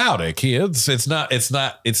 well, howdy, kids. It's not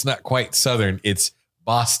quite Southern. It's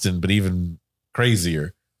Boston, but even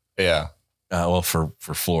crazier. Yeah. Well, for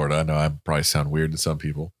Florida, I know I probably sound weird to some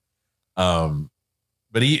people.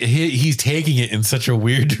 But he's taking it in such a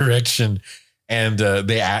weird direction. And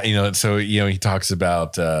he talks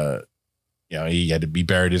about, he had to be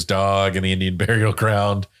buried his dog in the Indian burial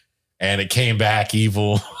ground, and it came back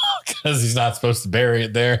evil because he's not supposed to bury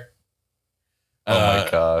it there. Oh my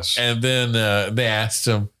gosh. And then they asked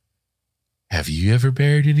him, have you ever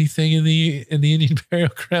buried anything in the Indian burial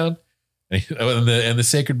ground? And the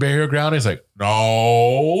sacred burial ground? He's like,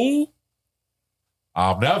 no,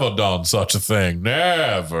 I've never done such a thing.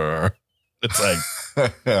 Never. It's like,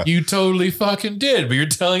 you totally fucking did, but you're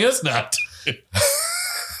telling us not to.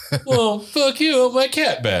 Well, fuck you, I want my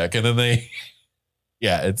cat back. And then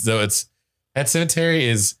it's Pet Cemetery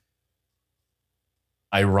is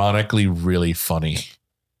ironically really funny.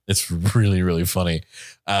 It's really, really funny.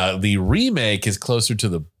 The remake is closer to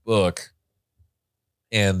the book,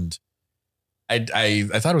 and I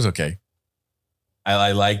thought it was okay.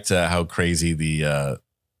 I liked how crazy the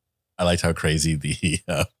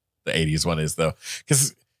 80s one is, though,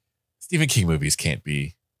 because Stephen King movies can't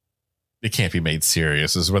be made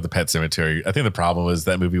serious. This is what the Pet Cemetery. I think the problem was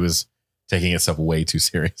that movie was taking itself way too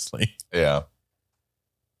seriously. Yeah.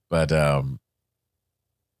 But oh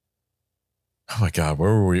my God,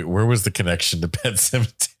 where were we? Where was the connection to Pet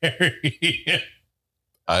Cemetery?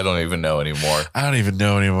 I don't even know anymore. All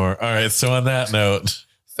right. So on that note,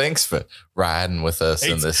 thanks for riding with us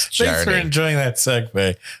in this journey. Thanks for enjoying that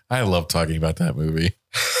segue. I love talking about that movie.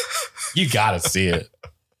 You got to see it.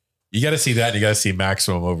 You got to see that. And you got to see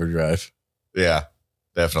Maximum Overdrive. Yeah,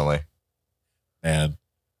 definitely. And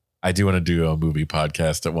I do want to do a movie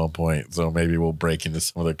podcast at one point. So maybe we'll break into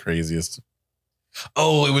some of the craziest.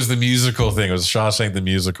 Oh, it was the musical thing. It was Shawshank the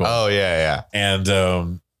Musical. Oh, yeah. And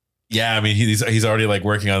I mean, he's already like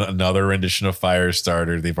working on another rendition of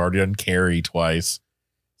Firestarter. They've already done Carrie twice.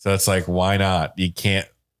 So it's like, why not? You can't.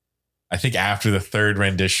 I think after the third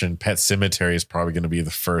rendition, Pet Cemetery is probably going to be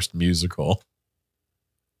the first musical.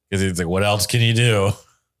 Because it's like, what else can you do?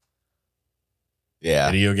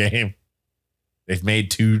 Yeah. Video game. They've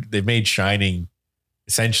made Shining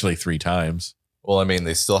essentially 3 times. Well, I mean,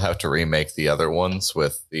 they still have to remake the other ones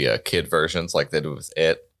with the kid versions like they did with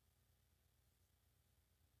It.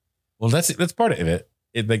 Well, that's part of it.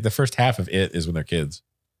 Like the first half of It is when they're kids.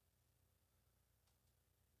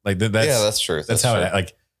 Like that's true. That's how it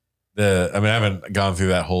like I haven't gone through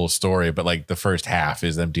that whole story, but like the first half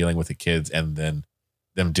is them dealing with the kids and then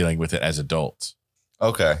them dealing with it as adults.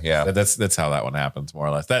 Okay, yeah. That's how that one happens, more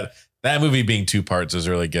or less. That movie being 2 parts is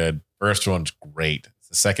really good. First one's great.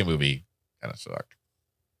 The second movie kind of sucked.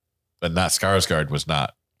 But not Skarsgård was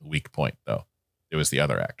not a weak point, though. It was the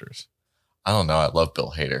other actors. I don't know. I love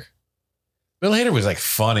Bill Hader. Bill Hader was like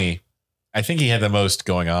funny. I think he had the most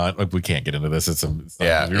going on. Like, we can't get into this. No.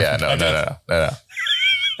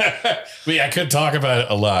 I could talk about it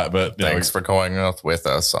a lot, but thanks for going with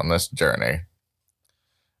us on this journey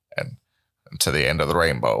and to the end of the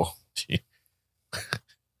rainbow.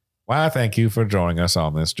 Why, thank you for joining us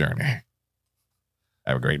on this journey.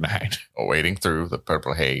 Have a great night. Wading through the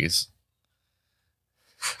purple haze.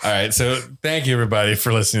 All right. So thank you, everybody,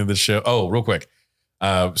 for listening to the show. Oh, real quick.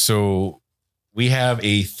 So we have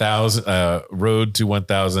 1,000 Road to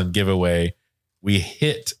 1,000 giveaway. We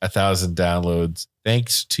hit 1,000 downloads.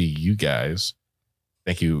 Thanks to you guys.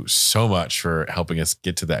 Thank you so much for helping us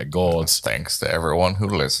get to that goal. Thanks to everyone who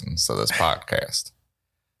listens to this podcast.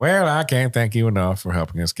 Well, I can't thank you enough for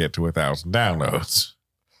helping us get to 1,000 downloads.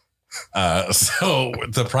 So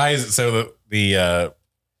the prize, to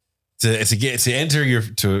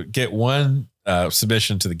get one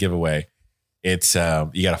submission to the giveaway, it's you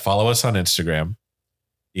got to follow us on Instagram.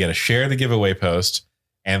 You got to share the giveaway post,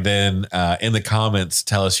 and then in the comments,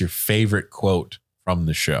 tell us your favorite quote from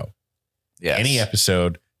the show. Yes. Any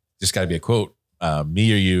episode, just got to be a quote,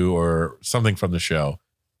 me or you, or something from the show,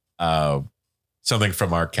 something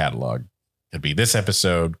from our catalog. Could be this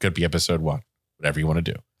episode, could be episode 1, whatever you want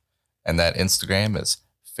to do. And that Instagram is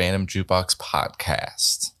Phantom Jukebox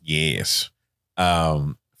Podcast. Yes.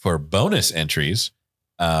 For bonus entries,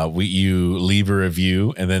 you leave a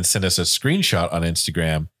review and then send us a screenshot on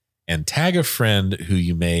Instagram and tag a friend who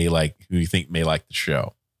you think may like the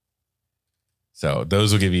show. So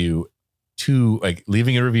those will give you 2, like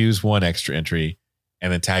leaving a review is 1 extra entry,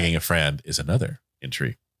 and then tagging a friend is another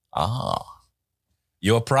entry.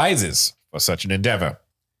 Your prizes for such an endeavor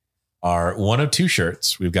are 1 of 2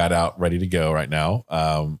 shirts we've got out ready to go right now.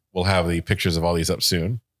 We'll have the pictures of all these up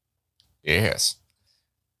soon. Yes.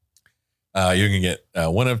 You're going to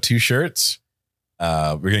get one of 2 shirts.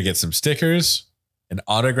 We're going to get some stickers, an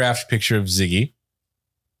autographed picture of Ziggy,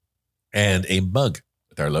 and a mug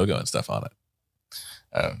with our logo and stuff on it.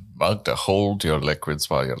 A mug to hold your liquids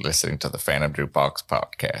while you're listening to the Phantom Jukebox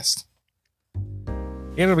podcast.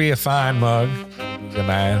 It'll be a fine mug. It's a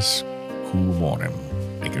nice, cool morning.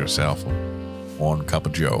 Make yourself a 1 cup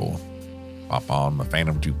of Joe. Pop on the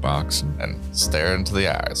Phantom Jukebox and stare into the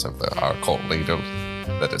eyes of our cult leader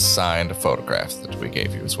that has signed photographs that we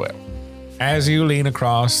gave you as well. As you lean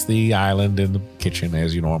across the island in the kitchen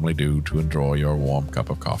as you normally do to enjoy your warm cup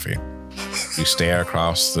of coffee, you stare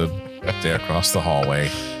across the hallway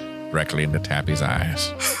directly into Tappy's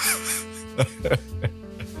eyes.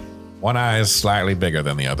 One eye is slightly bigger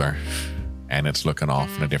than the other, and it's looking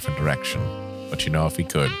off in a different direction. But you know, if he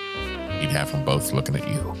could, he'd have them both looking at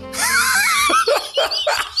you.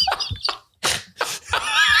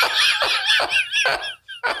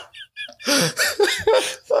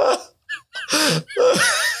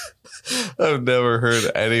 I've never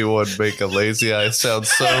heard anyone make a lazy eye sound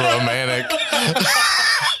so romantic.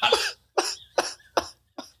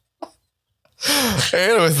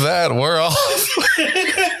 And with that, we're off.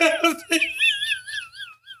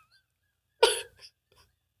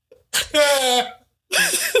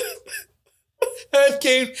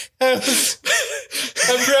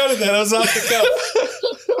 I'm proud of that. I was off the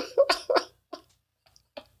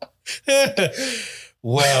cuff.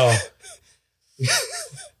 Well.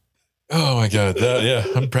 Oh my God.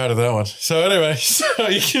 I'm proud of that one. So anyway,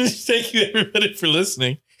 thank you everybody for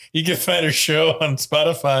listening. You can find our show on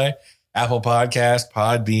Spotify, Apple Podcast,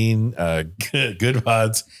 Podbean, Good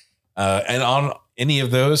Pods. And on any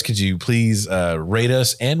of those, could you please rate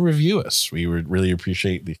us and review us? We would really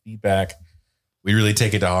appreciate the feedback. We really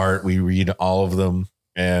take it to heart. We read all of them.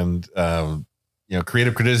 And,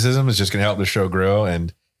 creative criticism is just going to help the show grow.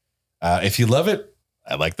 And if you love it,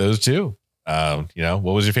 I like those too. What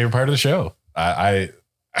was your favorite part of the show?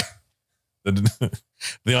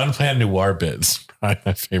 The unplanned noir bits, probably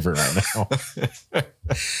my favorite right now.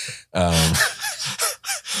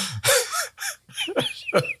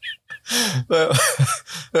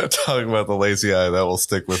 Talking about the lazy eye, that will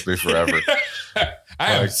stick with me forever.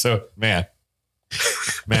 I'm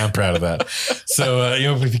proud of that. So,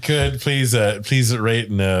 if you could, please rate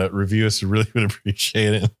and review us. We really would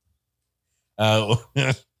appreciate it.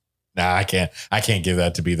 I can't give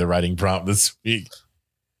that to be the writing prompt this week.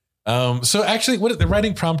 So actually, what the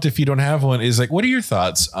writing prompt, if you don't have one, is like, what are your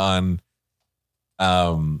thoughts on,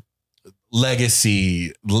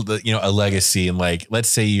 legacy, a legacy, and like, let's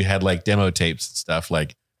say you had like demo tapes and stuff.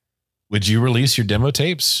 Like, would you release your demo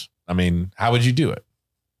tapes? I mean, how would you do it?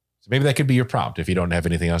 So maybe that could be your prompt if you don't have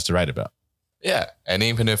anything else to write about. Yeah, and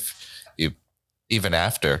even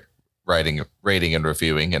after writing, rating, and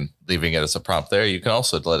reviewing and leaving it as a prompt there, you can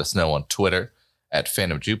also let us know on Twitter at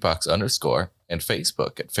 @PhantomJukebox_ and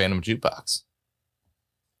Facebook at Phantom Jukebox.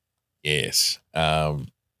 Yes.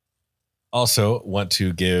 Also want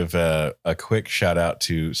to give a quick shout out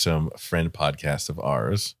to some friend podcasts of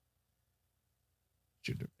ours.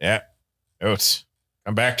 Yeah. Oates,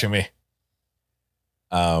 come back to me.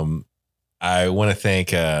 I want to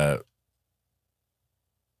thank, oh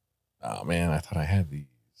man, I thought I had these.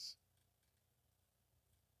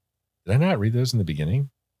 Did I not read those in the beginning?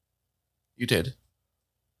 You did.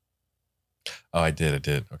 Oh, I did.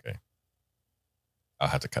 Okay. I'll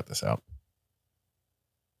have to cut this out.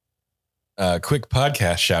 Quick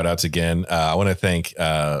podcast shout outs again. I want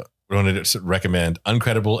to recommend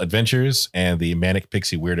Uncredible Adventures and the Manic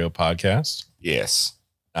Pixie Weirdo podcast. Yes.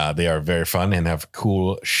 They are very fun and have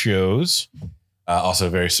cool shows. Also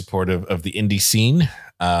very supportive of the indie scene.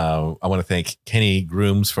 I want to thank Kenny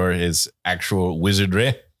Grooms for his actual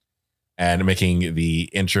wizardry and making the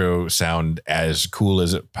intro sound as cool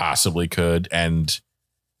as it possibly could, and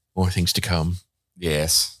more things to come.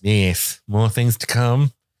 Yes, more things to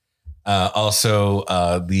come. Also,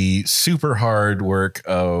 the super hard work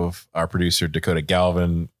of our producer, Dakota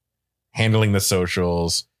Galvin, handling the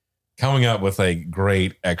socials, coming up with like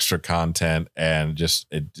great extra content, and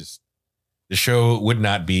the show would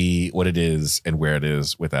not be what it is and where it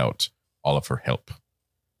is without all of her help.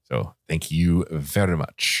 So thank you very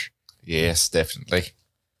much. Yes, definitely.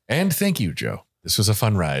 And thank you, Joe. This was a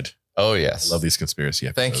fun ride. Oh, yes. I love these conspiracy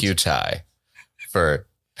episodes. Thank you, Ty, for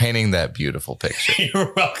painting that beautiful picture.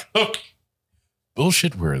 You're welcome.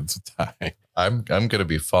 Bullshit words, Ty. I'm going to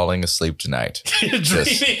be falling asleep tonight.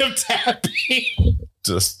 Dreaming of Tappy.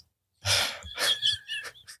 Just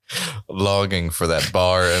longing for that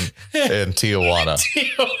bar in Tijuana.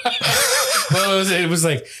 Well, it was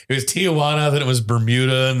Tijuana, then it was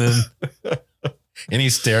Bermuda, and then Any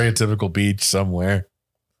stereotypical beach somewhere.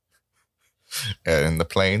 In the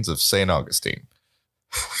plains of St. Augustine.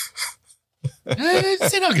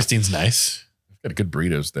 St. Augustine's nice. Got good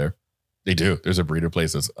burritos there. They do. There's a burrito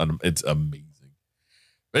place that's it's amazing.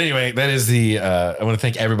 But anyway, that is the. I want to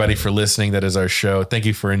thank everybody for listening. That is our show. Thank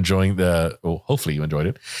you for enjoying hopefully you enjoyed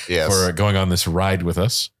it. Yes. For going on this ride with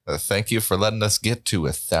us. Thank you for letting us get to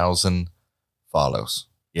 1,000 follows.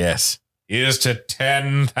 Yes. Here's to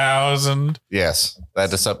 10,000. Yes.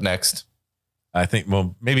 That is up next. I think.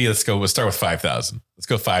 Well, maybe let's start with 5,000. Let's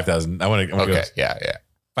go 5,000. I want to. Okay. Go, Yeah.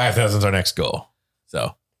 5,000 is our next goal.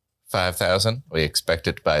 So 5,000. We expect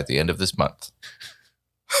it by the end of this month.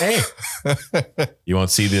 Hey, you won't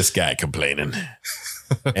see this guy complaining.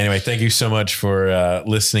 Anyway, thank you so much for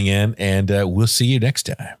listening in, and we'll see you next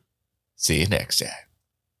time. See you next time.